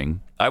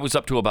monitoring, I was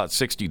up to about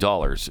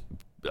 $60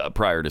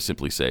 prior to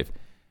Simply Safe.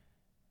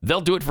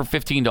 They'll do it for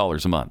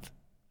 $15 a month.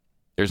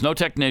 There's no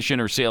technician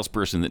or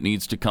salesperson that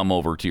needs to come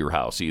over to your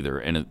house either,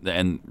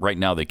 and right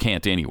now they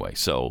can't anyway,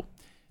 so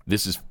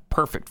this is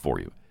perfect for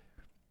you.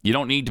 You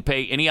don't need to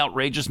pay any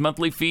outrageous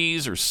monthly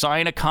fees or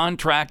sign a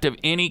contract of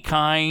any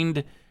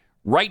kind.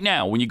 Right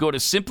now, when you go to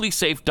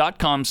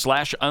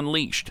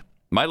simplysafe.com/unleashed,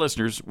 my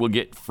listeners will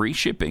get free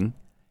shipping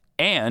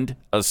and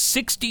a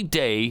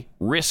 60-day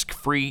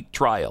risk-free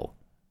trial.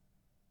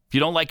 If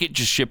you don't like it,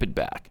 just ship it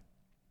back.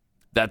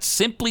 That's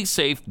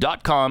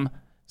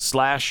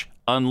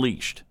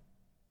simplysafe.com/unleashed.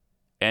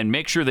 And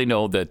make sure they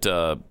know that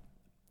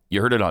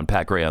you heard it on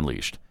Pat Gray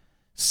Unleashed.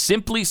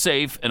 Simply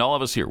Safe, and all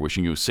of us here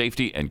wishing you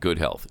safety and good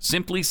health.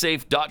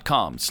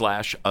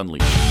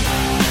 Simplysafe.com/unleashed.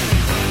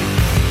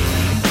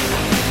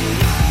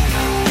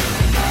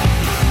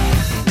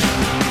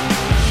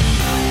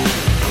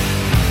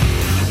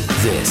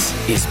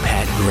 This is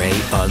Pat Gray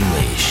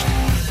Unleashed.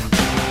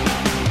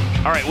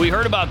 All right, we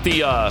heard about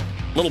the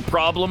little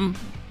problem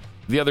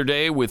the other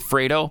day with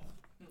Fredo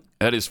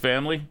and his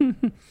family.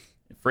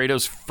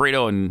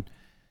 Fredo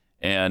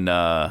and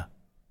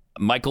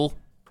Michael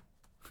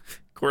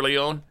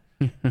Corleone.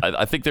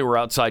 I think they were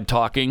outside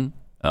talking,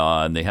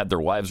 and they had their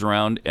wives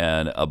around,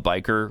 and a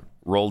biker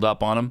rolled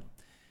up on him,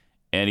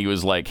 and he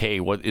was like,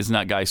 "Hey, what isn't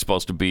that guy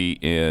supposed to be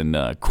in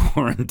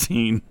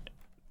quarantine?"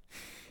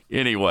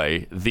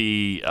 Anyway,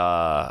 the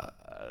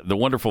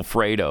wonderful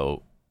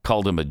Fredo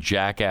called him a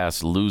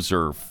jackass,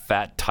 loser,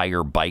 fat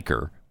tire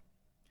biker,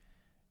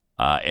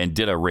 and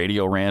did a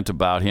radio rant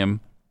about him.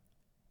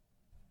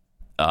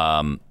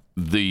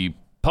 The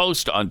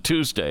Post on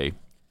Tuesday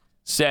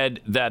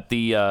said that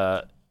the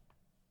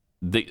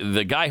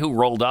guy who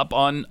rolled up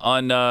on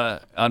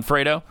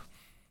Fredo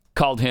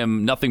called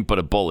him nothing but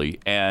a bully,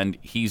 and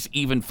he's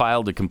even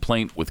filed a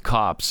complaint with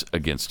cops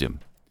against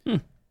him.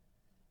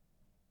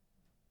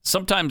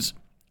 Sometimes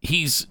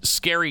he's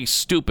scary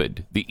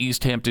stupid, the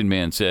East Hampton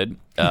man said,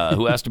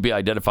 who has to be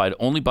identified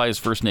only by his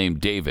first name,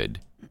 David.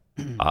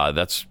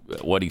 That's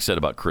what he said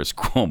about Chris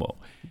Cuomo.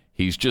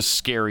 He's just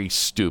scary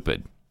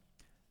stupid.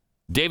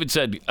 David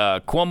said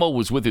Cuomo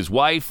was with his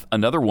wife,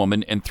 another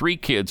woman, and 3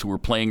 kids who were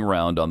playing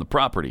around on the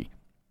property.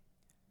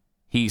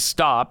 He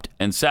stopped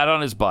and sat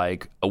on his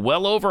bike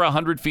well over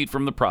 100 feet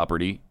from the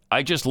property.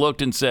 I just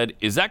looked and said,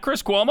 "Is that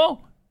Chris Cuomo?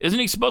 Isn't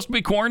he supposed to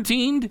be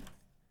quarantined?"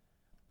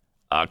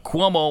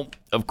 Cuomo,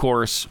 of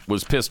course,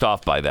 was pissed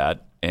off by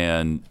that,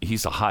 and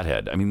he's a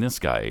hothead. I mean, this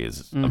guy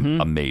is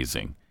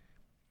amazing.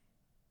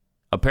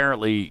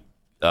 Apparently,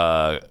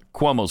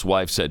 Cuomo's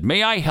wife said,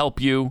 "May I help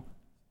you?"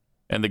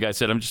 And the guy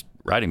said, "I'm just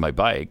riding my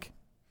bike."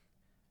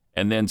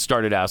 And then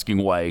started asking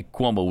why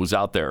Cuomo was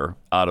out there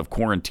out of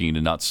quarantine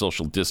and not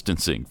social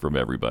distancing from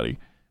everybody.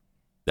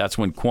 That's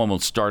when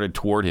Cuomo started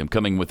toward him,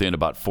 coming within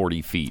about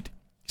 40 feet.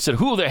 He said,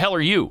 "Who the hell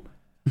are you?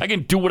 I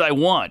can do what I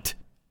want."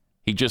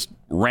 He just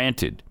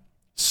ranted,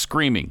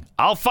 screaming,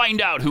 "I'll find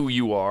out who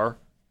you are."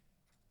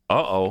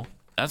 Uh-oh.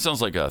 That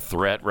sounds like a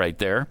threat right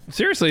there.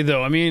 Seriously,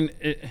 though, I mean,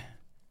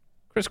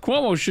 Chris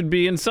Cuomo should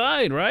be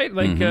inside, right?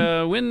 Like,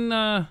 when,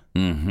 how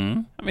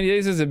many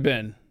days has it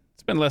been?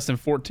 It's been less than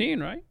 14,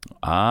 right?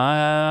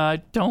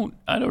 I don't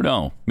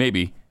know.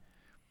 Maybe.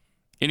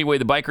 Anyway,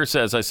 the biker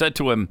says, I said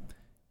to him,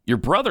 "Your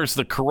brother's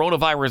the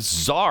coronavirus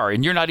czar,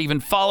 and you're not even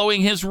following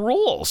his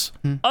rules.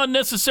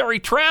 Unnecessary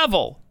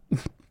travel."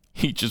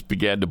 He just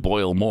began to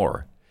boil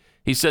more.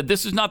 He said,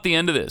 "This is not the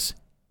end of this.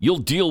 You'll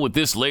deal with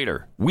this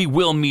later. We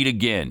will meet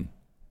again."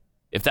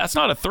 If that's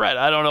not a threat,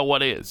 I don't know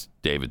what is,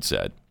 David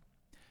said.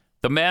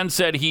 The man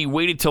said he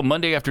waited till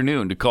Monday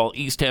afternoon to call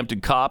East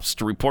Hampton cops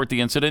to report the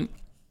incident.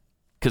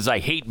 "Because I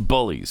hate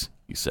bullies,"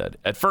 he said.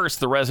 At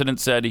first, the resident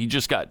said he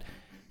just got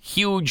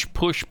huge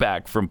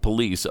pushback from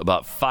police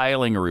about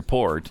filing a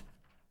report.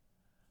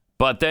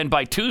 But then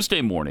by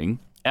Tuesday morning,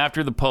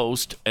 after the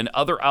Post and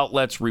other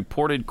outlets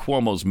reported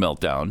Cuomo's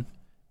meltdown,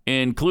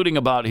 including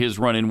about his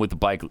run-in with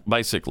the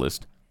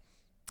bicyclist,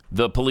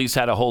 the police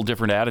had a whole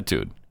different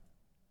attitude.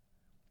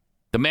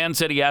 The man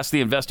said he asked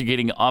the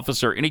investigating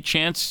officer, "Any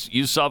chance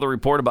you saw the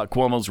report about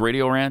Cuomo's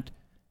radio rant?"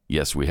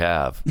 "Yes, we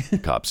have," the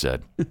cop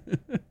said.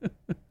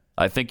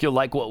 "I think you'll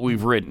like what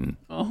we've written,"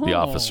 the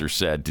officer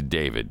said to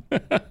David.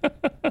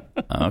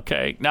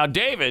 Okay. Now,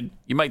 David,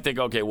 you might think,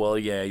 okay, well,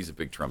 yeah, he's a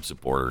big Trump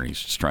supporter, and he's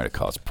just trying to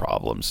cause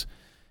problems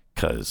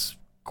because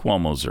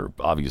Cuomo's are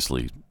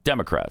obviously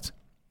Democrats.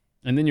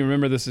 And then you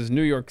remember this is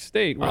New York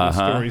State, where the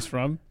story's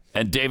from.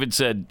 And David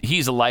said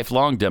he's a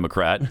lifelong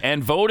Democrat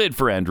and voted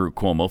for Andrew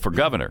Cuomo for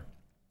governor.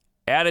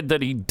 Added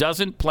that he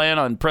doesn't plan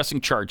on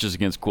pressing charges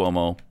against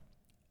Cuomo,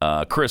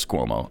 Chris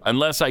Cuomo,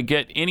 unless I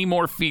get any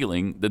more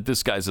feeling that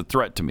this guy's a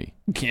threat to me.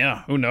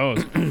 Yeah, who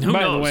knows? Who knows?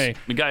 By the way,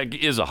 the guy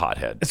is a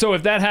hothead. So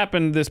if that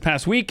happened this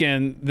past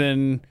weekend,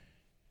 then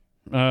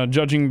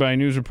judging by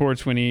news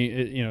reports when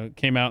he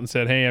came out and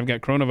said, "Hey, I've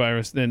got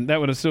coronavirus," then that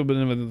would have still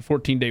been within the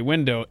 14-day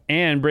window.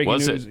 And breaking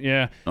news,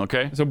 yeah,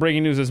 okay. So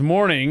breaking news this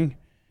morning,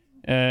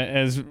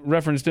 as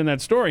referenced in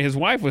that story, his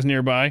wife was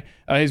nearby.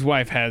 His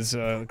wife has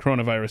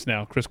coronavirus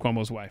now, Chris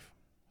Cuomo's wife.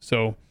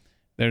 So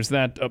there's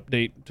that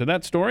update to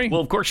that story.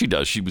 Well, of course she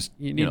does. She was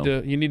you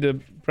need to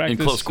practice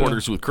in close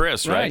quarters with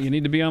Chris, right? You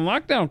need to be on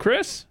lockdown,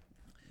 Chris.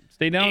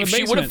 Stay down in the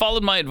basement. If she would have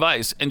followed my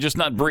advice and just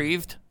not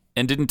breathed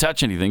and didn't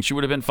touch anything, she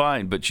would have been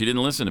fine, but she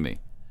didn't listen to me.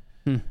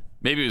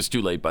 Maybe it was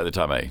too late by the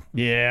time I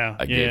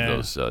gave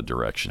those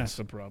directions. That's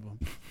the problem.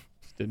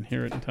 Just didn't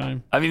hear it in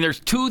time. I mean, there's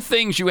two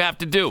things you have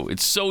to do.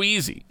 It's so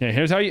easy. Yeah,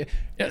 here's how you...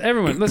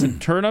 Everyone, listen,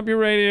 turn up your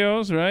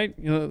radios, right?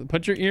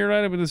 Put your ear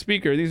right up with the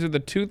speaker. These are the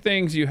two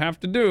things you have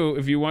to do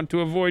if you want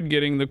to avoid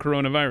getting the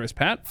coronavirus.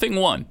 Pat? Thing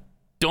one,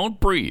 don't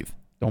breathe.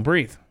 Don't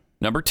breathe.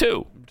 Number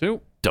two,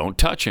 don't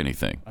touch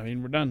anything. I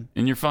mean, we're done.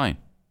 And you're fine.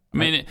 I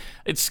mean,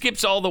 it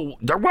skips all the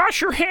wash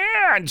your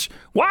hands,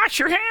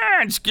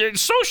 get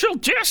social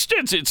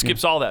distance. It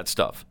skips all that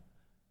stuff.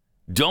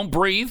 Don't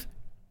breathe.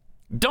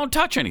 Don't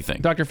touch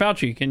anything. Dr.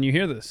 Fauci, can you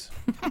hear this?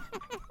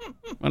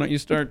 Why don't you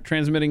start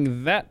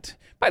transmitting that?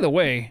 By the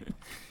way,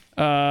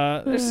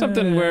 there's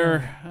something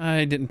where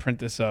I didn't print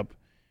this up.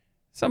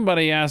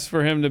 Somebody asked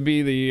for him to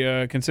be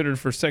the considered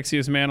for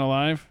sexiest man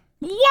alive.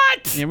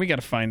 What? Yeah, we got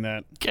to find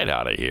that. Get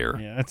out of here.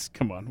 Yeah,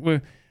 come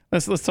on.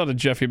 Let's talk to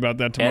Jeffy about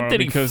that tomorrow.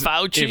 Anthony because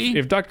Fauci?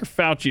 If Dr.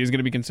 Fauci is going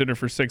to be considered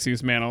for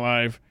sexiest man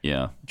alive,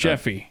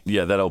 Jeffy.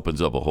 That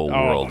opens up a whole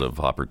world of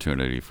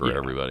opportunity for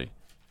everybody.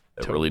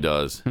 It really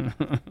does.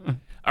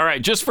 All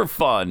right, just for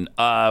fun,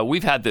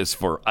 we've had this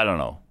for,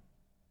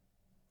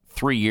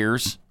 3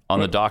 years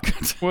on the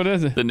docket. What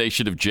is it? The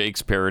Nation of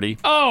Jake's parody.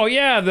 Oh,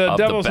 yeah, the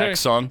Devil's Beck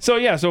song.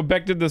 So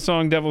Beck did the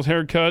song Devil's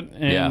Haircut.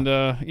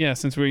 And,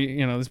 since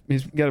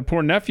he's got a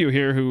poor nephew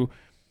here who,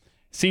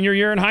 senior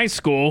year in high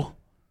school,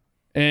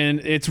 and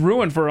it's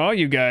ruined for all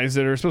you guys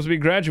that are supposed to be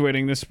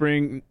graduating this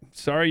spring.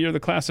 Sorry, you're the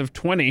class of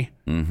 20.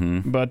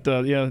 Mm-hmm. But,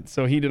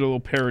 so he did a little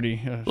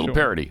parody.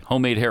 Parody.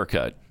 Homemade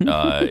haircut.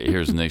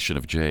 Here's Nation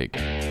of Jake.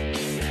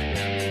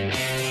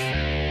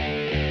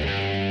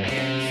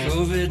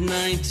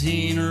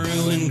 COVID-19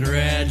 ruined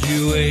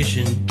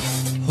graduation.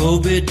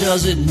 Hope it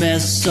doesn't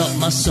mess up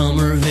my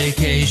summer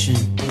vacation.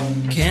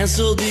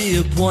 Cancel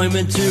the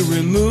appointment to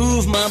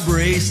remove my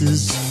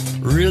braces.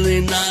 Really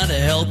not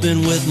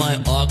helping with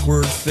my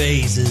awkward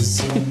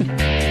phases.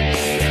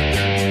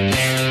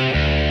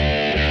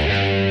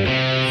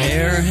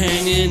 Hair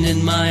hanging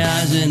in my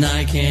eyes and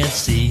I can't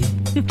see.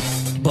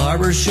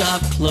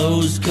 Barbershop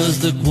closed 'cause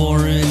the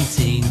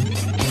quarantine.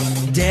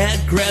 Dad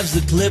grabs the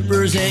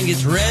clippers and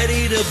gets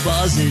ready to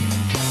buzz it.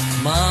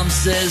 Mom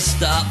says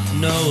stop,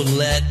 no,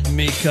 let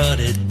me cut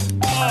it.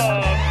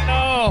 Oh,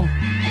 no.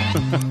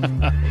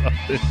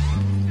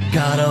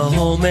 Got a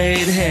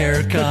homemade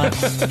haircut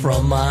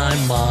from my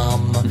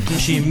mom.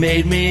 She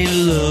made me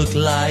look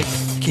like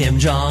Kim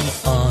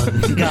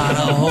Jong-un. Got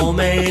a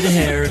homemade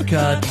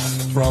haircut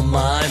from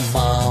my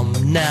mom.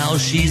 Now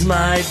she's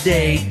my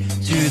date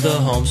to the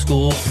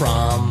homeschool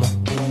prom.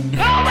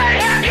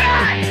 Homemade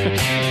haircut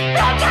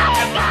from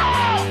my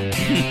mom.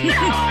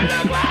 Now I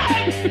look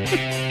like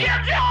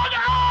Kim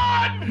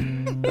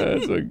Jong-un.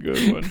 That's a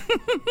good one.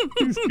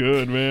 He's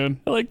good, man.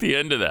 I like the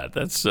end of that.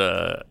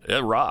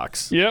 That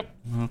rocks. Yep.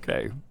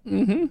 Okay.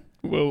 Mm-hmm.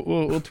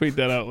 We'll tweet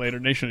that out later.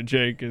 Nation of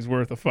Jake is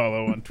worth a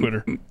follow on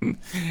Twitter.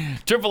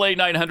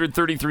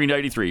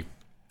 888-900-3393.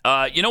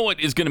 You know what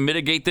is going to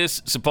mitigate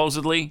this?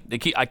 Supposedly,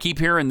 I keep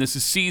hearing this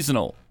is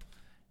seasonal,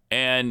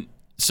 and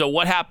so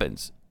what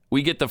happens?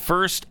 We get the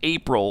first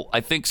April,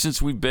 I think,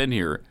 since we've been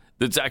here,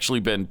 that's actually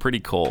been pretty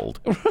cold.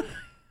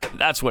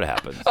 That's what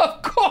happens.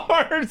 Of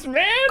course,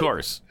 man. Of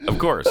course.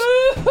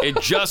 It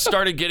just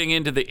started getting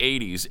into the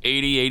 80s,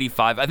 80,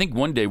 85. I think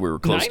one day we were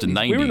close to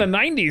 90. We were in the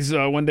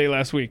 90s one day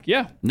last week.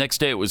 Yeah. Next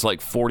day it was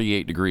like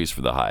 48 degrees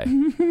for the high.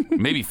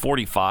 Maybe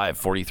 45,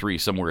 43,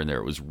 somewhere in there.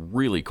 It was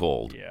really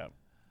cold.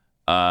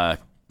 Yeah.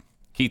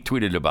 Keith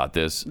tweeted about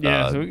this.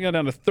 Yeah, so we got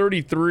down to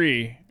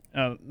 33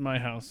 at my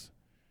house.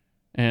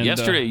 And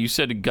yesterday you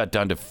said it got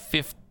down to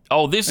 50.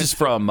 Oh, this is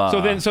from...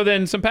 So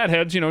then some Pat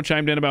heads,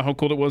 chimed in about how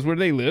cold it was where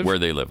they live.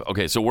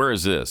 Okay, so where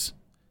is this?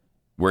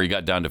 Where you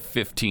got down to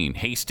 15?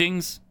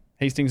 Hastings,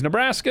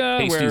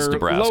 Nebraska,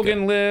 where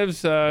Logan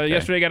lives.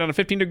 Yesterday got down to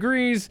 15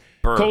 degrees.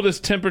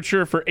 Coldest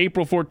temperature for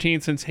April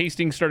 14th since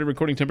Hastings started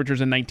recording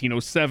temperatures in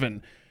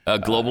 1907.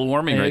 Global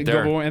warming right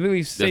there. I think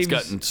it's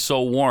gotten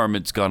so warm,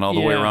 it's gone all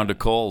the way around to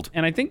cold.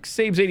 And I think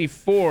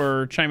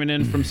Sabes84, chiming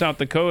in from South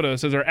Dakota,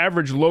 says our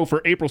average low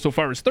for April so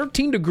far is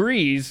 13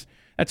 degrees.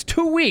 That's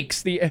 2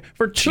 weeks.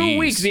 For 2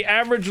 weeks, the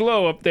average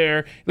low up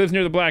there lives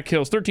near the Black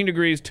Hills. 13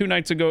 degrees. 2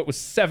 nights ago, it was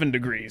 7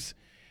 degrees.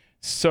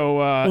 So,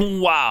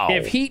 wow.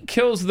 If heat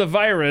kills the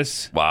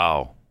virus.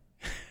 Wow.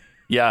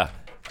 Yeah,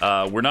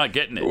 we're not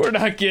getting it. We're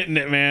not getting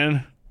it,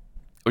 man.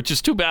 Which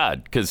is too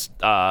bad because,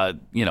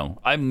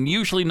 I'm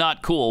usually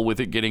not cool with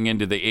it getting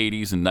into the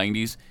 80s and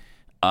 90s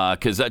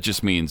because that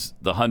just means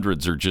the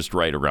hundreds are just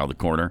right around the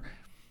corner.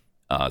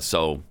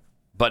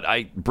 But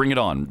I bring it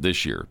on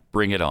this year.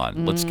 Bring it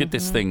on. Let's get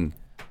this thing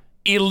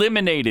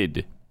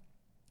eliminated.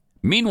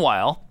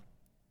 Meanwhile,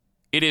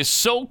 it is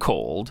so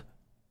cold.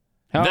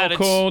 How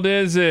cold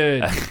is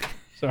it?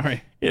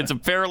 Sorry. It's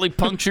apparently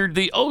punctured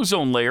the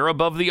ozone layer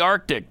above the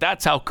Arctic.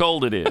 That's how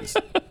cold it is.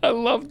 I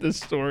love this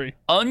story.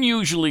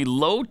 Unusually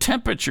low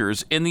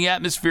temperatures in the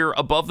atmosphere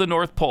above the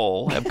North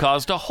Pole have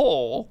caused a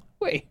hole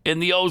in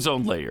the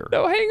ozone layer.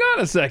 No, hang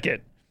on a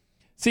second.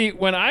 See,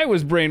 when I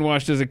was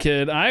brainwashed as a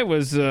kid, I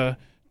was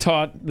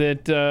taught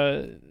that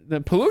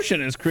the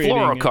pollution is creating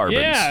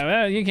fluorocarbons. Yeah,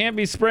 well, you can't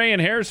be spraying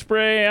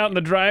hairspray out in the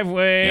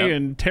driveway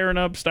and tearing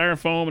up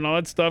styrofoam and all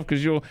that stuff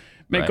because you'll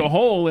make a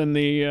hole in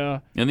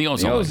the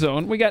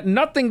ozone. We got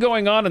nothing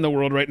going on in the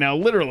world right now,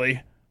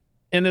 literally.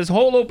 And this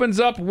hole opens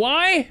up.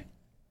 Why?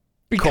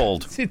 Because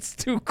cold. It's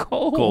too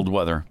cold. Cold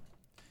weather.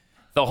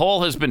 The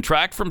hole has been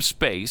tracked from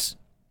space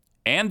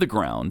and the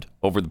ground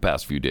over the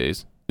past few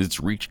days. It's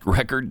reached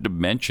record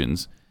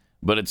dimensions,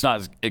 but it's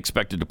not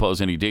expected to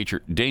pose any danger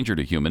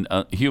to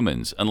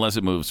humans unless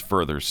it moves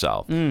further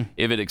south.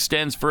 If it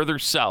extends further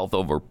south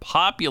over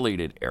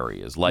populated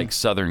areas like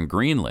southern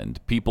Greenland,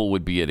 people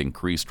would be at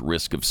increased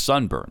risk of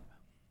sunburn.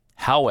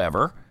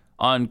 However,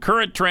 on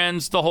current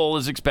trends, the hole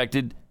is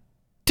expected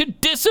to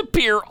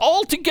disappear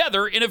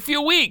altogether in a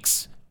few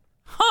weeks.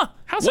 Huh.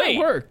 How's that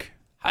work?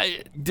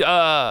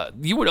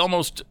 You would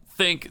almost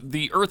think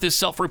the Earth is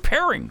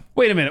self-repairing.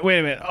 Wait a minute.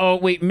 Oh,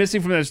 wait,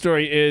 missing from that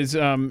story is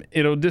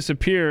it'll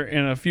disappear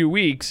in a few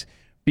weeks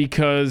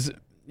because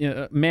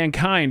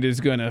mankind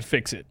is going to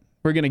fix it.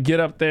 We're going to get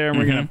up there and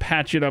we're going to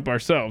patch it up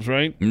ourselves,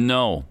 right?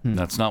 No,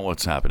 that's not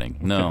what's happening.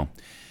 No.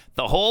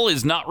 The hole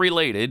is not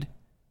related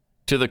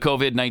to the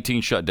COVID-19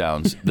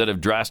 shutdowns that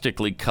have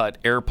drastically cut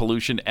air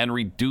pollution and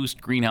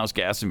reduced greenhouse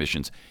gas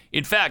emissions.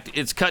 In fact,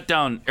 it's cut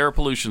down air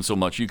pollution so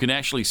much you can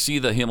actually see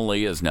the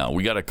Himalayas now.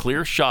 We got a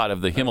clear shot of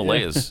the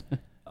Himalayas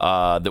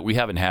that we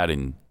haven't had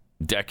in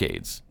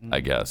decades, I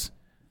guess,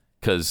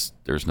 because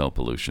there's no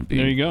pollution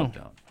being cut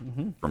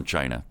down from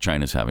China.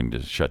 China's having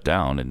to shut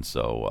down, and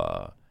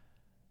so,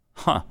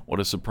 what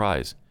a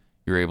surprise.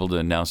 You're able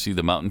to now see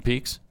the mountain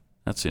peaks?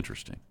 That's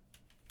interesting.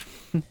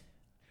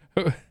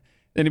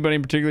 Anybody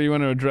in particular you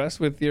want to address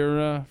with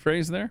your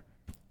phrase there?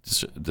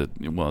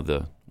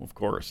 Of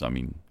course. I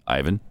mean,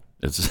 Ivan.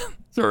 Is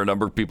there a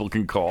number of people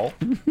can call?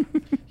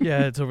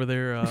 Yeah, it's over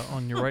there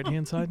on your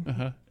right-hand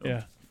side.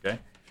 Yeah. Okay.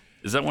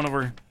 Is that one of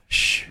our...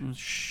 Shh.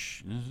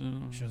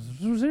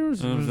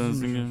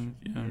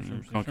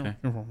 Okay.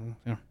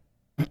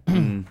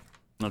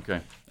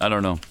 Okay. I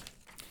don't know.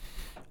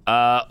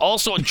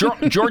 Also,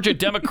 Georgia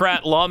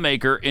Democrat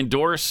lawmaker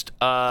endorsed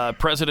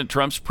President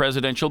Trump's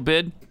presidential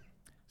bid.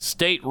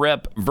 State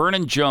Rep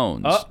Vernon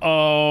Jones.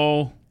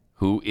 Who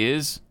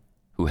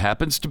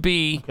happens to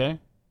be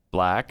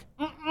black.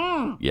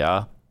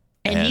 Yeah.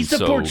 And he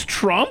supports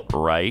Trump?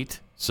 Right.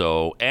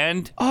 So,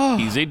 and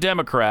he's a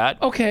Democrat.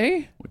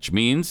 Okay. Which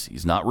means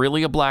he's not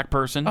really a black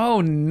person. Oh,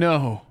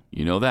 no.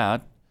 You know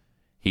that.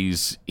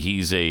 He's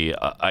a,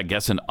 I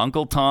guess, an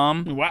Uncle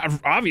Tom. Well,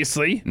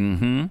 obviously.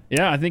 Mm-hmm.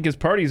 Yeah, I think his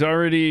party's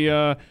already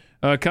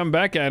come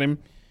back at him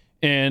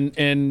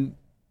and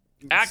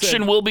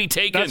action will be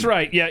taken. That's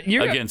right. Yeah,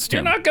 against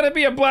him. You're not going to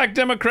be a black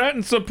Democrat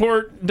and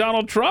support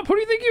Donald Trump. Who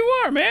do you think you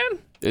are, man?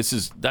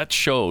 That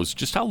shows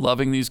just how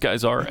loving these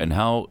guys are and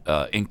how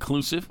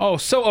inclusive. Oh,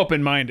 so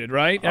open-minded,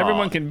 right?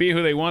 Everyone can be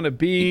who they want to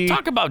be.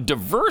 Talk about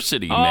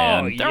diversity,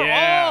 man. They're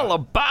all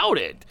about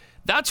it.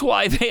 That's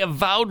why they have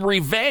vowed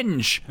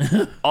revenge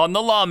on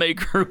the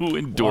lawmaker who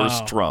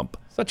endorsed Trump.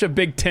 Such a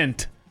big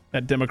tent,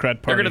 that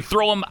Democrat Party. They're going to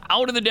throw him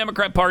out of the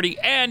Democrat Party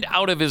and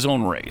out of his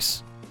own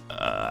race.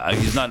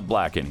 He's not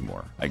black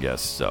anymore, I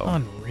guess. So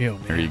unreal,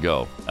 man. There you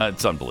go.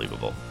 It's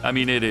unbelievable. I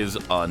mean, it is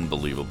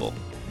unbelievable.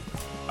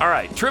 All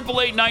right,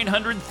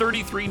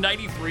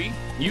 888-900-3393.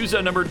 Use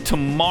that number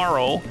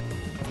tomorrow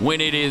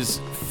when it is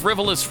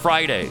Frivolous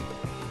Friday,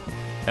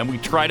 and we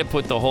try to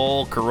put the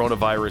whole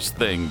coronavirus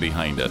thing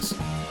behind us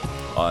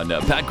on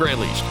Pat Gray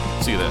Unleashed.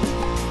 See you then.